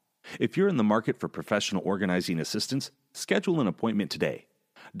calm. If you're in the market for professional organizing assistance, schedule an appointment today.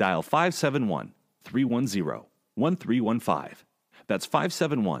 Dial 571-310-1315. That's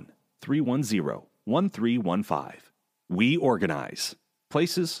 571-310-1315. We Organize.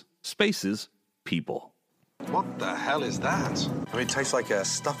 Places, spaces, people. What the hell is that? I mean, it tastes like a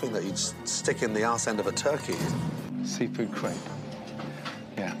stuffing that you'd stick in the arse end of a turkey. Seafood crepe.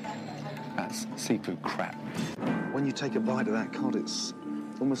 Yeah, that's seafood crap. When you take a bite of that cod, it's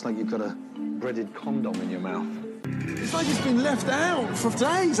almost like you've got a breaded condom in your mouth. It's like it's been left out for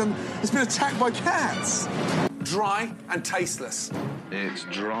days and it's been attacked by cats. Dry and tasteless. It's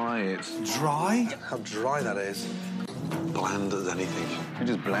dry, it's... Dry? How dry that is. Bland as anything. It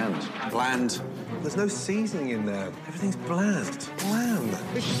is bland. Bland. There's no seasoning in there. Everything's bland. Bland.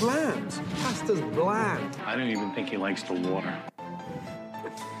 It's bland. Pasta's bland. I don't even think he likes the water.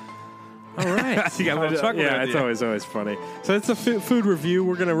 All right. You got a little chuckle yeah, at it's the end. always funny. So it's a food review.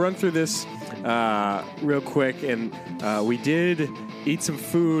 We're going to run through this real quick. And we did eat some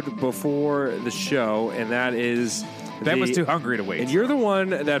food before the show, and that is... Ben was too hungry to wait. And you're the one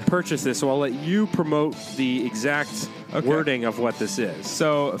that purchased this, so I'll let you promote the exact wording of what this is.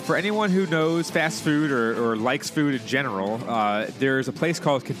 So for anyone who knows fast food or likes food in general, there's a place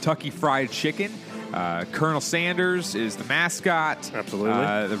called Kentucky Fried Chicken. Colonel Sanders is the mascot.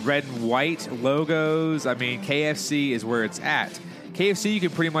 Absolutely. The red and white logos. I mean, KFC is where it's at. KFC, you can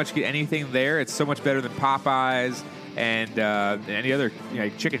pretty much get anything there. It's so much better than Popeyes and any other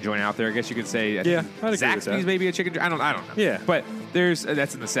chicken joint out there. I guess you could say. Yeah, I'd agree with that. Zaxby's maybe a chicken joint. I don't know. Yeah. But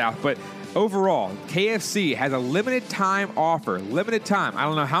that's in the South. But overall, KFC has a limited time offer. Limited time. I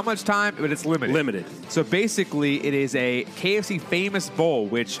don't know how much time, but it's limited. Limited. So basically, it is a KFC Famous Bowl,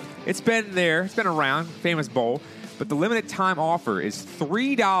 which it's been there. It's been around, Famous Bowl. But the limited time offer is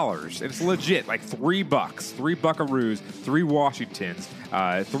 $3. It's legit, like $3. 3 buckaroos, 3 Washingtons,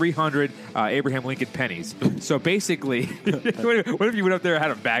 300 Abraham Lincoln pennies. So basically, what if you went up there and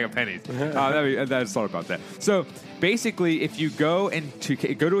had a bag of pennies? I just thought about that. So basically, if you go to a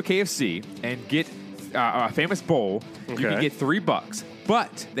KFC and get a Famous Bowl, you can get $3.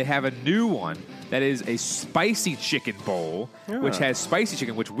 But they have a new one that is a spicy chicken bowl, which has spicy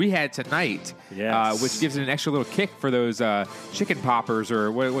chicken, which we had tonight, which gives it an extra little kick for those chicken poppers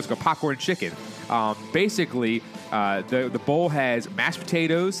or what's called popcorn chicken. Basically, the bowl has mashed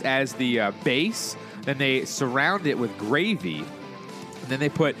potatoes as the base. Then they surround it with gravy. And then they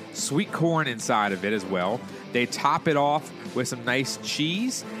put sweet corn inside of it as well. They top it off with some nice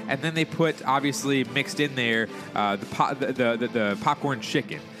cheese, and then they put, obviously mixed in there, the popcorn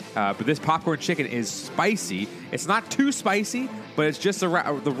chicken. But this popcorn chicken is spicy. It's not too spicy, but it's just the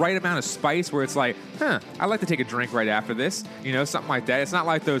right amount of spice where it's like, I'd like to take a drink right after this. Something like that. It's not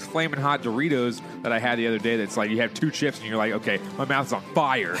like those flaming hot Doritos that I had the other day that's like you have 2 chips and you're like, okay, my mouth's on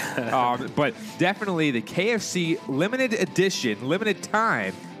fire. But definitely the KFC limited edition, limited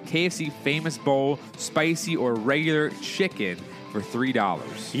time, KFC Famous Bowl, spicy or regular chicken for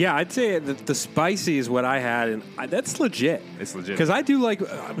 $3. Yeah, I'd say the spicy is what I had, and that's legit. It's legit. Because I do like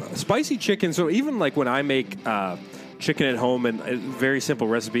spicy chicken, so even like when I make chicken at home, and a very simple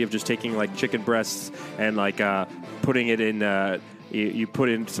recipe of just taking like chicken breasts and like putting it in... You put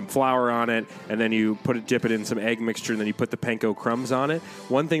in some flour on it, and then you dip it in some egg mixture, and then you put the panko crumbs on it.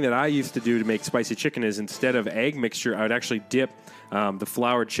 One thing that I used to do to make spicy chicken is instead of egg mixture, I would actually dip the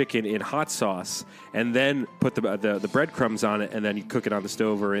floured chicken in hot sauce, and then put the breadcrumbs on it, and then you cook it on the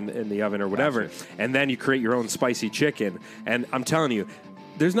stove or in the oven or whatever, and then you create your own spicy chicken. And I'm telling you,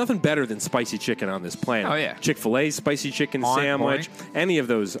 there's nothing better than spicy chicken on this planet. Oh, yeah. Chick-fil-A's spicy chicken sandwich, any of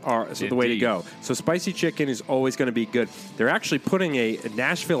those are the way to go. So spicy chicken is always going to be good. They're actually putting a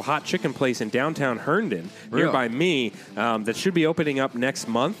Nashville hot chicken place in downtown Herndon, nearby me, that should be opening up next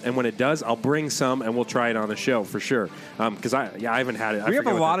month. And when it does, I'll bring some and we'll try it on the show for sure. Because I haven't had it. We have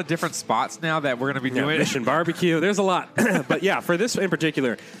a lot of different spots now that we're going to be doing. Mission Barbecue. There's a lot. But yeah, for this in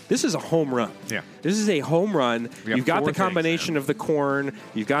particular, this is a home run. Yeah. This is a home run. You've got the 4 combination of the corn.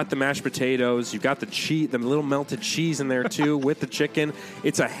 You've got the mashed potatoes. You've got the little melted cheese in there too with the chicken.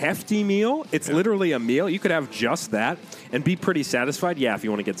 It's a hefty meal. It's literally a meal. You could have just that and be pretty satisfied. Yeah, if you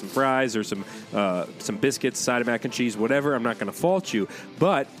want to get some fries or some biscuits, side of mac and cheese, whatever, I'm not going to fault you.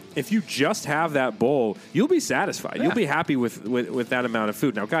 But if you just have that bowl, you'll be satisfied. Yeah. You'll be happy with that amount of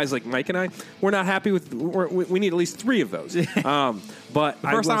food. Now, guys like Mike and I, we're not happy with. We need at least 3 of those. But the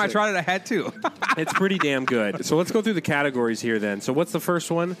first time I tried it, I had 2. It's pretty damn good. So let's go through the categories here then. So what's the first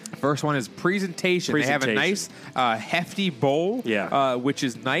one? First one is presentation. They have a nice hefty bowl, which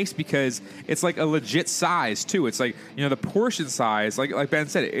is nice because it's like a legit size too. It's like, the portion size, like Ben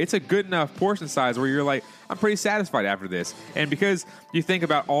said, it's a good enough portion size where you're like, I'm pretty satisfied after this. And because you think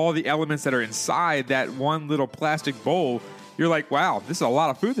about all the elements that are inside that one little plastic bowl, you're like, wow, this is a lot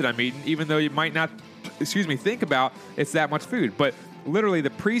of food that I'm eating, even though you might not, think about it's that much food. But literally,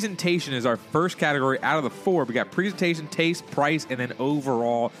 the presentation is our first category out of the 4. We got presentation, taste, price, and then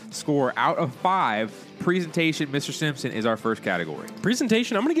overall score out of 5. presentation, Mr. Simpson, is our first category.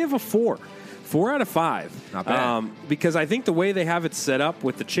 Presentation, I'm going to give a 4. 4 out of 5. Not bad. Because I think the way they have it set up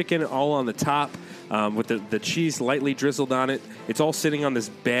with the chicken all on the top, with the cheese lightly drizzled on it, it's all sitting on this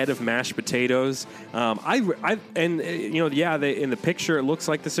bed of mashed potatoes. In the picture it looks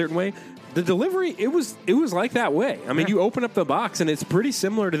like the certain way. The delivery, it was like that way. I mean, you open up the box, and it's pretty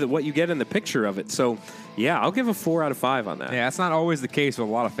similar to what you get in the picture of it. So, yeah, I'll give a 4 out of 5 on that. Yeah, that's not always the case with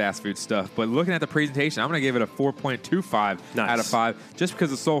a lot of fast food stuff. But looking at the presentation, I'm going to give it a 4.25 out of 5, just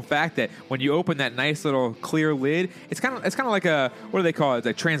because of the sole fact that when you open that nice little clear lid, it's kind of like a, what do they call it? It's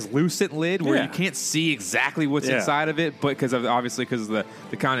a translucent lid where you can't see exactly what's inside of it, but because of the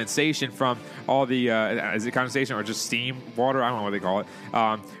condensation from all the is it condensation or just steam water? I don't know what they call it.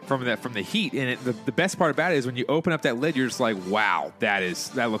 From the heat. And the best part about it is when you open up that lid, you're just like, wow, that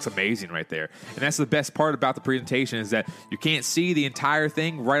looks amazing right there. And that's the best part about the presentation is that you can't see the entire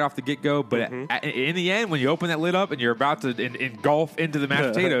thing right off the get-go, but in the end, when you open that lid up and you're about to engulf into the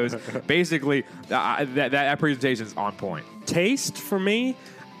mashed potatoes, basically that presentation is on point. Taste for me,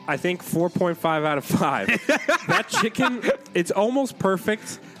 I think 4.5 out of 5. That chicken, it's almost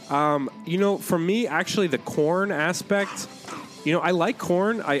perfect. For me, actually, the corn aspect. I like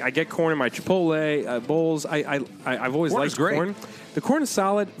corn. I get corn in my Chipotle bowls. I've always liked corn. The corn is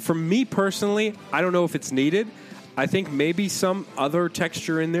solid. For me personally, I don't know if it's needed. I think maybe some other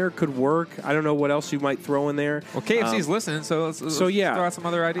texture in there could work. I don't know what else you might throw in there. Well, KFC's listening, so let's throw out some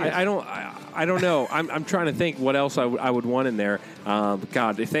other ideas. I don't know. I'm trying to think what else I would want in there.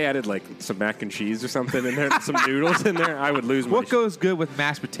 God, if they added like some mac and cheese or something in there, some noodles in there, I would lose my. What goes good with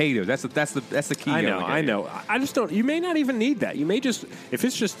mashed potatoes? That's the key. I know. I just don't. You may not even need that. You may just, if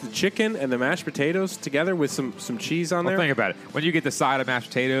it's just the chicken and the mashed potatoes together with some cheese on there. Think about it. When you get the side of mashed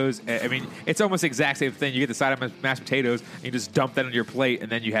potatoes, I mean, it's almost the exact same thing. You get the side of mashed potatoes, and you just dump that on your plate,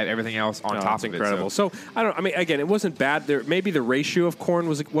 and then you have everything else on top of it. Incredible. So again, it wasn't bad. Maybe the ratio of corn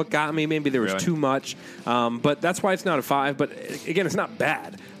was what got me. Maybe there was too much, but that's why it's not a 5. But again, it's not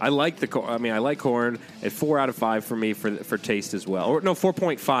bad. I like the corn. I mean, I like corn. At 4 out of 5 for me for taste as well. Or no,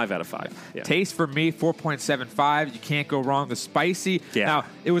 4.5 out of 5. Yeah. Taste for me 4.75. You can't go wrong. The spicy. Yeah. Now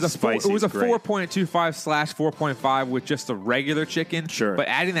it was a 4.25/4.5 with just the regular chicken. Sure. But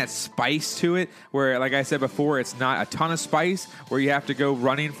adding that spice to it, where like I said before, it's not a ton of spice, where you have to go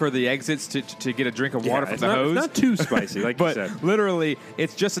running for the exits to get a drink of water from the hose. It's not too spicy, like but you said. Literally,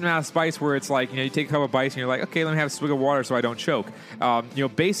 it's just an amount of spice where it's like, you take a couple of bites and you're like, okay, let me have a swig of water so I don't choke.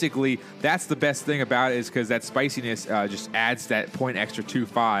 Basically, that's the best thing about it is because that spiciness just adds that point extra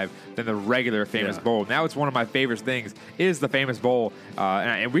 2.5 than the regular Famous Bowl. Now it's one of my favorite things is the Famous Bowl.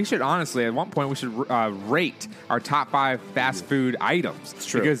 And we should honestly, at one point, we should rate our top 5 fast food items. It's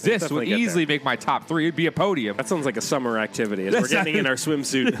true. Because this would easily make my top 3. It'd be a podium. That sounds like a summer activity as we're getting in our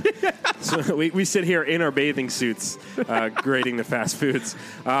swimsuit. So we sit here in our bathing suits grading the fast foods.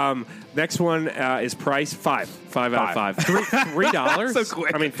 Next one is price 5 out of 5. $3. So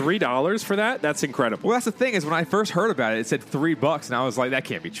quick. I mean, $3 for that? That's incredible. Well, that's the thing is when I first heard about it, it said $3, and I was like, that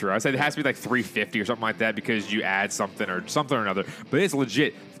can't be true. I said it has to be like $3.50 or something like that because you add something or another. But it's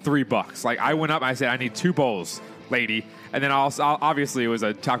legit $3. Like I went up, and I said I need 2 bowls, lady. And then obviously it was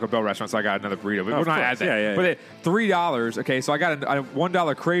a Taco Bell restaurant, so I got another burrito. But we're not at that. Yeah. But at $3, okay, so I got a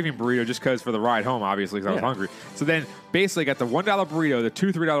 $1 craving burrito just because for the ride home, obviously, because I was hungry. So then basically got the $1 burrito, the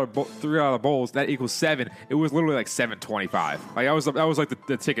 2 $3 bowls, that equals 7. It was literally like $7.25. Like that was like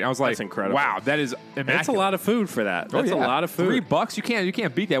the ticket. I was like, that's incredible. Wow, that is immaculate. That's a lot of food for that. That's a lot of food. $3, you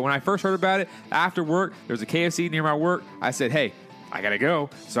can't beat that. When I first heard about it, after work, there was a KFC near my work. I said, hey, I gotta go.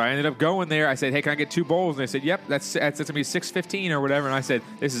 So I ended up going there. I said, hey, can I get 2 bowls? And they said, yep, that's gonna be $6.15 or whatever. And I said,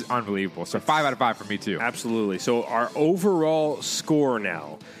 this is unbelievable. So 5 out of 5 for me too. Absolutely. So our overall score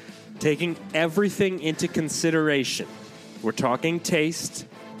now, taking everything into consideration, we're talking taste,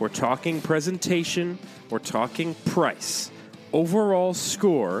 we're talking presentation, we're talking price. Overall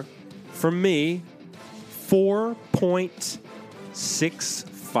score for me,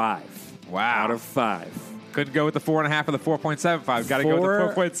 4.65. Wow. Out of 5. Couldn't go with the 4.5 or the 4.75. Got to go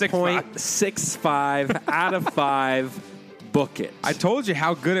with the 4.65. 4.65 out of 5. Book it. I told you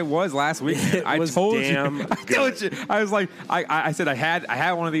how good it was last week. I told you. I was like, I said I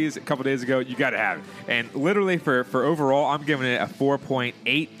had one of these a couple days ago. You got to have it. And literally for overall, I'm giving it a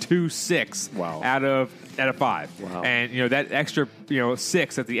 4.826 out of 5. Wow. And that extra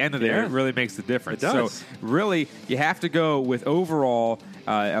 6 at the end of there really makes the difference. It does. So really, you have to go with overall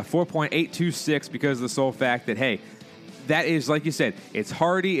a 4.826 because of the sole fact that, hey, that is, like you said, it's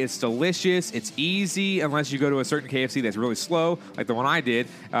hearty, it's delicious, it's easy, unless you go to a certain KFC that's really slow, like the one I did.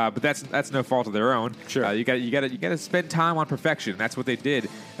 But that's no fault of their own. Sure, you got to spend time on perfection. That's what they did.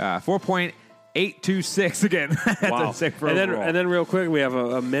 4.826 826 again. That's Wow. a sick and overall. then real quick, we have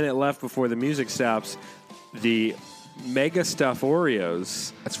a minute left before the music stops. The Mega Stuff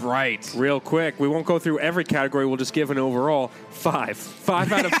Oreos. That's right. Real quick, we won't go through every category. We'll just give an overall 5.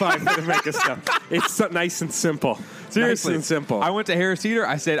 5 out of 5 for the Mega Stuff. It's so nice and simple. Seriously, Nice and simple. I went to Harris Teeter.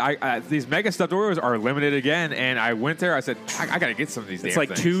 I said, these Mega Stuffed Oreos are limited again. And I went there. I said, I got to get some of these It's damn like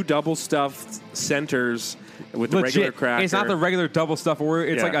things. 2 double stuffed centers with the Legit. regular cracker. It's not the regular double stuffed Oreo.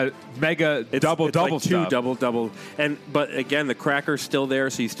 It's like a mega double like 2 stuff. double. But again, the cracker's still there,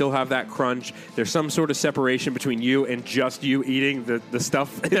 so you still have that crunch. There's some sort of separation between you and just you eating the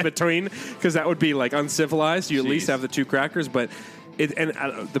stuff in between, because that would be like uncivilized. You at least have the 2 crackers, but.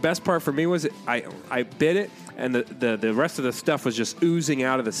 The best part for me was I bit it, and the rest of the stuff was just oozing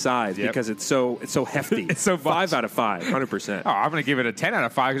out of the sides because it's so hefty. It's so 5 out of 5, 100%. Oh, I'm going to give it a 10 out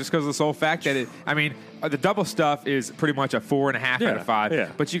of 5 just because of the sole fact that the double stuff is pretty much a 4.5 out of 5. Yeah.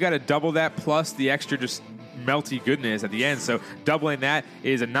 But you got to double that plus the extra just melty goodness at the end. So doubling that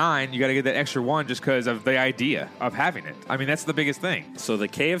is a 9. You got to get that extra 1 just because of the idea of having it. I mean, that's the biggest thing. So the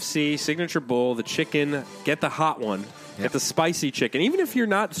KFC signature bowl, the chicken, get the hot one. Get the spicy chicken. Even if you're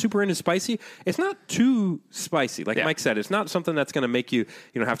not super into spicy, it's not too spicy. Like Mike said, it's not something that's going to make you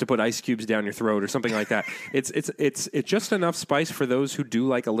have to put ice cubes down your throat or something like that. It's just enough spice for those who do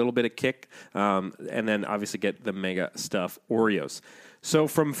like a little bit of kick. And then obviously get the Mega Stuff Oreos. So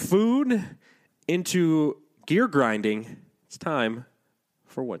from food into gear grinding, it's time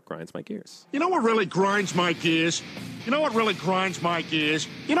for what grinds my gears. You know what really grinds my gears? You know what really grinds my gears?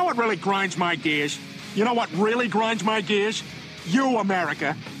 You know what really grinds my gears? You know what really grinds my gears? You,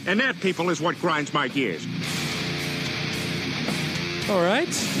 America. And that, people, is what grinds my gears. All right.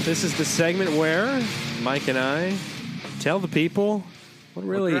 This is the segment where Mike and I tell the people what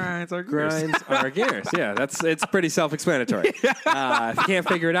really grinds our gears. our gears. Yeah, it's pretty self-explanatory. If you can't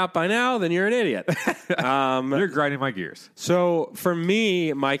figure it out by now, then you're an idiot. You're grinding my gears. So for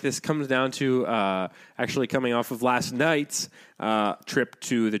me, Mike, this comes down to actually coming off of last night's trip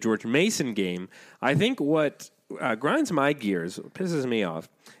to the George Mason game. I think what grinds my gears, pisses me off,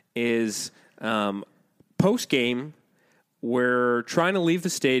 is post-game, we're trying to leave the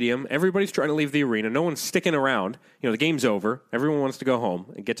stadium. Everybody's trying to leave the arena. No one's sticking around. The game's over. Everyone wants to go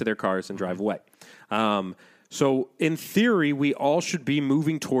home and get to their cars and drive away. So in theory, we all should be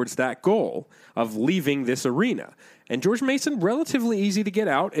moving towards that goal of leaving this arena. And George Mason, relatively easy to get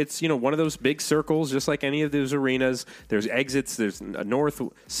out. It's, one of those big circles, just like any of those arenas. There's exits. There's north,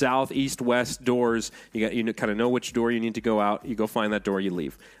 south, east, west doors. You kind of know which door you need to go out. You go find that door, you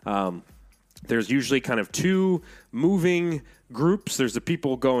leave. There's usually kind of 2 moving groups. There's the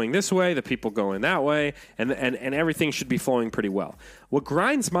people going this way, the people going that way, and everything should be flowing pretty well. What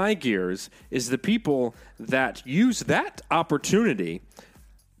grinds my gears is the people that use that opportunity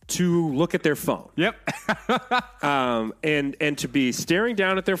to look at their phone. Yep. And to be staring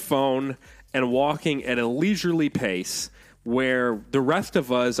down at their phone and walking at a leisurely pace where the rest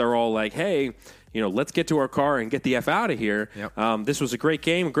of us are all like, hey, let's get to our car and get the F out of here. Yep. This was a great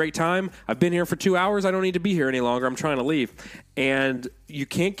game, a great time. I've been here for 2 hours. I don't need to be here any longer. I'm trying to leave. And you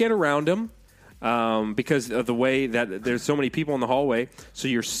can't get around them because of the way that there's so many people in the hallway. So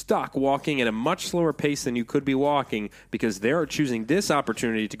you're stuck walking at a much slower pace than you could be walking because they're choosing this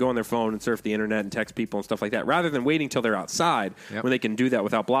opportunity to go on their phone and surf the internet and text people and stuff like that rather than waiting till they're outside when they can do that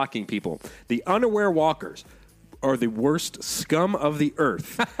without blocking people. The unaware walkers are the worst scum of the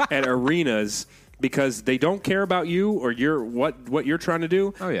earth at arenas because they don't care about you or what you're trying to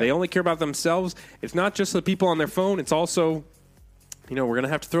do. Oh, yeah. They only care about themselves. It's not just the people on their phone. It's also, we're going to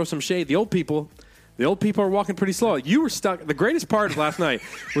have to throw some shade. The old people are walking pretty slow. You were stuck. The greatest part of last night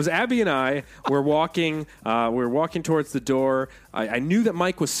was Abby and I were walking. We were walking towards the door. I knew that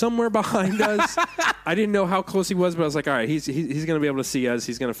Mike was somewhere behind us. I didn't know how close he was, but I was like, all right, he's going to be able to see us.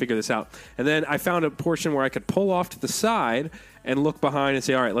 He's going to figure this out. And then I found a portion where I could pull off to the side and look behind and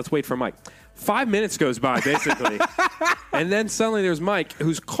say, all right, let's wait for Mike. 5 minutes goes by, basically. And then suddenly there's Mike,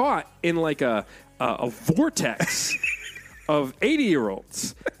 who's caught in like a vortex of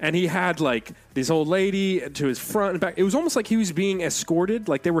 80-year-olds. And he had like this old lady to his front and back. It was almost like he was being escorted,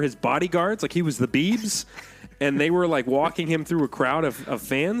 like they were his bodyguards, like he was the Biebs. And they were like walking him through a crowd of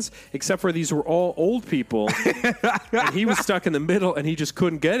fans, except for these were all old people. And he was stuck in the middle, and he just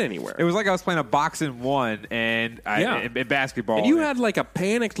couldn't get anywhere. It was like I was playing a boxing one in basketball. And you had like a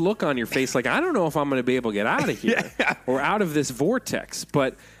panicked look on your face, like, I don't know if I'm going to be able to get out of here or out of this vortex.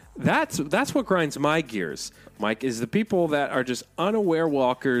 But that's what grinds my gears, Mike, is the people that are just unaware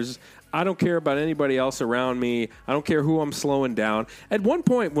walkers. I don't care about anybody else around me. I don't care who I'm slowing down. At one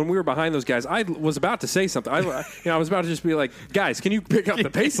point, when we were behind those guys, I was about to say something. I was about to just be like, guys, can you pick up the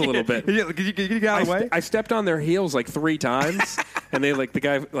pace a little bit? Can you get out of the way? I stepped on their heels like 3 times, and the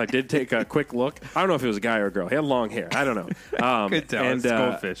guy did take a quick look. I don't know if it was a guy or a girl. He had long hair. I don't know. Good tell. And, it's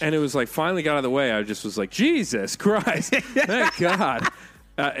goldfish. And it was finally got out of the way. I just was like, Jesus Christ. Thank God.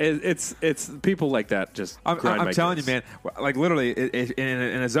 It's people like that just I'm telling you, man, like literally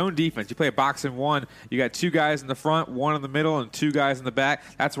in a zone defense, you play a boxing one, you got 2 guys in the front, 1 in the middle, and 2 guys in the back.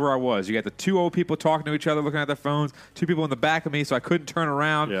 That's where I was. You got the 2 old people talking to each other, looking at their phones, 2 people in the back of me, so I couldn't turn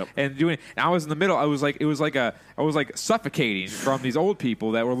around and doing. And I was in the middle. I was suffocating from these old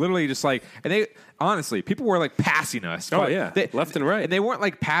people that were literally just and they. Honestly, people were passing us. Oh yeah, left and right, and they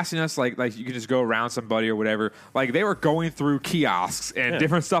weren't passing us like you can just go around somebody or whatever. Like they were going through kiosks and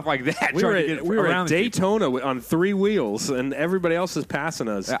different stuff like that. We were at Daytona on 3 wheels, and everybody else is passing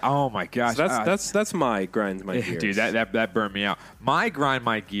us. Oh my gosh, so that's my grind my gears. Dude, that burned me out. My grind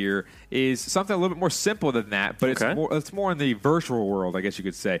my gear is something a little bit more simple than that, but it's more in the virtual world, I guess you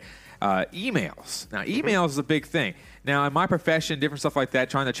could say. Emails. Now, emails is a big thing. Now, in my profession, different stuff like that,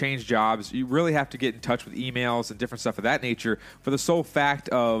 trying to change jobs, you really have to get in touch with emails and different stuff of that nature for the sole fact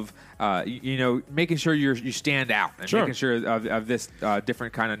of, making sure you stand out and making sure of this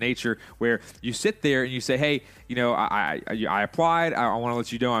different kind of nature where you sit there and you say, hey, I applied. I want to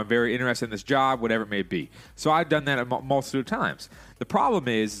let you know I'm very interested in this job, whatever it may be. So I've done that a multitude of times. The problem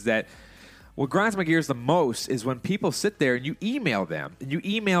is that what grinds my gears the most is when people sit there and you email them, and you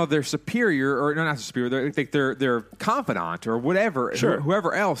email their superior, or no, not superior, their confidant or whatever,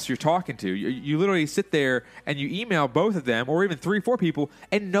 whoever else you're talking to. You literally sit there and you email both of them, or even 3, 4 people,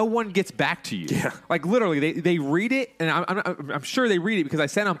 and no one gets back to you. Yeah. Like literally, they read it, and I'm sure they read it because I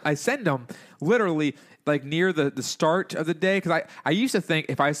send them literally near the start of the day, because I used to think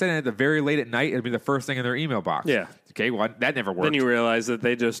if I sent it at the very late at night, it'd be the first thing in their email box. Yeah. Okay, well, that never worked. Then you realize that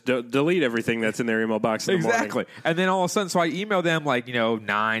they just delete everything that's in their email box in the morning. Exactly. And then all of a sudden, so I email them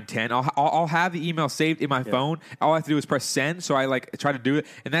 9, 10. I'll have the email saved in my phone. All I have to do is press send, so I try to do it.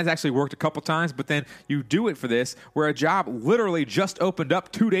 And that's actually worked a couple times. But then you do it for this, where a job literally just opened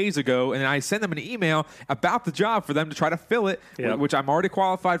up 2 days ago, and I send them an email about the job for them to try to fill it, which I'm already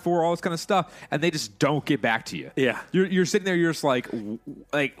qualified for, all this kind of stuff, and they just don't get back to you. Yeah. You're sitting there, you're just like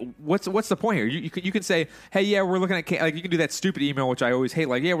what's the point here? You can say, hey, yeah, we're looking at you can do that stupid email, which I always hate.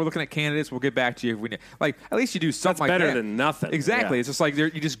 Yeah, we're looking at candidates. We'll get back to you if we need. At least you do something That's like that. better than nothing. Exactly. Yeah. It's just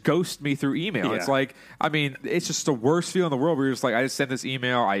you just ghost me through email. Yeah. It's it's just the worst feeling in the world where you're just I just sent this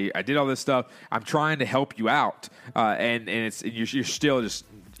email. I did all this stuff. I'm trying to help you out, and you're still just.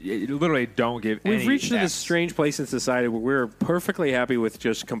 You literally don't give We've reached this strange place in society where we're perfectly happy with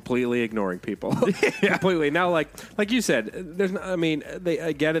just completely ignoring people. Completely. Now, like you said,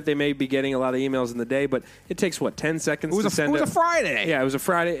 I get it. They may be getting a lot of emails in the day, but it takes, 10 seconds to send it? It was a Friday. Yeah, it was a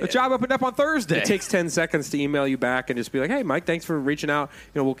Friday. The job opened up on Thursday. It takes 10 seconds to email you back and just be like, hey, Mike, thanks for reaching out.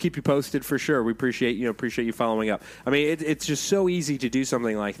 We'll keep you posted for sure. We appreciate you following up. It's just so easy to do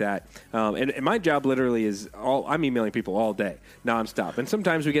something like that. And my job literally is I'm emailing people all day, nonstop. And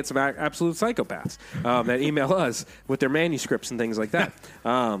sometimes we get some absolute psychopaths that email us with their manuscripts and things like that.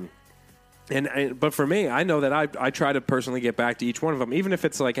 But for me, I know that I try to personally get back to each one of them, even if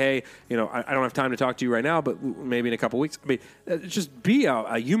it's hey, I don't have time to talk to you right now, but maybe in a couple weeks. Just be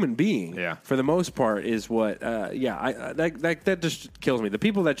a human being. Yeah. For the most part, is what. That just kills me. The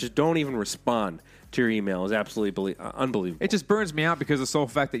people that just don't even respond to your email is absolutely unbelievable. It just burns me out because of the sole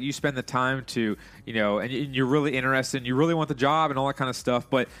fact that you spend the time to, and you're really interested and you really want the job and all that kind of stuff.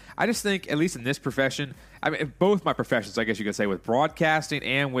 But I just think, at least in this profession, both my professions, I guess you could say, with broadcasting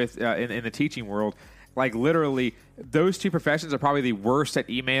and with in the teaching world, literally, those 2 professions are probably the worst at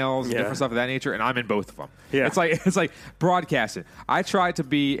emails and different stuff of that nature, and I'm in both of them. Yeah. It's like broadcasting. I tried to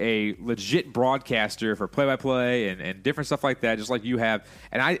be a legit broadcaster for play-by-play and different stuff like that, just like you have.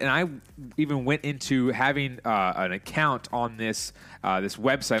 And I even went into having an account on this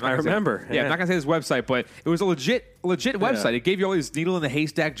website. I remember. I'm not gonna say this website, but it was a legit website. It gave you all these needle in the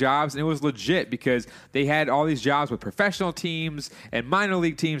haystack jobs, and it was legit because they had all these jobs with professional teams and minor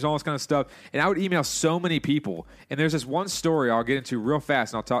league teams, all this kind of stuff. And I would email so many people. And there's this one story I'll get into real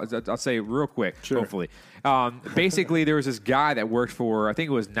fast, and I'll say it real quick, hopefully. Basically, there was this guy that worked for, I think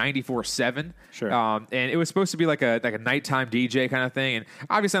it was 94.7. Sure. And it was supposed to be like a nighttime DJ kind of thing. And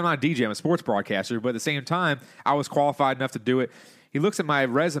obviously, I'm not a DJ, I'm a sports broadcaster. But at the same time, I was qualified enough to do it. He looks at my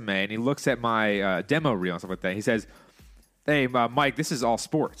resume, and he looks at my demo reel and stuff like that. He says, hey, Mike, this is all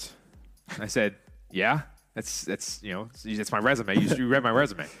sports. I said, yeah, that's my resume. You read my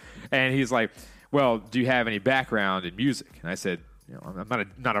resume. And he's like, well, do you have any background in music? And I said, I'm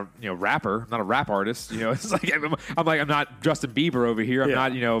not a rapper. I'm not a rap artist. It's like I'm not Justin Bieber over here. I'm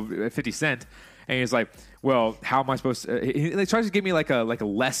not 50 Cent. And he's like, well, how am I supposed to? He tries to give me like a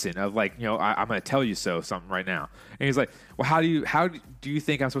lesson of I'm going to tell you something right now. And he's like, well, how do you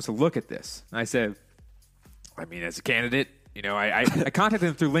think I'm supposed to look at this? And I said, I mean, as a candidate, I contacted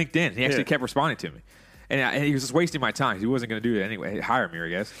him through LinkedIn. He actually kept responding to me, and he was just wasting my time. He wasn't going to do it anyway. He'd hire me, I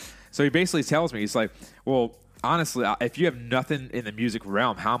guess. So he basically tells me, he's like, well, honestly, if you have nothing in the music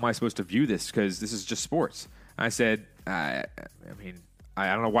realm, how am I supposed to view this? Because this is just sports. And I said, I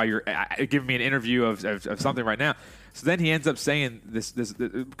don't know why you're giving me an interview of something right now. So then he ends up saying this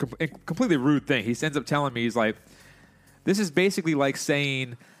completely rude thing. He ends up telling me, he's like, this is basically like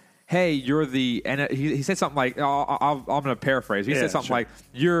saying, hey, you're the, and he said something like, I'm going to paraphrase. He said something like,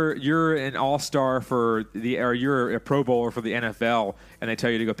 you're an all-star or you're a Pro Bowler for the NFL, and they tell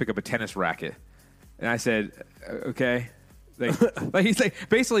you to go pick up a tennis racket. And I said, okay. Like he's like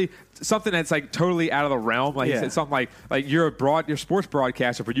basically something that's like totally out of the realm. Like he said something like you're sports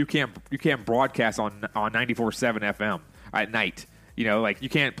broadcaster, but you can't broadcast on 94.7 FM at night. Like you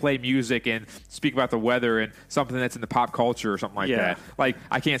can't play music and speak about the weather and something that's in the pop culture or something like that. Like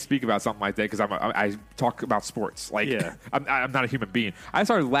I can't speak about something like that because I talk about sports. Like I'm not a human being. I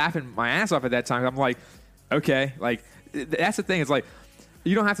started laughing my ass off at that time. I'm like, okay, like that's the thing. It's like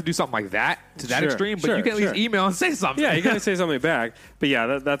you don't have to do something like that to that extreme, but you can at least email and say something. Yeah, you got to say something back. But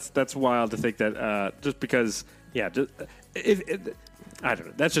yeah, that's wild to think that just because I don't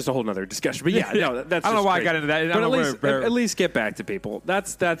know. That's just a whole nother discussion. But yeah, no, that's. I don't know why crazy. I got into that. But at least get back to people.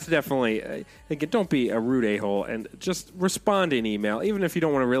 That's definitely. Again, don't be a rude a-hole and just respond in email. Even if you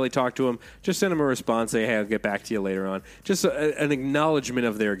don't want to really talk to them, just send them a response. Say, hey, I'll get back to you later on. Just an acknowledgement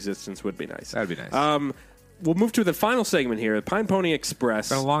of their existence would be nice. That'd be nice. We'll move to the final segment here, the Pine Pony Express.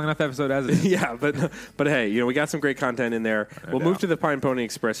 Been a long enough episode as it is. Yeah, but hey, we got some great content in there. We'll move to the Pine Pony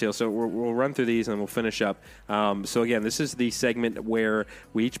Express here, so we'll run through these and we'll finish up. So again, this is the segment where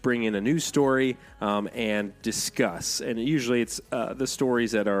we each bring in a news story and discuss, and usually it's the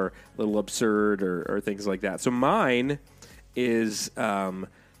stories that are a little absurd or things like that. So mine is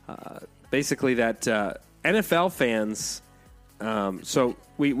basically that NFL fans. So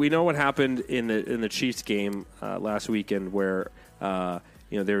we know what happened in the Chiefs game last weekend, where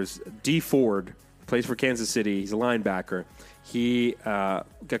there's D Ford, plays for Kansas City. He's a linebacker. He got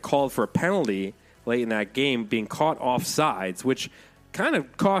called for a penalty late in that game, being caught offsides, which kind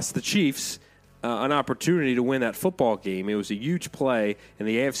of cost the Chiefs an opportunity to win that football game. It was a huge play in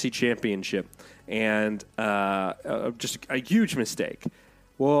the AFC Championship, and just a huge mistake.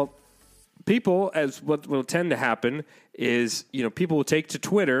 Well, people, as what will tend to happen is, people will take to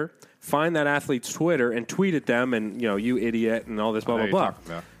Twitter, find that athlete's Twitter, and tweet at them, and you idiot, and all this blah blah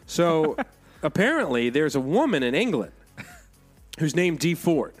blah. So apparently, there's a woman in England who's named D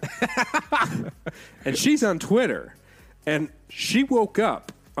Ford, and she's on Twitter, and she woke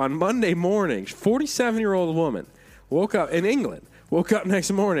up on Monday morning. 47-year-old woman woke up in England. Woke up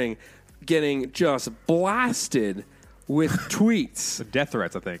next morning, getting just blasted with tweets. Death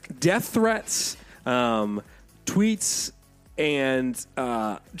threats, I think. Death threats, tweets, and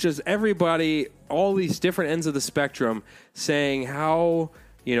just everybody, all these different ends of the spectrum saying how,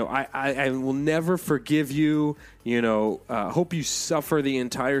 I will never forgive you, hope you suffer the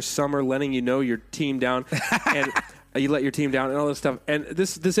entire summer letting your team down, and you let your team down and all this stuff. And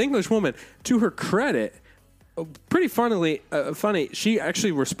this English woman, to her credit, pretty funny, she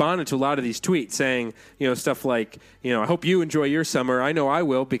actually responded to a lot of these tweets saying, stuff like, I hope you enjoy your summer. I know I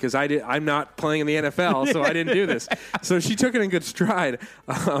will, because I'm not playing in the NFL, so I didn't do this. So she took it in good stride.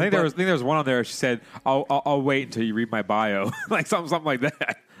 I think there was one on there. She said, I'll wait until you read my bio. Like something like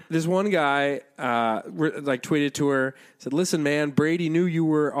that. This one guy tweeted to her, said, listen, man, Brady knew you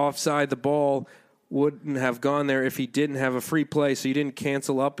were offside. The ball wouldn't have gone there if he didn't have a free play, so you didn't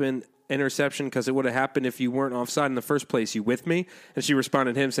cancel up in interception, because it would have happened if you weren't offside in the first place. You with me? And she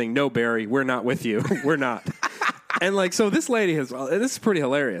responded to him saying, no, Barry, we're not with you. We're not. And so this lady this is pretty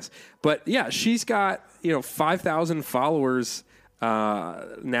hilarious. But yeah, she's got 5,000 followers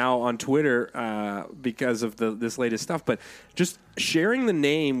now on Twitter because of this latest stuff. But just sharing the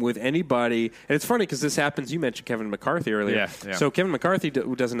name with anybody, and it's funny because this happens. You mentioned Kevin McCarthy earlier. Yeah. So Kevin McCarthy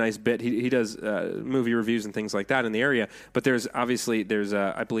does a nice bit. He does movie reviews and things like that in the area. But there's I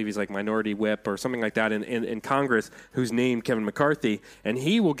believe he's like Minority Whip or something like that in Congress, who's named Kevin McCarthy, and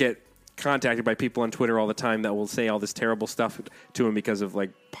he will get contacted by people on Twitter all the time that will say all this terrible stuff to him because of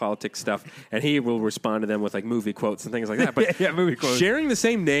politics stuff, and he will respond to them with movie quotes and things like that. But movie quotes. Sharing the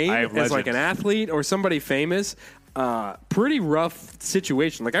same name as an athlete or somebody famous, pretty rough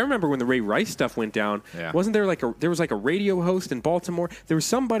situation. Like I remember when the Ray Rice stuff went down. Yeah. Wasn't there there was a radio host in Baltimore? There was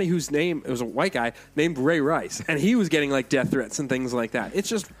somebody whose name, it was a white guy named Ray Rice, and he was getting like death threats and things like that. It's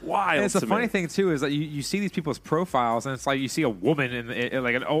just wild. And it's the funny thing too is that you see these people's profiles, and it's like you see a woman in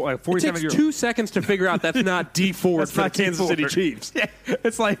like a 47-year-old. It takes 2 seconds to figure out that's not D Ford for the Kansas City Chiefs. Yeah,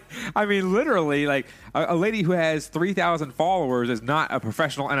 it's like literally like a lady who has 3,000 followers is not a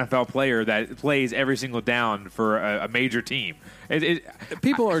professional NFL player that plays every single down for a major team.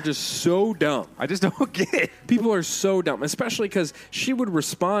 People are just so dumb. I just don't get it. People are so dumb, especially because she would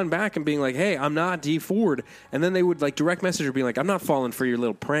respond back and being like, "Hey, I'm not D Ford," and then they would like direct message her being like, "I'm not falling for your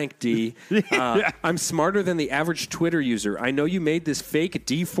little prank, D. I'm smarter than the average Twitter user. I know you made this fake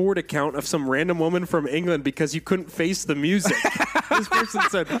D Ford account of some random woman from England because you couldn't face the music." This person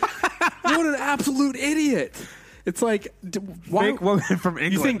said, "What an absolute idiot!" It's like, fake woman from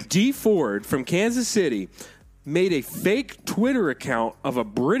England. You think D Ford from Kansas City made a fake Twitter account of a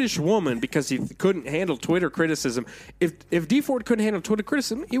British woman because he couldn't handle Twitter criticism? If D Ford couldn't handle Twitter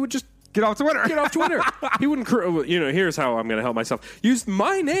criticism, he would just get off Twitter. Get off Twitter. He wouldn't. Here's how I'm going to help myself. Use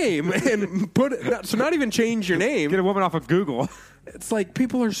my name and so not even change your name. Get a woman off of Google. It's like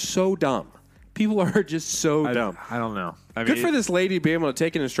people are so dumb. People are just so dumb. I don't know. Good for this lady to be able to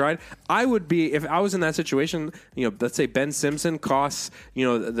take it in stride. I would be, if I was in that situation, let's say Ben Simpson costs,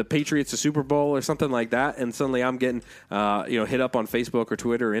 the Patriots a Super Bowl or something like that, and suddenly I'm getting, hit up on Facebook or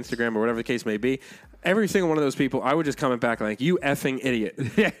Twitter or Instagram or whatever the case may be. Every single one of those people, I would just comment back like, "You effing idiot.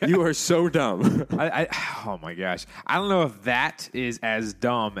 You are so dumb." Oh my gosh. I don't know if that is as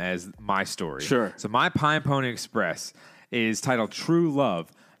dumb as my story. Sure. So my Pine Pony Express is titled True Love.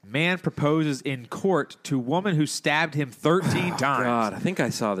 Man proposes in court to woman who stabbed him 13 times. God, I think I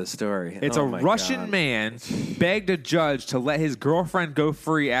saw this story. It's a Russian man begged a judge to let his girlfriend go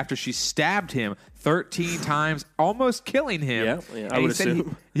free after she stabbed him 13 times, almost killing him. Yeah, I would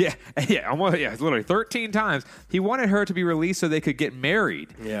assume. Literally 13 times. He wanted her to be released so they could get married.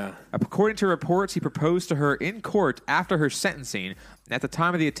 Yeah. According to reports, he proposed to her in court after her sentencing. At the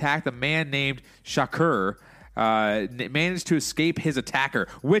time of the attack, the man named Shakur managed to escape his attacker,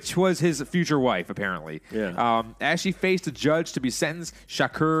 which was his future wife, apparently. Yeah. As she faced a judge to be sentenced,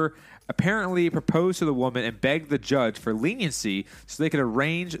 Shakur apparently proposed to the woman and begged the judge for leniency so they could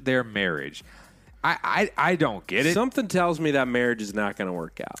arrange their marriage. I don't get it. Something tells me that marriage is not going to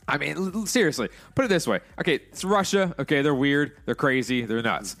work out. I mean, seriously, put it this way. Okay, it's Russia. Okay, they're weird. They're crazy. They're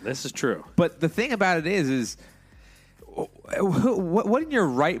nuts. This is true. But the thing about it is what in your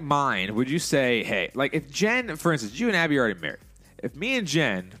right mind would you say, hey, like if Jen, for instance, you and Abby are already married. If me and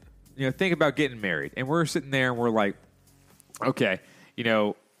Jen, think about getting married, and we're sitting there and we're like, okay,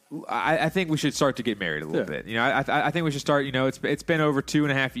 I think we should start to get married a little bit. I think we should start. It's been over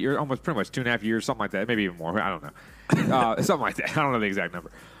 2.5 years, almost pretty much 2.5 years, something like that, maybe even more. I don't know, something like that. I don't know the exact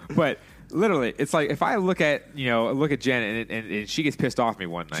number, but literally, it's like if I look at Jen and she gets pissed off at me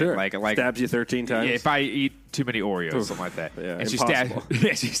one night, sure. like stabs you 13 times. Yeah, if I eat too many Oreos, something like that, yeah, and she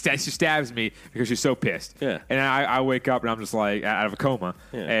stabs me because she's so pissed. Yeah, and I wake up and I'm just like out of a coma,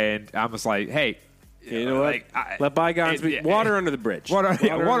 and I'm just like, hey. You know what? Let bygones be. Water under the bridge. Water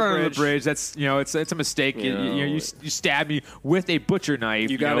under the bridge. That's it's a mistake. You stabbed me with a butcher knife.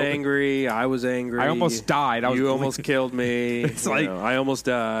 You got angry. I was angry. I almost died. You almost killed me. It's like I almost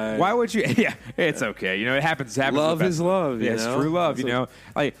died. Why would you? Yeah, it's okay. It happens. Love is love. Yeah, it's true love.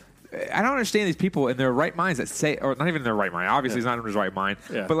 Like. I don't understand these people in their right minds that say, or not even in their right mind. Obviously, he's not in his right mind.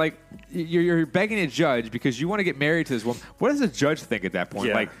 Yeah. But like, you're begging a judge because you want to get married to this woman. What does a judge think at that point?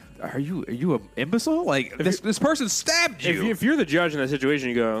 Yeah. Like, are you an imbecile? Like this person stabbed you. If you're the judge in that situation,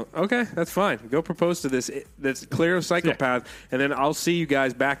 you go, okay, that's fine. Go propose to this clear psychopath, and then I'll see you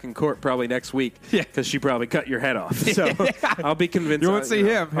guys back in court probably next week. Yeah, because she probably cut your head off. So I'll be convinced. You won't see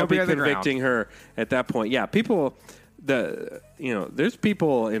him. I'll be convicting her at that point. Yeah, people. There's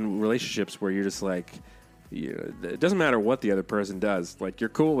people in relationships where you're just like, it doesn't matter what the other person does. Like,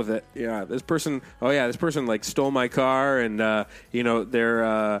 you're cool with it. Yeah, this person like stole my car, and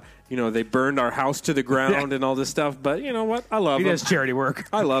they're they burned our house to the ground and all this stuff. But you know what? I love him. He does charity work.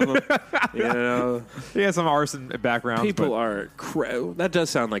 I love him. He has some arson background. People are that does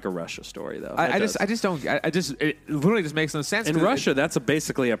sound like a Russia story, though. It literally just makes no sense. In Russia, that's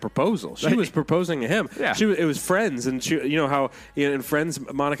basically a proposal. She was proposing to him. Yeah. It was Friends, and in Friends,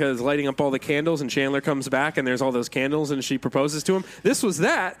 Monica is lighting up all the candles, and Chandler comes back, and there's all those candles, and she proposes to him. This was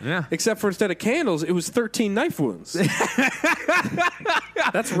that, yeah. Except for instead of candles, it was 13 knife wounds.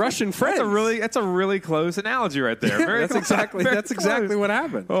 That's Russia. Russian friends. That's a really close analogy right there. Yeah, that's exactly what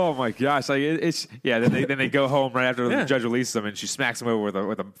happened. Oh my gosh! Like it's Then they go home right after the judge releases them, and she smacks him over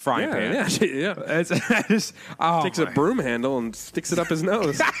with a frying pan. Yeah. Takes a broom handle and sticks it up his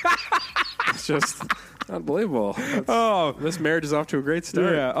nose. It's just unbelievable. This marriage is off to a great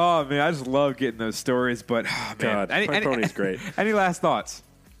start. Yeah. Oh man, I just love getting those stories. But God, my pony's great. Any last thoughts?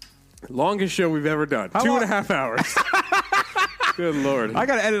 Longest show we've ever done. 2.5 hours. Good Lord. I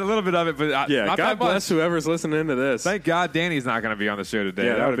got to edit a little bit of it, but not God bless whoever's listening to this. Thank God Danny's not going to be on the show today.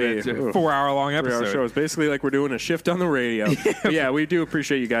 Yeah, that would be a 4-hour-long episode. 3-hour show. It's basically like we're doing a shift on the radio. But yeah, we do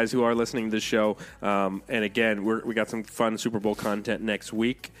appreciate you guys who are listening to this show. And again, we got some fun Super Bowl content next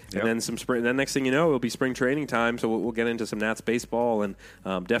week. And then some spring. Then next thing you know, it'll be spring training time. So we'll get into some Nats baseball and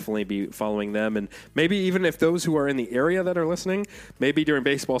definitely be following them. And maybe even if those who are in the area that are listening, maybe during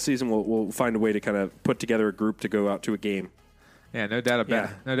baseball season, we'll find a way to kind of put together a group to go out to a game. Yeah, no doubt about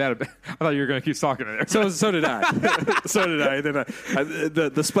it. No doubt about it. I thought you were going to keep talking in there. So did I. So did I. Then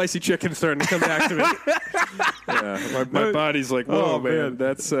the spicy chicken's starting to come back to me. Yeah, my body's like, whoa, man,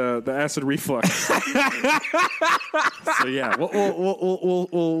 that's the acid reflux. So yeah,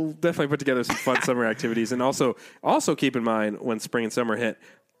 we'll definitely put together some fun summer activities, and also keep in mind when spring and summer hit,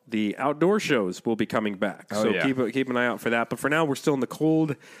 the outdoor shows will be coming back. Keep an eye out for that. But for now, we're still in the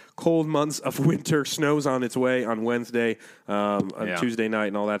cold months of winter. Snow's on its way on Wednesday, on Tuesday night,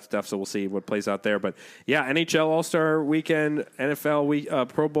 and all that stuff. So we'll see what plays out there. But yeah, NHL All-Star Weekend, NFL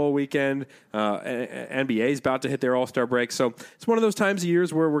Pro Bowl weekend, NBA's about to hit their All-Star break. So it's one of those times of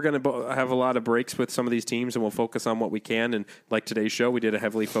years where we're going to have a lot of breaks with some of these teams, and we'll focus on what we can. And like today's show, we did a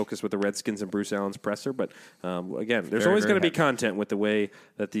heavily focus with the Redskins and Bruce Allen's presser. But again, there's always going to be content with the way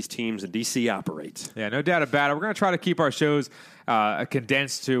that these teams in D.C. operate. Yeah, no doubt about it. We're going to try to keep our shows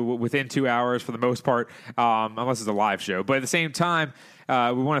condensed to within 2 hours for the most part, unless it's a live show. But at the same time,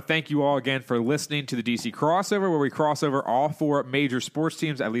 we want to thank you all again for listening to the DC Crossover, where we cross over all 4 major sports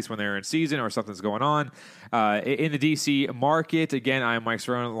teams, at least when they're in season or something's going on in the DC market. Again, I am Mike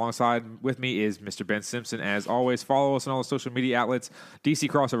Cerrone. Alongside with me is Mr. Ben Simpson. As always, follow us on all the social media outlets, DC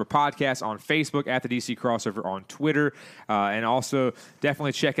Crossover Podcast on Facebook, at the DC Crossover on Twitter, and also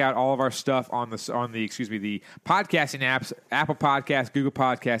definitely check out all of our stuff on the podcasting apps, Apple Podcasts, Google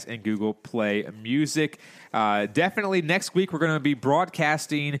Podcasts, and Google Play Music. Definitely next week we're going to be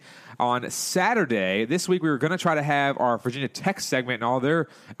broadcasting on Saturday. This week we were going to try to have our Virginia Tech segment and all their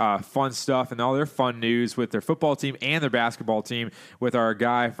fun stuff and all their fun news with their football team and their basketball team with our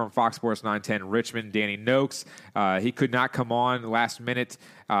guy from Fox Sports 910 Richmond, Danny Noakes. He could not come on last minute.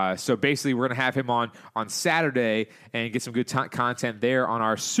 So basically we're going to have him on Saturday and get some good content there on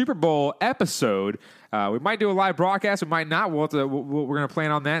our Super Bowl episode. We might do a live broadcast. We might not. We're going to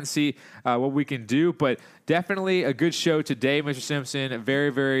plan on that and see what we can do. But definitely a good show today, Mr. Simpson. Very,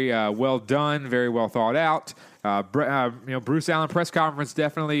 very well done. Very well thought out. Bruce Allen press conference.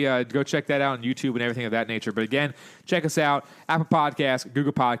 Definitely go check that out on YouTube and everything of that nature. But again, check us out. Apple Podcasts,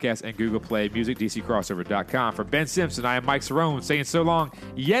 Google Podcasts, and Google Play Music, DCCrossover.com. For Ben Simpson, I am Mike Cerrone saying so long.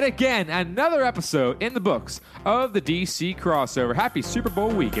 Yet again, another episode in the books of the DC Crossover. Happy Super Bowl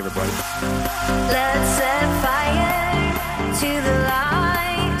week, everybody. Let's set fire to the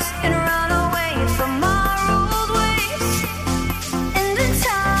lights and run away from